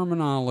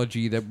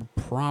terminology that would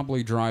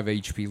probably drive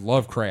H.P.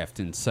 Lovecraft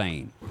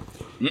insane.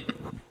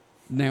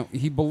 Now,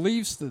 he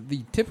believes that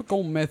the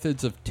typical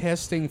methods of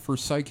testing for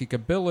psychic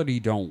ability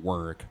don't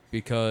work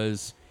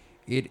because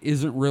it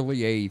isn't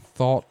really a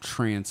thought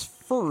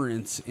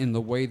transference in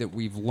the way that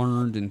we've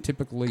learned and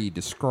typically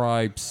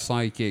describe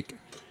psychic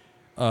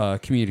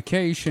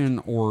communication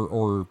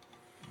or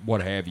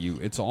what have you.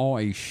 It's all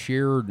a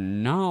shared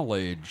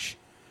knowledge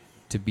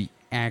to be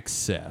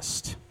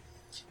accessed.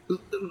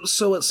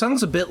 So it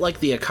sounds a bit like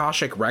the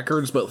Akashic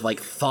Records, but with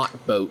like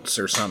thought boats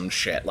or some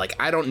shit. Like,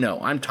 I don't know.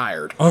 I'm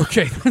tired.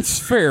 Okay, that's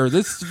fair.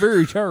 This is a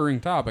very tiring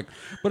topic.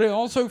 But it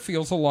also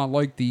feels a lot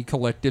like the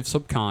collective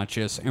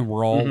subconscious, and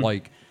we're all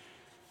like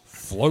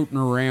floating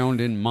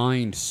around in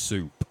mind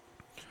soup.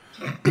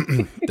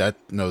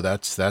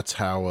 That's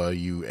how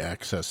you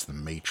access the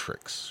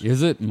Matrix.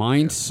 Is it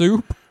mind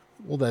soup?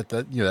 Well, that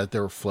they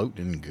were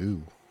floating in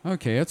goo.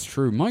 Okay, that's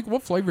true. Mike,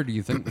 what flavor do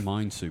you think the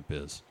mind soup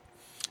is?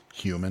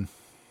 Human.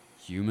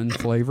 Human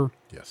flavor?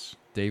 Yes.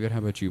 David, how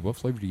about you? What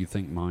flavor do you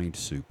think mind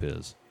soup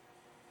is?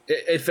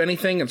 If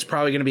anything, it's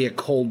probably going to be a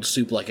cold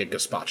soup like a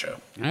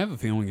gazpacho. I have a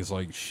feeling it's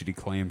like shitty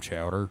clam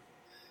chowder.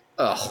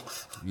 Oh,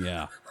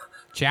 Yeah.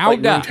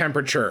 like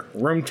Chowder.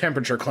 room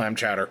temperature clam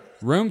chowder.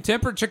 Room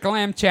temperature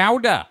clam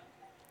chowder.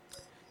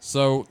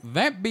 So,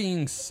 that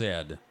being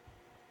said,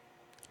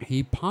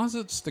 he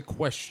posits the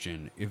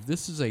question if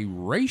this is a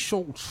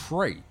racial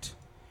trait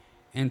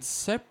and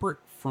separate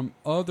from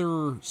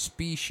other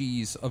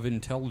species of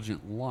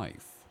intelligent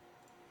life.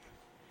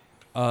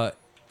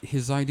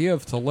 His idea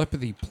of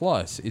telepathy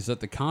plus is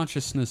that the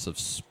consciousness of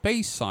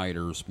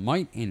space-siders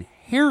might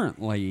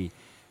inherently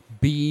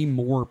be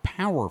more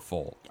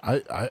powerful.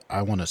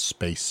 I want a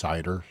space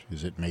cider.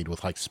 Is it made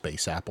with like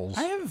space apples?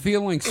 I have a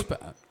feeling,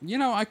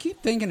 I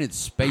keep thinking it's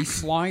Space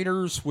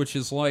Sliders, which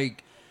is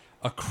like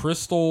a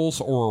Crystals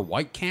or a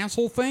White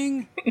Castle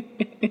thing.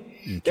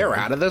 They're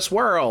out of this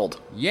world.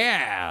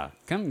 Yeah,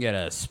 come get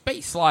a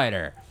Space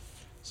Slider.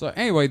 So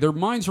anyway, their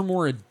minds are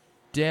more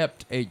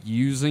adept at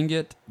using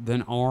it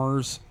than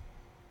ours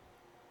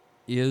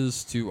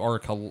is to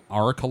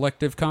our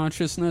collective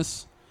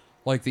consciousness.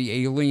 Like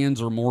the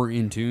aliens are more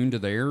in tune to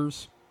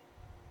theirs.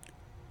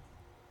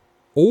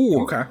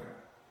 Okay.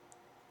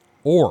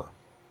 Or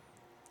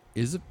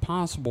is it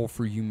possible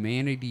for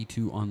humanity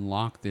to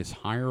unlock this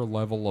higher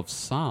level of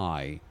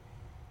psi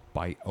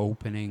by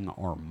opening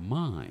our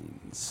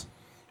minds?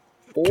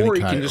 Or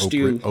you can just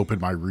open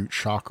my root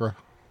chakra.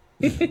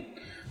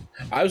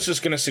 I was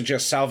just going to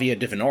suggest Salvia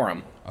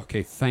Divinorum.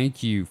 Okay,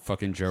 thank you,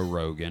 fucking Joe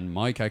Rogan.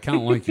 Mike, I kind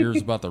of like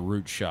yours about the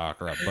root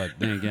chakra, but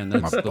then again,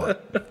 that's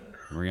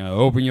we're going to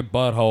open your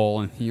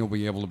butthole and you'll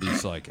be able to be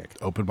psychic.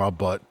 Open my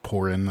butt,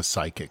 pour in the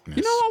psychicness.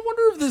 You know, I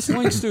wonder if this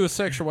links to a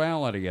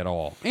sexuality at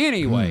all.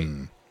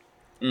 Anyway.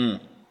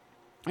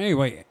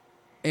 Anyway,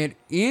 at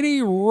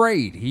any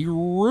rate, he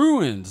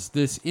ruins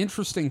this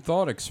interesting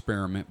thought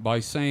experiment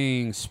by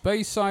saying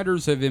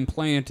space-siders have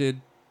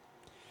implanted,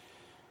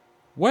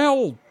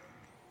 well,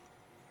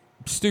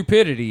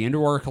 stupidity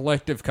into our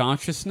collective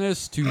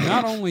consciousness to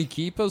not only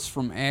keep us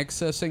from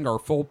accessing our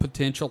full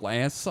potential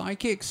as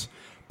psychics,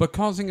 but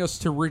causing us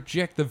to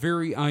reject the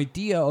very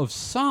idea of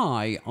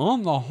psi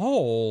on the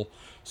whole,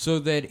 so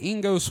that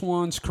Ingo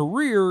Swann's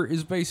career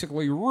is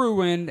basically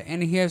ruined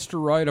and he has to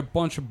write a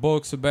bunch of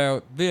books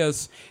about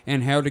this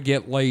and how to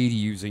get laid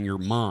using your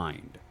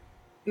mind.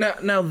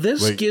 Now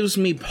this gives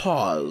me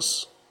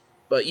pause.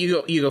 But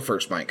you go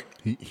first, Mike.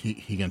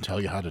 He can tell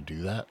you how to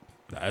do that?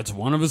 That's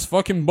one of his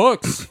fucking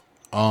books.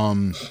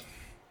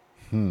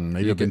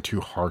 Maybe I've been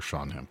too harsh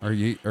on him. Are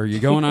you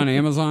going on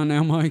Amazon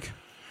now, Mike?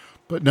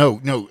 But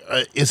no,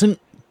 isn't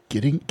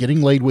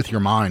getting laid with your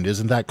mind,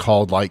 isn't that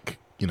called like,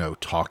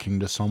 talking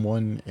to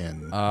someone?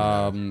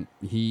 And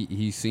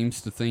he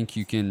seems to think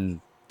you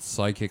can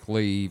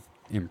psychically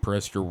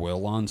impress your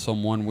will on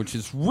someone, which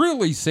is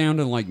really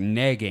sounding like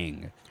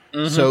negging.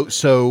 Mm-hmm.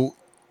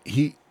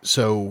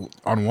 So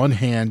on one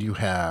hand you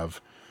have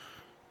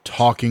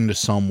talking to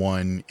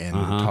someone and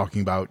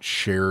talking about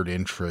shared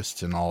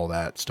interests and all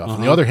that stuff.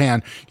 On the other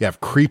hand, you have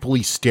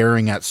creepily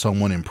staring at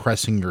someone,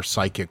 impressing your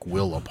psychic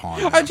will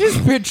upon them. I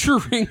just picture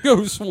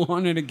Ringo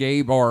Swann in a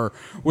gay bar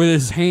with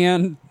his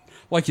hand,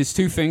 like his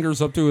two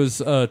fingers up to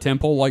his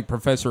temple, like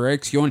Professor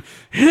X, going,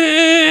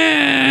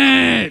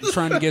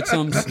 trying to get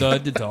some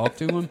stud to talk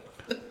to him.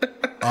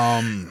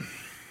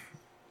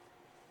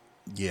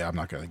 Yeah, I'm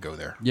not going to go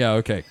there. Yeah,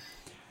 okay.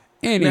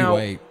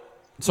 Anyway,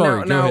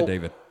 go ahead,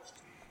 David.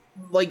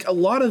 Like, a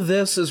lot of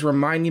this is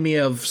reminding me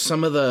of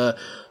some of the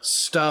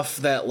stuff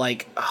that,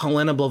 like,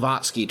 Helena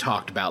Blavatsky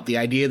talked about. The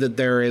idea that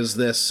there is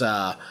this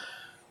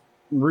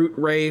root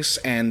race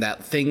and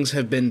that things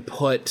have been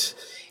put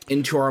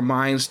into our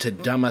minds to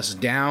dumb us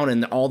down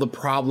and all the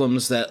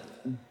problems that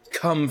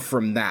come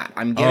from that.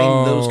 I'm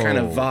getting those kind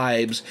of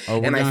vibes.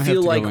 And I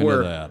feel like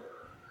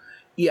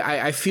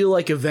I feel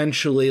like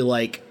eventually,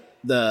 like,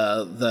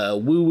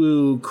 the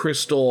woo-woo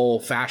crystal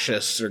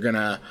fascists are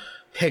gonna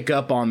pick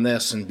up on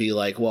this and be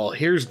like, well,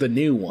 here's the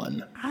new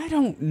one. I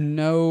don't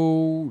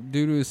know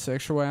due to his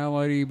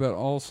sexuality, but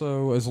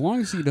also as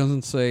long as he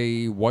doesn't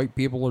say white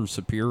people are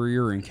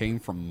superior and came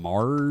from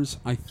Mars,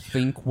 I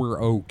think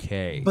we're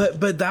okay.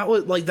 But that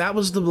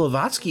was the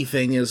Blavatsky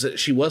thing, is that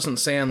she wasn't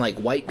saying like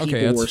white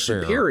people were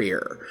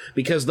superior,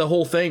 because the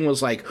whole thing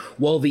was like,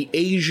 well, the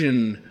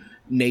Asian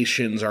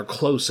nations are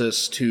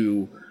closest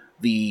to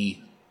the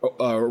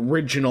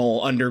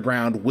original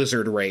underground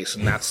wizard race,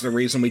 and that's the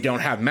reason we don't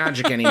have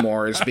magic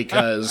anymore, is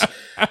because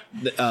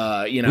we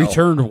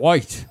turned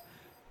white.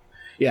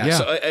 Yeah.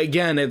 So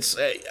again, it's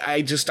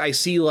I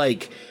see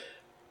like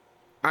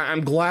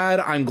I'm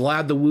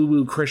glad the woo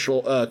woo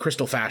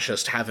crystal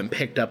fascists haven't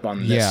picked up on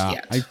this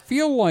yet. I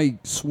feel like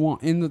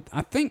Swann,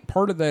 I think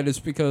part of that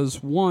is because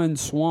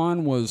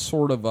Swann was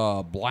sort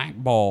of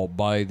blackballed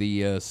by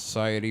the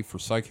Society for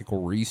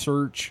Psychical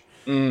Research,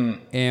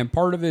 and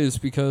part of it is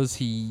because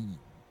he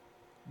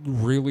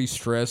really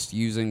stressed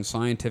using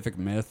scientific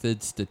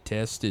methods to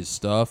test his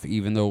stuff,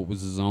 even though it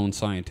was his own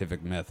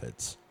scientific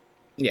methods.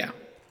 Yeah.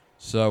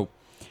 So,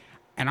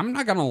 And I'm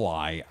not going to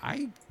lie,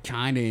 I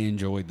kind of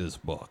enjoyed this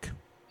book.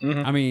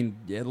 I mean,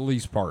 at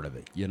least part of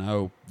it, you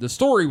know. The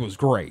story was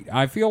great.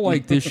 I feel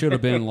like this should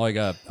have been like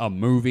a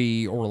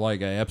movie or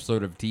like an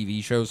episode of a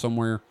TV show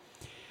somewhere.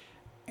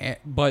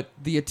 But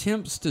the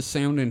attempts to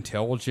sound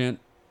intelligent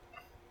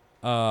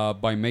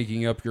by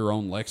making up your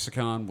own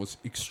lexicon was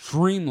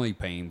extremely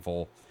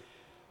painful.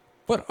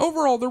 But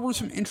overall, there were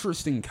some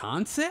interesting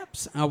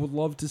concepts. I would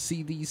love to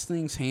see these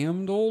things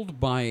handled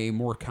by a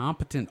more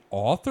competent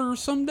author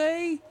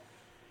someday.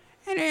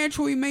 And it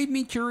actually made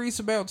me curious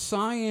about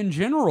sci in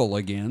general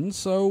again,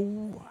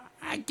 so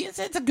I guess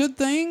that's a good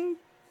thing.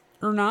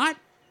 Or not.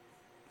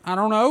 I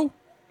don't know.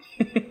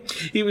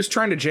 He was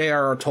trying to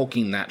J.R.R.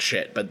 Tolkien that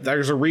shit, but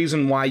there's a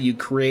reason why you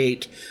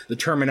create the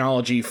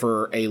terminology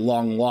for a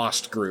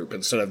long-lost group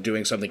instead of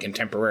doing something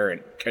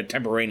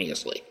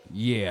contemporaneously.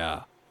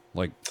 Yeah.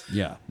 Like,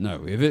 yeah,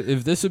 no.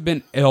 If this had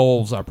been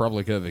elves, I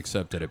probably could have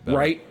accepted it better.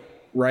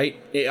 Right.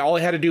 All I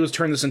had to do was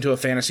turn this into a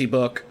fantasy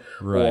book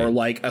or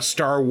like a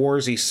Star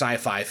Wars-y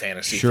sci-fi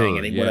fantasy thing,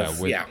 and it would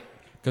have,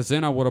 Because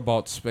then I would have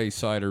bought Space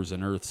Siders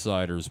and Earth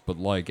Siders, but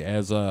like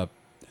as a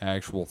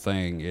actual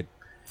thing, it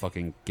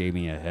fucking gave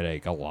me a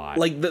headache a lot.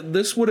 Like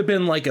this would have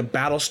been like a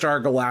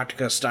Battlestar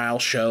Galactica style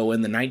show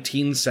in the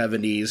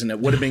 1970s, and it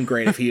would have been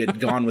great if he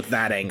had gone with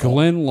that angle.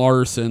 Glenn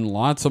Larson,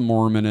 lots of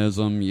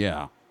Mormonism,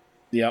 yeah.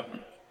 Yep.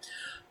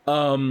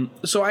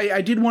 So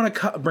I did want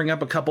to bring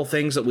up a couple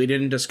things that we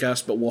didn't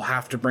discuss, but we'll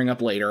have to bring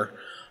up later.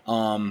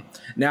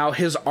 Now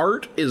his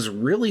art is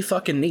really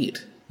fucking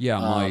neat. Yeah,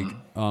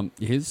 Mike.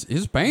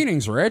 His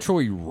paintings are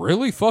actually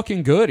really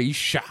fucking good. He's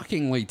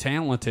shockingly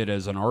talented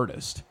as an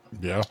artist.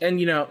 Yeah. And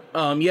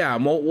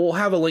we'll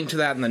have a link to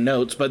that in the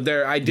notes, but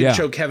I did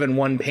show Kevin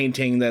one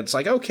painting that's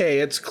like, okay,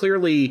 it's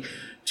clearly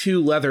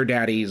two leather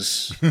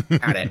daddies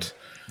at it.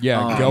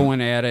 Yeah,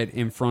 going at it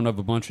in front of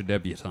a bunch of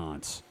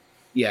debutantes.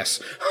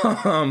 Yes.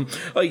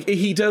 Like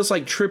he does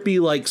like trippy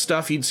like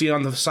stuff you'd see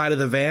on the side of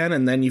the van,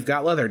 and then you've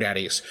got leather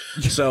daddies.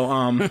 So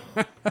one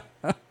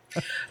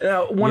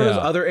of the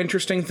other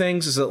interesting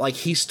things is that like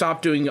he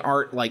stopped doing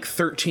art like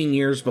 13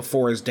 years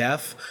before his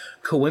death.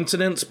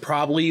 Coincidence?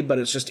 Probably, but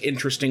it's just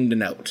interesting to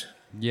note.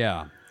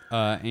 Yeah.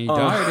 And he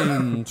died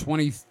in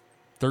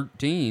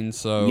 2013,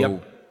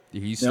 so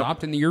he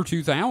stopped in the year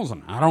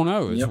 2000. I don't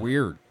know. It's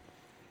weird.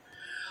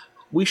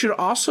 We should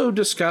also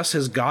discuss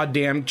his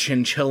goddamn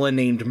chinchilla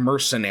named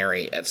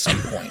Mercenary at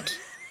some point.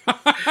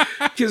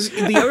 Because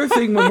the other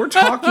thing, when we're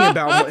talking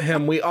about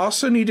him, we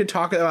also need to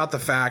talk about the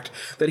fact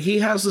that he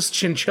has this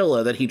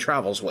chinchilla that he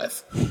travels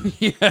with.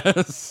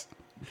 Yes.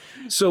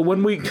 So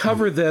when we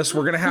cover this,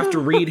 we're going to have to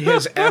read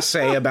his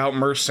essay about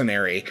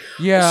Mercenary.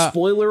 Yeah.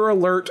 Spoiler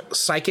alert,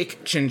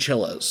 psychic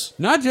chinchillas.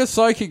 Not just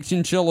psychic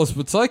chinchillas,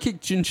 but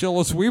psychic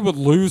chinchillas we would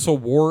lose a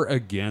war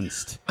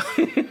against.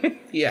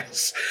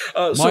 Yes.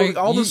 Mike, so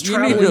all this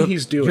traveling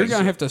he's doing. You're going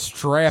to have to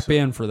strap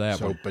in for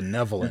that one. So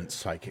benevolent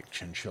psychic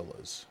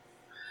chinchillas.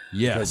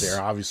 Yes. Because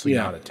they're obviously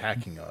not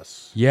attacking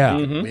us. Yeah.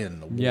 To win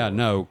the war. Yeah,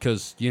 no,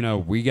 because,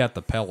 we got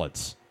the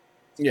pellets.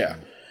 Yeah.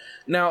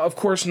 Now, of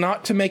course,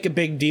 not to make a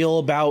big deal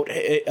about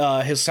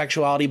his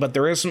sexuality, but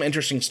there is some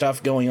interesting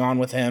stuff going on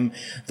with him,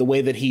 the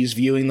way that he's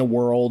viewing the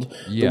world,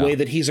 the way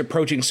that he's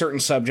approaching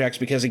certain subjects,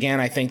 because, again,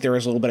 I think there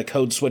is a little bit of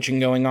code switching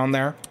going on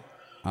there.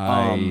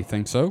 I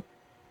think so.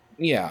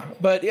 Yeah,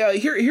 but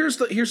here's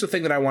the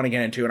thing that I want to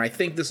get into, and I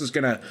think this is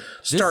going to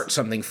start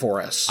something for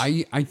us.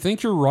 I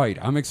think you're right.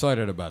 I'm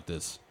excited about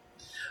this.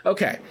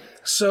 Okay,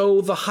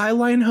 so the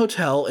Highline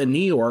Hotel in New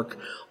York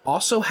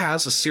also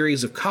has a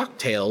series of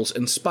cocktails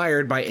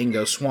inspired by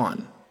Ingo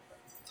Swann.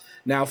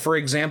 Now, for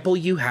example,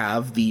 you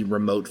have the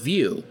Remote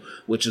View,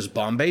 which is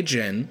Bombay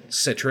Gin,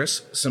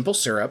 citrus, simple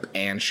syrup,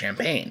 and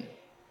champagne.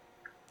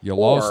 You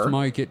lost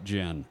Mike at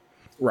gin.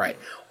 Right.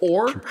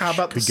 Or how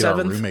about the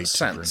Seventh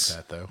Sense?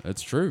 That, though.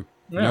 That's true.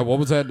 Yeah. Now, what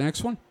was that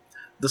next one?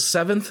 The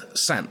Seventh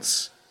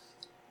Sense.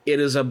 It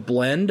is a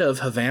blend of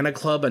Havana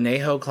Club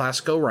Añejo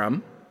Classico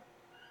rum,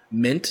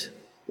 mint,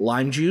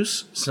 lime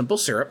juice, simple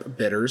syrup,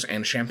 bitters,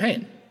 and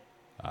champagne.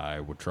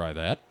 I would try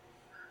that.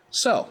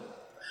 So,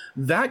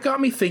 that got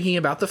me thinking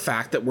about the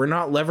fact that we're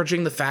not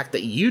leveraging the fact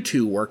that you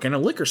two work in a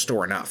liquor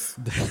store enough.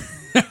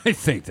 I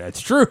think that's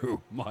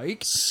true,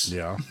 Mike.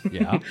 Yeah.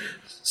 Yeah.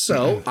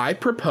 So, I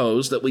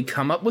propose that we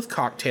come up with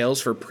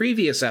cocktails for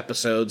previous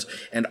episodes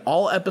and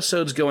all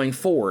episodes going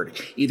forward,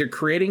 either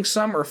creating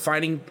some or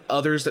finding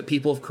others that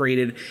people have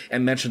created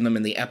and mention them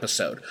in the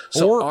episode.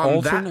 So or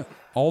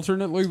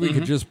alternately, we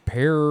could just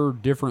pair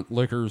different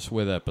liquors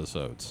with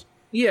episodes.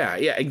 Yeah,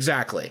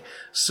 exactly.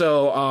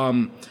 So,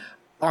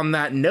 on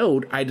that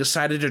note, I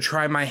decided to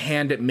try my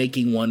hand at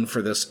making one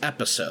for this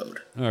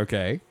episode.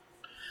 Okay.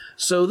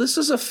 So this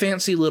is a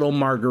fancy little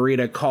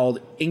margarita called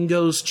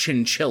Ingo's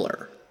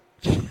Chinchiller.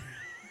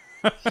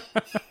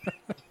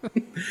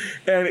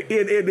 And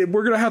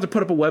we're going to have to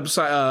put up a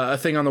website, a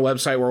thing on the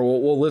website where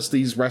we'll list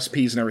these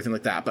recipes and everything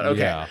like that. But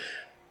okay,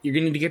 you're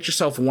going to need to get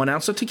yourself 1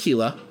 ounce of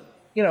tequila.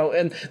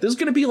 And this is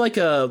going to be like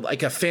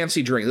a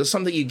fancy drink. This is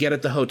something you get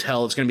at the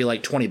hotel. It's going to be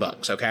like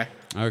 $20, okay?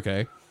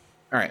 Okay.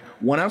 All right.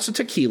 1 ounce of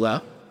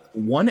tequila,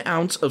 1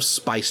 ounce of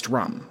spiced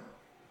rum.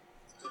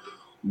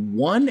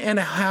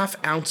 1.5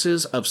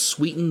 ounces of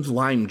sweetened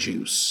lime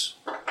juice.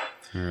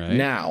 All right.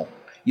 Now,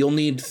 you'll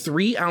need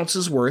 3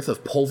 ounces worth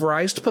of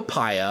pulverized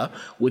papaya,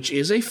 which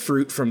is a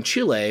fruit from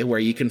Chile where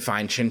you can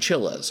find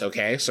chinchillas.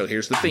 Okay, so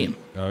here's the theme.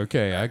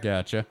 Okay, I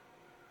gotcha.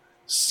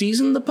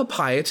 Season the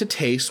papaya to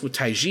taste with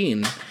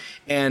Tajín,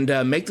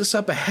 and make this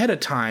up ahead of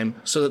time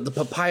so that the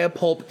papaya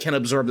pulp can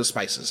absorb the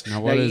spices.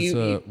 Now, what is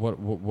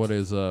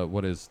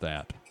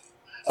that?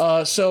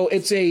 So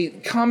it's a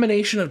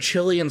combination of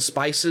chili and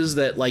spices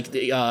that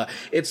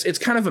it's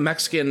kind of a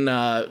Mexican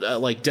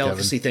like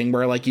delicacy thing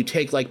where like you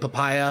take like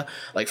papaya,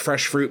 like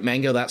fresh fruit,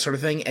 mango, that sort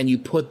of thing, and you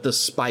put the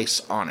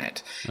spice on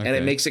it, and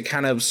it makes it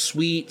kind of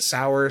sweet,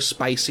 sour,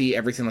 spicy,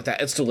 everything like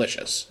that. It's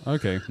delicious.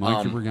 Okay,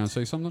 Mike, you were gonna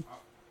say something?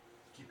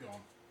 Keep going.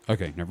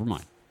 Okay, never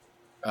mind.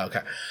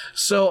 Okay,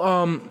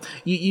 so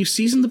you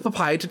season the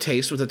papaya to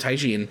taste with a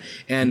Tajín,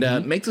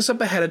 and make this up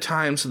ahead of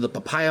time so the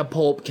papaya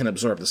pulp can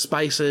absorb the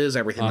spices,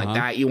 everything like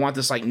that. You want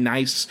this like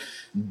nice,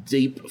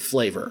 deep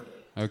flavor.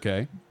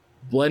 Okay.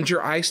 Blend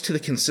your ice to the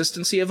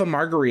consistency of a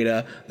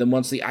margarita. Then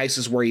once the ice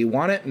is where you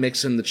want it,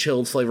 mix in the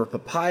chilled flavor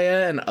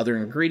papaya and other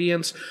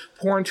ingredients.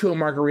 Pour into a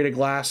margarita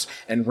glass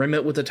and rim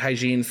it with the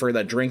Tajín for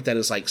the drink that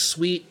is like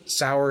sweet,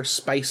 sour,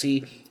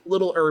 spicy,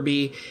 little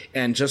herby,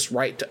 and just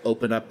right to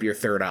open up your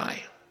third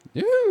eye.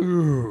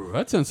 Ooh,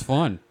 that sounds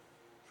fun.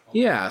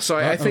 Yeah, so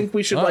I think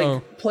we should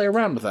like play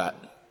around with that.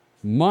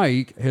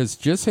 Mike has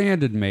just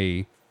handed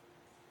me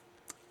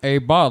a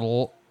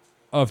bottle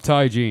of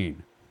Tajín.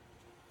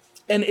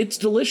 And it's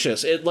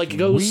delicious. It like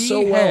goes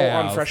so well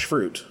on fresh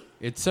fruit.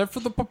 Except for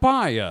the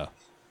papaya.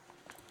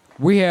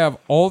 We have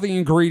all the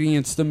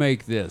ingredients to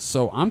make this.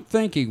 So I'm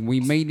thinking we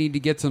may need to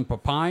get some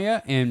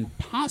papaya, and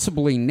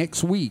possibly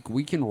next week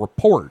we can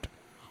report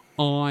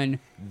on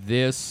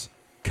this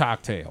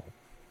cocktail.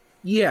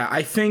 Yeah,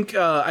 I think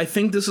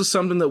this is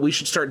something that we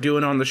should start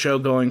doing on the show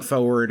going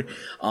forward.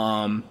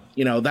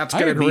 That's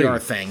going to be our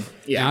thing.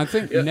 Yeah, and I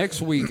think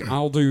next week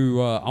I'll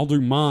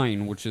do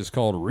mine, which is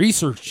called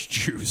Research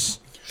Juice.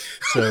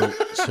 So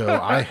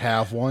I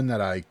have one that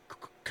I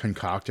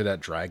concocted at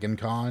Dragon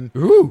Con.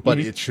 Ooh, but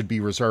it should be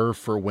reserved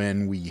for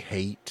when we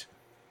hate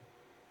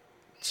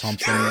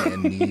something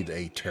and need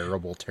a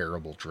terrible,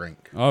 terrible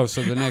drink. Oh,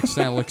 so the next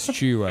Alex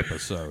Chew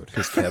episode.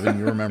 Because Kevin,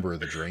 you remember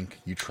the drink?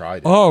 You tried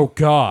it. Oh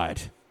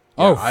God.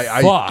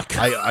 Yeah, fuck!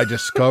 I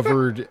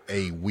discovered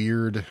a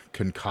weird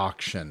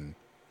concoction,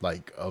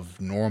 like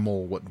of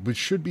normal, which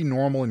should be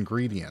normal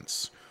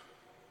ingredients,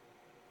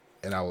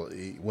 and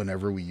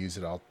whenever we use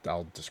it,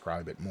 I'll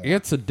describe it more.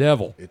 It's a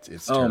devil.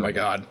 It's oh terrible. my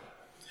God.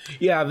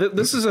 Yeah,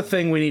 this is a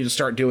thing we need to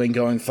start doing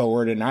going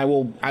forward, and I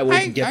will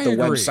get the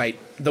website,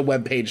 the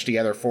webpage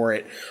together for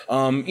it.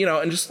 And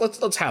just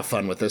let's have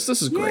fun with this.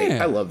 This is great.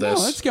 I love this.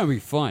 No, it's gonna be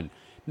fun.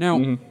 Now,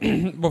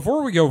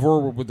 before we go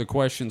forward with the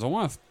questions, I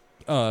want to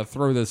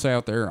throw this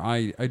out there.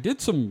 I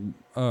did some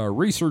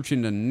research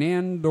into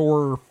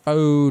Nandor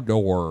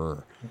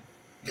Fodor,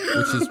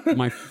 which is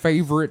my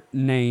favorite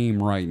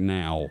name right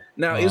now.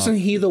 Now, isn't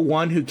he the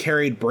one who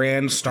carried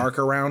Bran Stark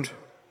around?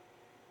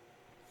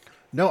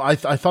 No, I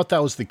thought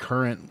that was the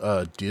current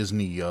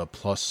Disney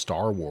plus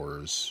Star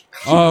Wars.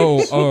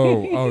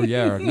 Oh,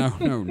 yeah. No,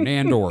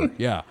 Nandor,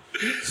 yeah.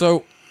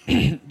 So,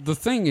 the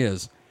thing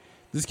is,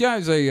 this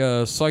guy's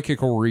a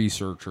psychical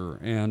researcher,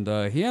 and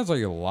he has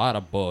a lot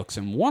of books,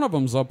 and one of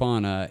them's up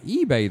on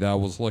eBay that I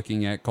was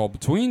looking at called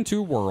Between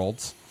Two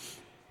Worlds,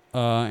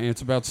 and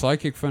it's about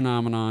psychic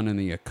phenomenon and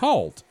the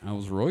occult. I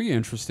was really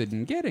interested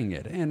in getting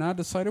it, and I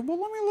decided, well,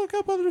 let me look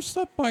up other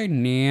stuff by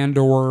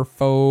Nandor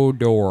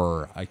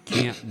Fodor. I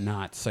can't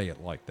not say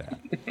it like that.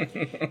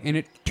 And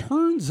it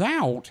turns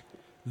out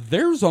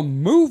there's a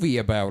movie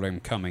about him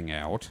coming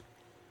out.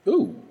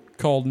 Ooh.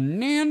 Called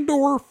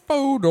Nandor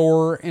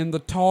Fodor and the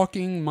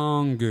Talking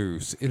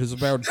Mongoose. It is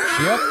about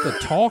Jeff the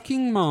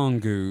Talking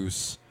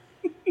Mongoose,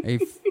 a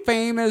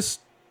famous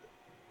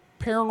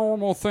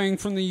paranormal thing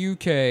from the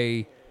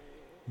UK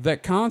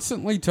that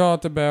constantly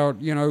talked about,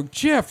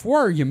 Jeff, why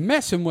are you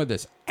messing with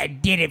us? I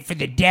did it for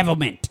the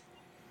devilment.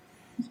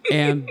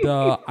 And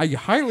I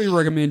highly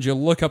recommend you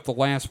look up the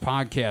last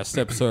podcast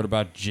episode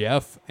about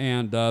Jeff,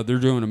 and they're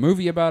doing a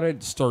movie about it.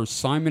 It stars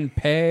Simon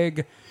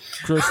Pegg,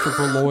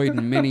 Christopher Lloyd,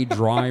 and Minnie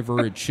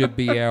Driver. It should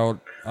be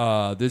out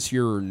this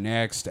year or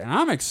next, and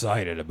I'm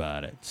excited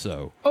about it.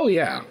 So, oh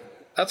yeah,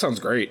 that sounds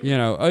great.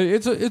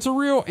 It's a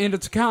real, and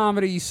it's a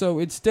comedy, so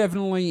it's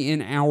definitely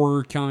in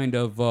our kind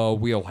of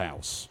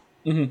wheelhouse.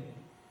 Mm-hmm.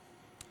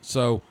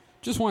 So,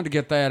 just wanted to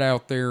get that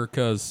out there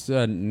because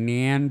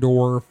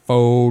Nandor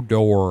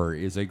Fodor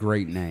is a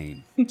great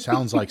name.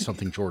 Sounds like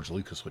something George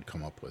Lucas would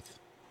come up with.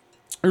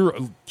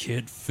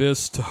 Kid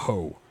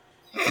Fisto.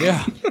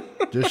 Yeah.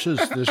 This is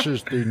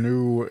the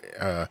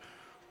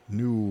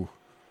new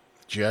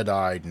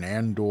Jedi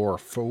Nandor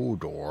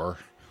Fodor.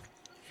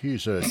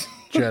 He's a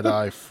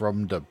Jedi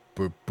from the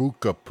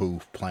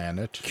Bukapoo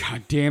planet.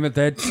 God damn it,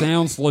 that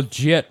sounds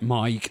legit,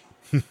 Mike.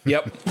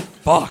 Yep.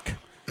 Fuck.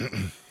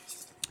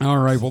 All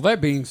right, well,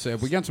 that being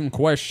said, we got some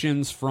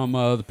questions from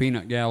the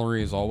Peanut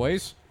Gallery, as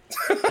always.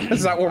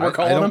 Is that what we're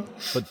calling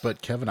him?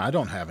 But Kevin, I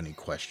don't have any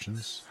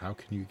questions. How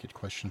can you get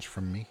questions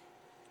from me?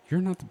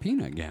 You're not the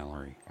peanut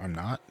gallery. I'm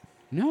not.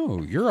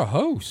 No, you're a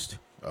host.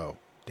 Oh,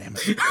 damn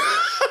it.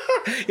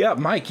 Yeah,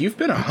 Mike, you've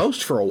been a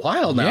host for a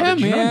while now. Yeah,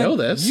 Did you man. not know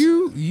this?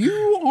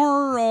 You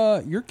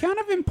are you're kind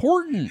of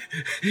important.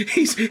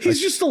 He's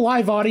just a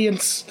live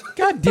audience.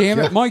 God damn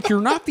it, Mike,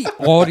 you're not the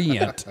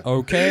audience,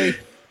 okay?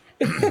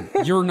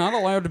 You're not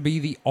allowed to be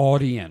the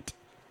audience.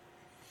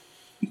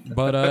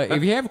 But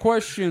if you have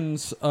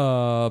questions,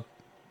 you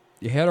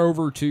head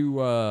over to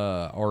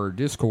our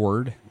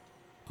Discord.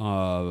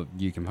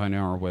 You can find it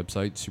on our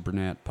website,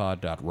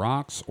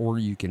 supernatpod.rocks, or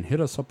you can hit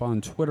us up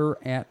on Twitter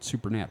at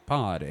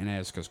supernatpod and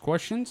ask us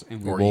questions.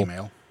 And we Or will,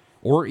 email.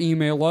 Or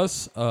email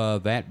us,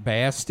 that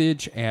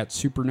bastage at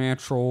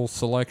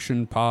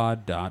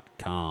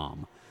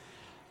supernaturalselectionpod.com.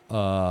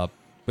 But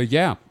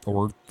yeah,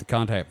 or the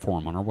contact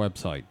form on our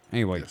website.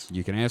 Anyway,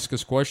 You can ask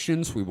us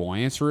questions. We will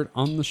answer it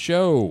on the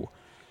show.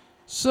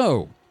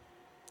 So,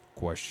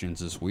 questions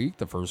this week.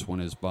 The first one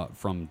is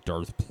from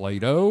Darth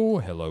Plato.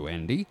 Hello,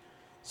 Andy.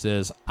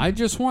 Says, I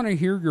just want to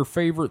hear your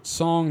favorite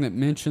song that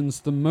mentions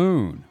the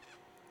moon.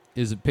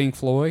 Is it Pink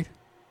Floyd?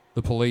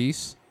 The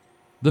Police?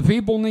 The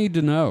people need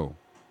to know.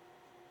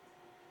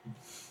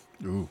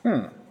 Ooh.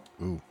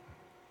 Ooh.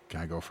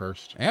 Can I go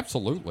first?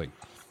 Absolutely.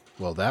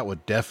 Well, that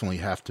would definitely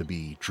have to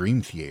be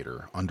Dream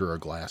Theater, Under a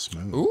Glass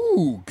Moon.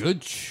 Ooh, good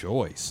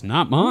choice.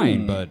 Not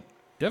mine, but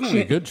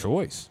definitely a good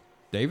choice.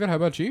 David, how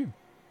about you?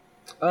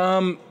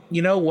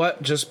 You know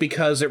what? Just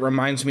because it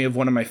reminds me of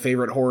one of my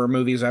favorite horror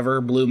movies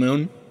ever, Blue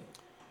Moon.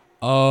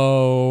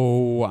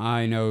 Oh,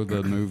 I know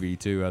the movie,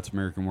 too. That's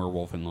American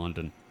Werewolf in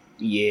London.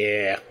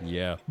 Yeah.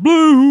 Yeah.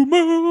 Blue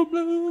Moon,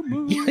 Blue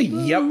Moon.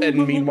 Yep,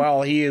 and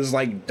meanwhile he is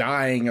like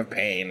dying of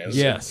pain as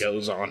it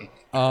goes on.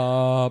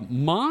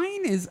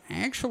 Mine is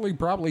actually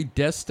probably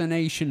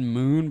Destination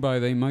Moon by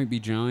They Might Be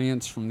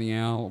Giants from the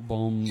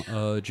album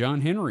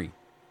John Henry.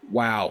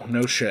 Wow,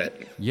 no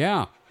shit.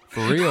 Yeah,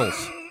 for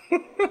reals.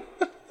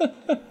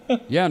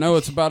 Yeah, no,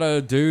 it's about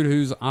a dude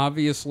who's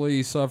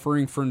obviously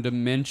suffering from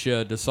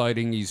dementia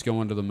deciding he's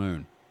going to the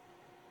moon.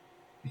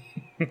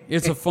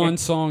 It's a fun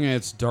song and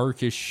it's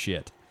dark as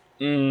shit.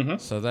 Mm-hmm.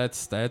 So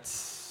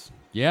that's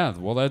yeah,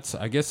 well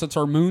I guess that's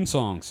our moon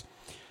songs.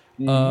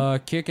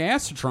 Kick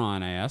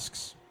Acetron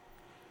asks,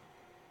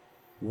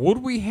 would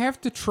we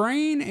have to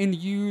train and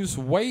use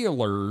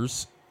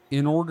whalers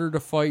in order to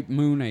fight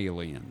moon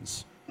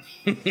aliens?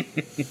 I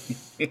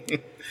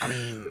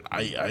mean,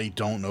 I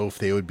don't know if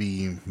they would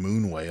be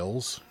moon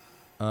whales.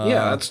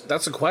 Yeah,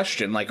 that's a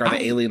question. Like, are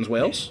the aliens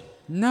whales?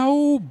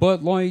 No,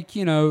 but like,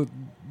 you know,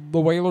 the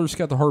whalers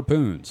got the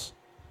harpoons.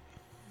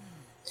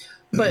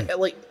 But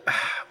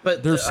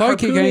They're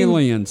psychic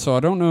aliens, so I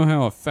don't know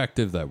how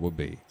effective that would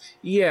be.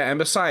 Yeah, and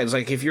besides,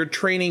 like if you're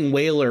training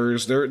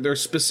whalers, they're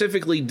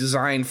specifically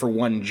designed for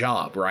one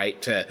job,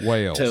 right?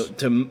 Whales.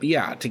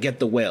 To get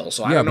the whale.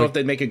 So I don't know if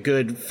they'd make a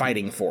good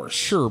fighting force.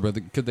 Sure,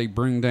 but could they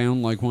bring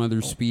down like one of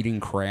their speeding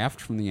craft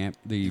from the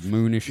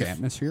moonish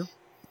atmosphere?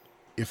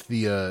 If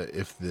the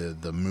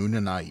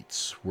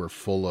Moonanites were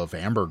full of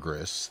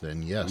ambergris,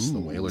 then yes, the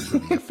whalers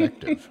would be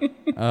effective.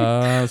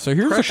 So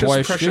here's a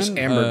question. Precious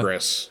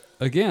ambergris.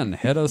 Again,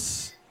 hit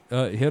us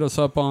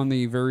up on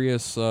the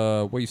various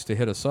ways to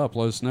hit us up.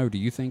 Let us know. Do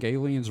you think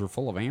aliens are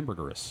full of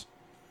ambergris?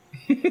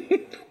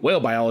 Whale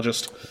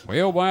biologist.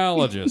 Whale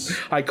biologist.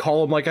 I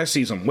call him like I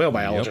sees him. Whale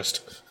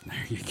biologist. There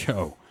you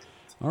go.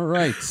 All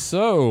right.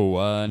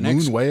 So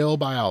next, Moon whale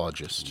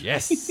biologist.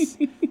 yes,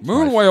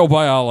 moon whale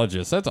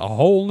biologist. That's a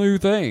whole new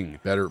thing.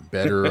 Better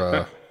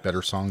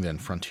song than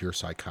Frontier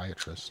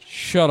Psychiatrist.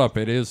 Shut up.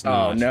 It is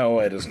not. Oh no,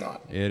 it is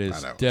not. It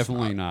is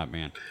definitely not,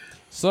 man.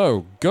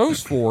 So,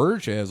 Ghost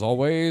Forge, as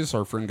always,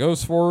 our friend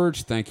Ghost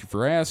Forge, thank you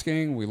for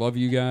asking. We love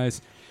you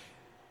guys.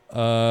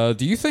 Do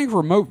you think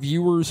remote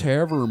viewers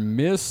have ever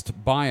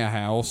missed by a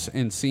house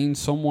and seen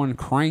someone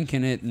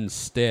cranking it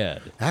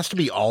instead? It has to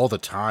be all the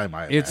time,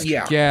 I It's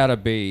imagine. gotta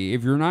be.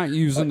 If you're not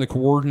using the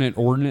coordinate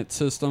ordinate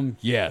system,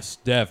 yes,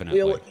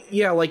 definitely.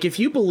 Yeah, like if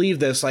you believe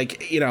this,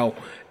 like, you know,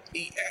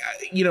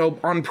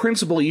 on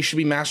principle, you should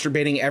be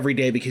masturbating every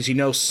day because you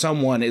know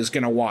someone is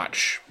going to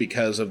watch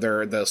because of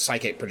the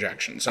psychic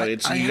projection. So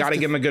you got to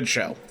give them a good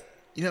show.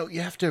 You know,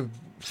 you have to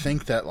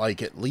think that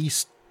like at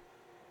least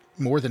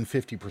more than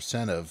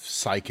 50% of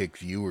psychic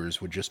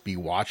viewers would just be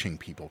watching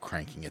people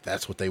cranking it.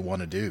 That's what they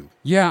want to do.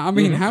 Yeah, I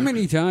mean, how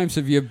many times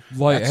have you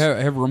like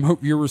have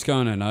remote viewers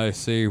gone and I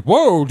see,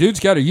 whoa, dude's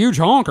got a huge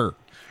honker.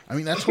 I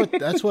mean, that's what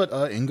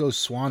Ingo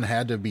Swann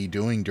had to be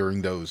doing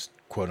during those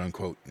quote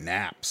unquote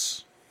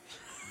naps.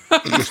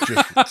 just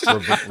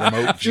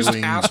remote Just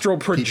viewing, astral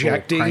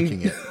projecting.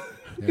 cranking it.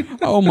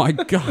 Oh my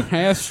god,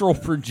 astral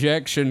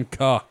projection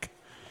cuck.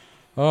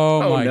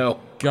 Oh my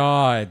no.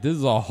 god, this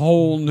is a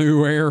whole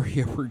new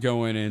area we're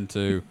going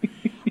into.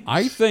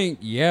 I think,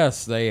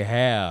 yes, they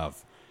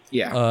have.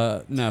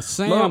 Yeah. Now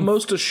Sam,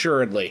 Most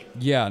assuredly.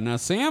 yeah. Now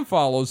Sam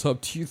follows up.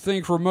 Do you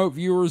think remote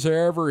viewers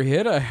ever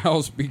hit a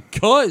house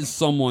because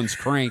someone's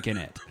cranking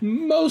it?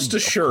 Most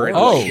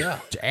assuredly. Oh, Yeah.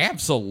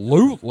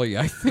 absolutely.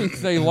 I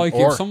think they like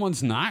Or- if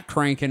someone's not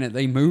cranking it,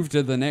 they move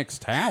to the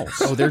next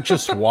house. Oh, they're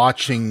just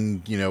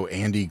watching,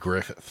 Andy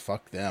Griffith.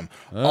 Fuck them.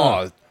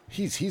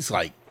 He's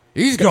like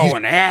He's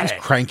going at he's it.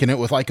 cranking it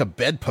with like a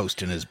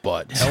bedpost in his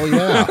butt. Hell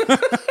yeah.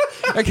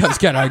 That guy's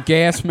got a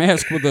gas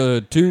mask with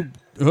a tube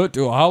hooked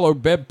to a hollow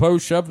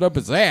bedpost shoved up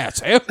his ass.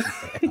 Hell,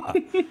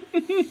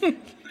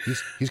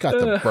 He's got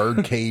the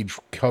bird cage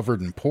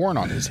covered in porn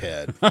on his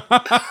head.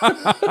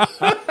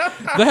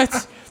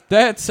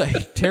 that's a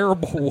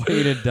terrible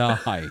way to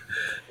die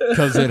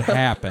because it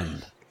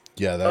happened.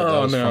 Yeah, that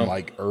was no. from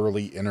like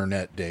early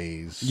internet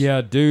days.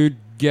 Yeah, dude,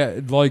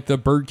 like the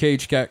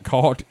birdcage got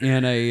caught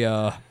in a.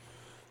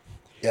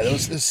 Yeah, there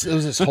was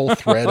this whole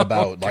thread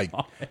about like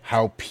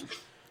how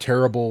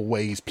terrible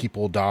ways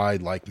people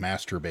died, like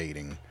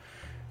masturbating.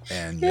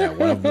 And yeah,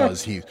 one of them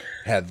was he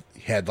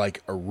had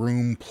like a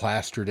room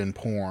plastered in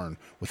porn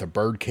with a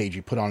bird cage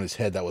he put on his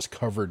head that was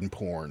covered in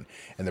porn,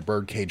 and the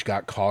bird cage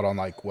got caught on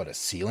like a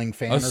ceiling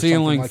fan, A or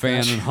ceiling something like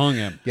fan that. and hung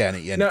him. Yeah,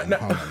 and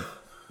hung him.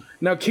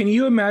 Now, can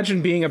you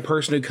imagine being a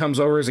person who comes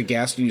over as a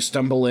guest and you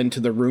stumble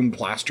into the room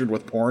plastered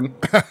with porn?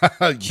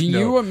 Can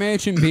you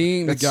imagine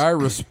being the guy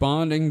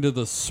responding to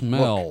the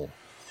smell?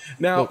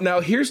 Now,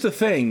 here's the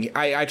thing.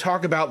 I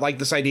talk about like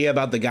this idea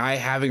about the guy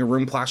having a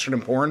room plastered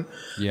in porn.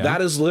 Yeah.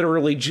 That is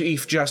literally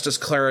Chief Justice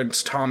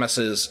Clarence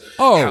Thomas's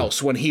Oh.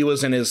 house when he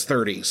was in his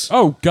 30s.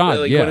 Oh God,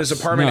 Like yes. when his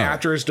apartment No.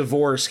 after his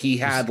divorce, he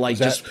had like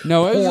that- just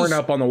No, it was porn just-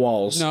 up on the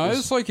walls. No,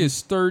 it's like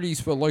his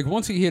 30s, but like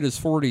once he hit his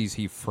 40s,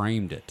 he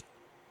framed it.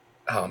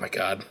 Oh my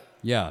God.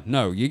 Yeah,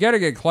 no, you got to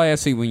get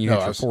classy when you No,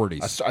 hit I, your was,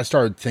 40s. I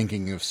started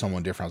thinking of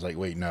someone different. I was like,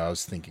 wait, no, I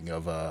was thinking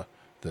of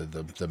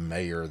the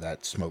mayor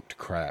that smoked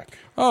crack.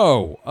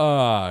 Oh,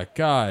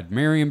 God,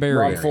 Marion Barry.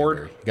 Rob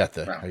Ford.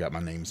 I got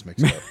my names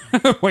mixed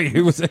up. Wait,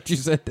 who was that you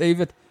said,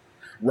 David?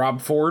 Rob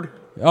Ford.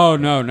 Oh,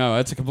 no,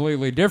 that's a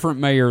completely different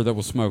mayor that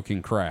was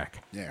smoking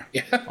crack. Yeah.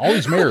 All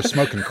these mayors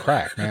smoking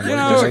crack, man. You What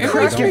know, is it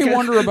going makes on? me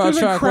wonder about There's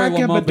a Shockwave crack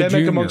LaMamba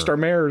epidemic Jr. amongst our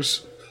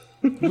mayors.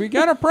 We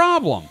got a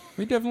problem.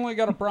 We definitely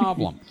got a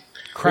problem.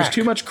 There's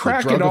too much the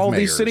crack drug in of all these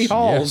mayors. city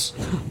halls.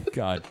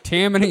 God,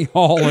 Tammany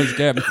Hall has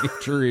got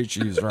major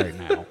issues right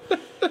now.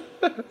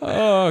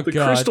 Oh, The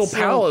God. Crystal So-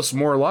 Palace,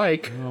 more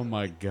like. Oh,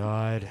 my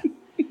God.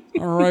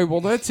 All right,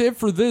 well, that's it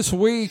for this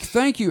week.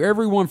 Thank you,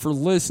 everyone, for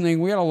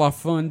listening. We had a lot of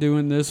fun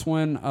doing this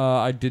one.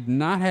 I did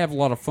not have a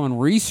lot of fun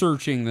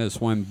researching this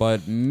one,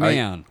 but,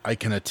 man, I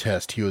can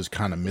attest he was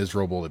kind of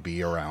miserable to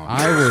be around.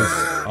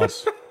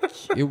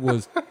 it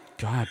was,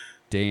 God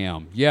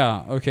damn.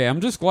 Yeah, okay, I'm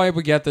just glad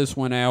we got this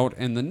one out,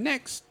 and the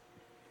next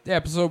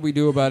episode we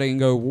do about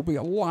Ingo will be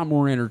a lot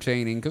more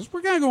entertaining, because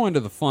we're going to go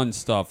into the fun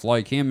stuff,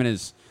 like him and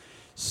his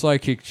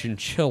psychic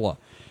chinchilla.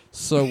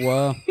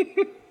 So,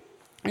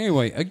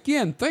 anyway,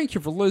 again, thank you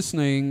for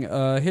listening.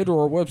 Head to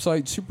our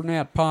website,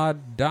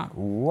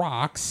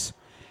 supernatpod.rocks,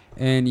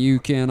 and you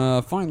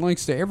can find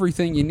links to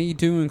everything you need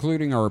to,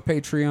 including our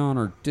Patreon,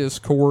 our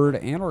Discord,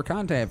 and our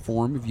contact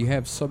form if you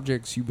have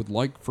subjects you would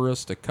like for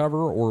us to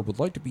cover or would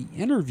like to be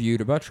interviewed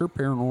about your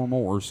paranormal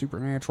or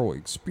supernatural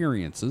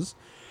experiences.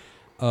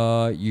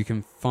 You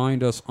can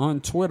find us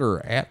on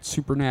Twitter at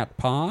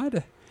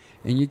SupernatPod.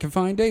 And you can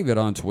find David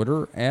on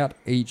Twitter at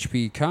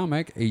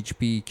HPComic,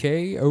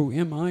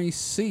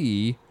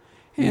 HPKOMIC,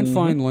 and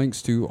find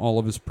links to all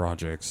of his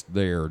projects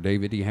there.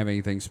 David, do you have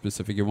anything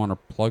specific you want to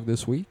plug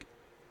this week?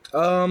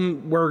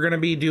 We're going to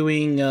be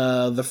doing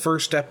the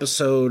first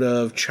episode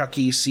of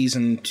Chucky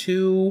Season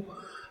 2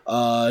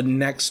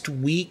 next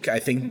week. I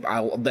think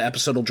the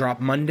episode will drop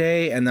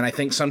Monday, and then I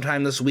think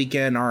sometime this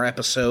weekend our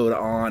episode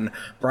on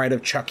Bride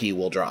of Chucky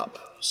will drop.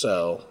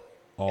 So,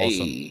 Awesome.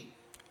 hey.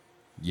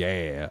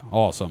 Yeah,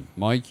 awesome.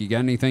 Mike, you got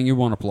anything you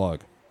want to plug?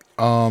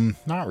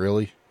 Not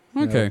really.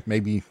 You know, Okay.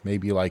 maybe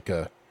like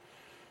I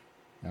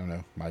don't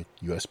know, my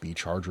USB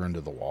charger into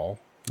the wall.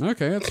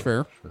 Okay, that's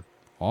fair.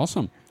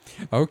 Awesome.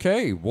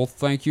 Okay, well,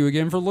 thank you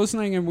again for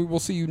listening, and we will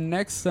see you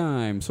next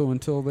time. So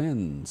until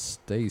then,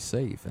 stay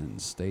safe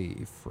and stay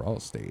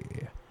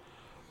frosty.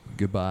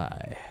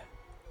 Goodbye.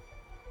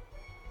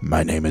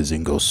 My name is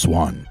Ingo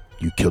Swan.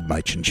 You killed my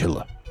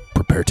chinchilla.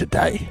 Prepare to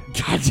die.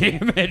 God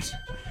damn it.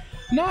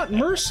 Not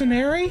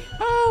mercenary.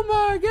 Oh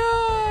my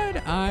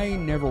God! I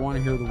never want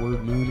to hear the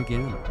word moon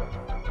again.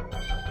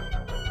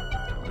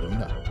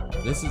 Luna.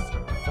 This is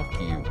fuck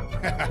you.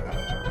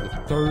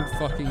 The third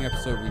fucking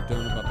episode we've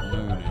done about the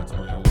moon, and it's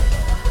my own.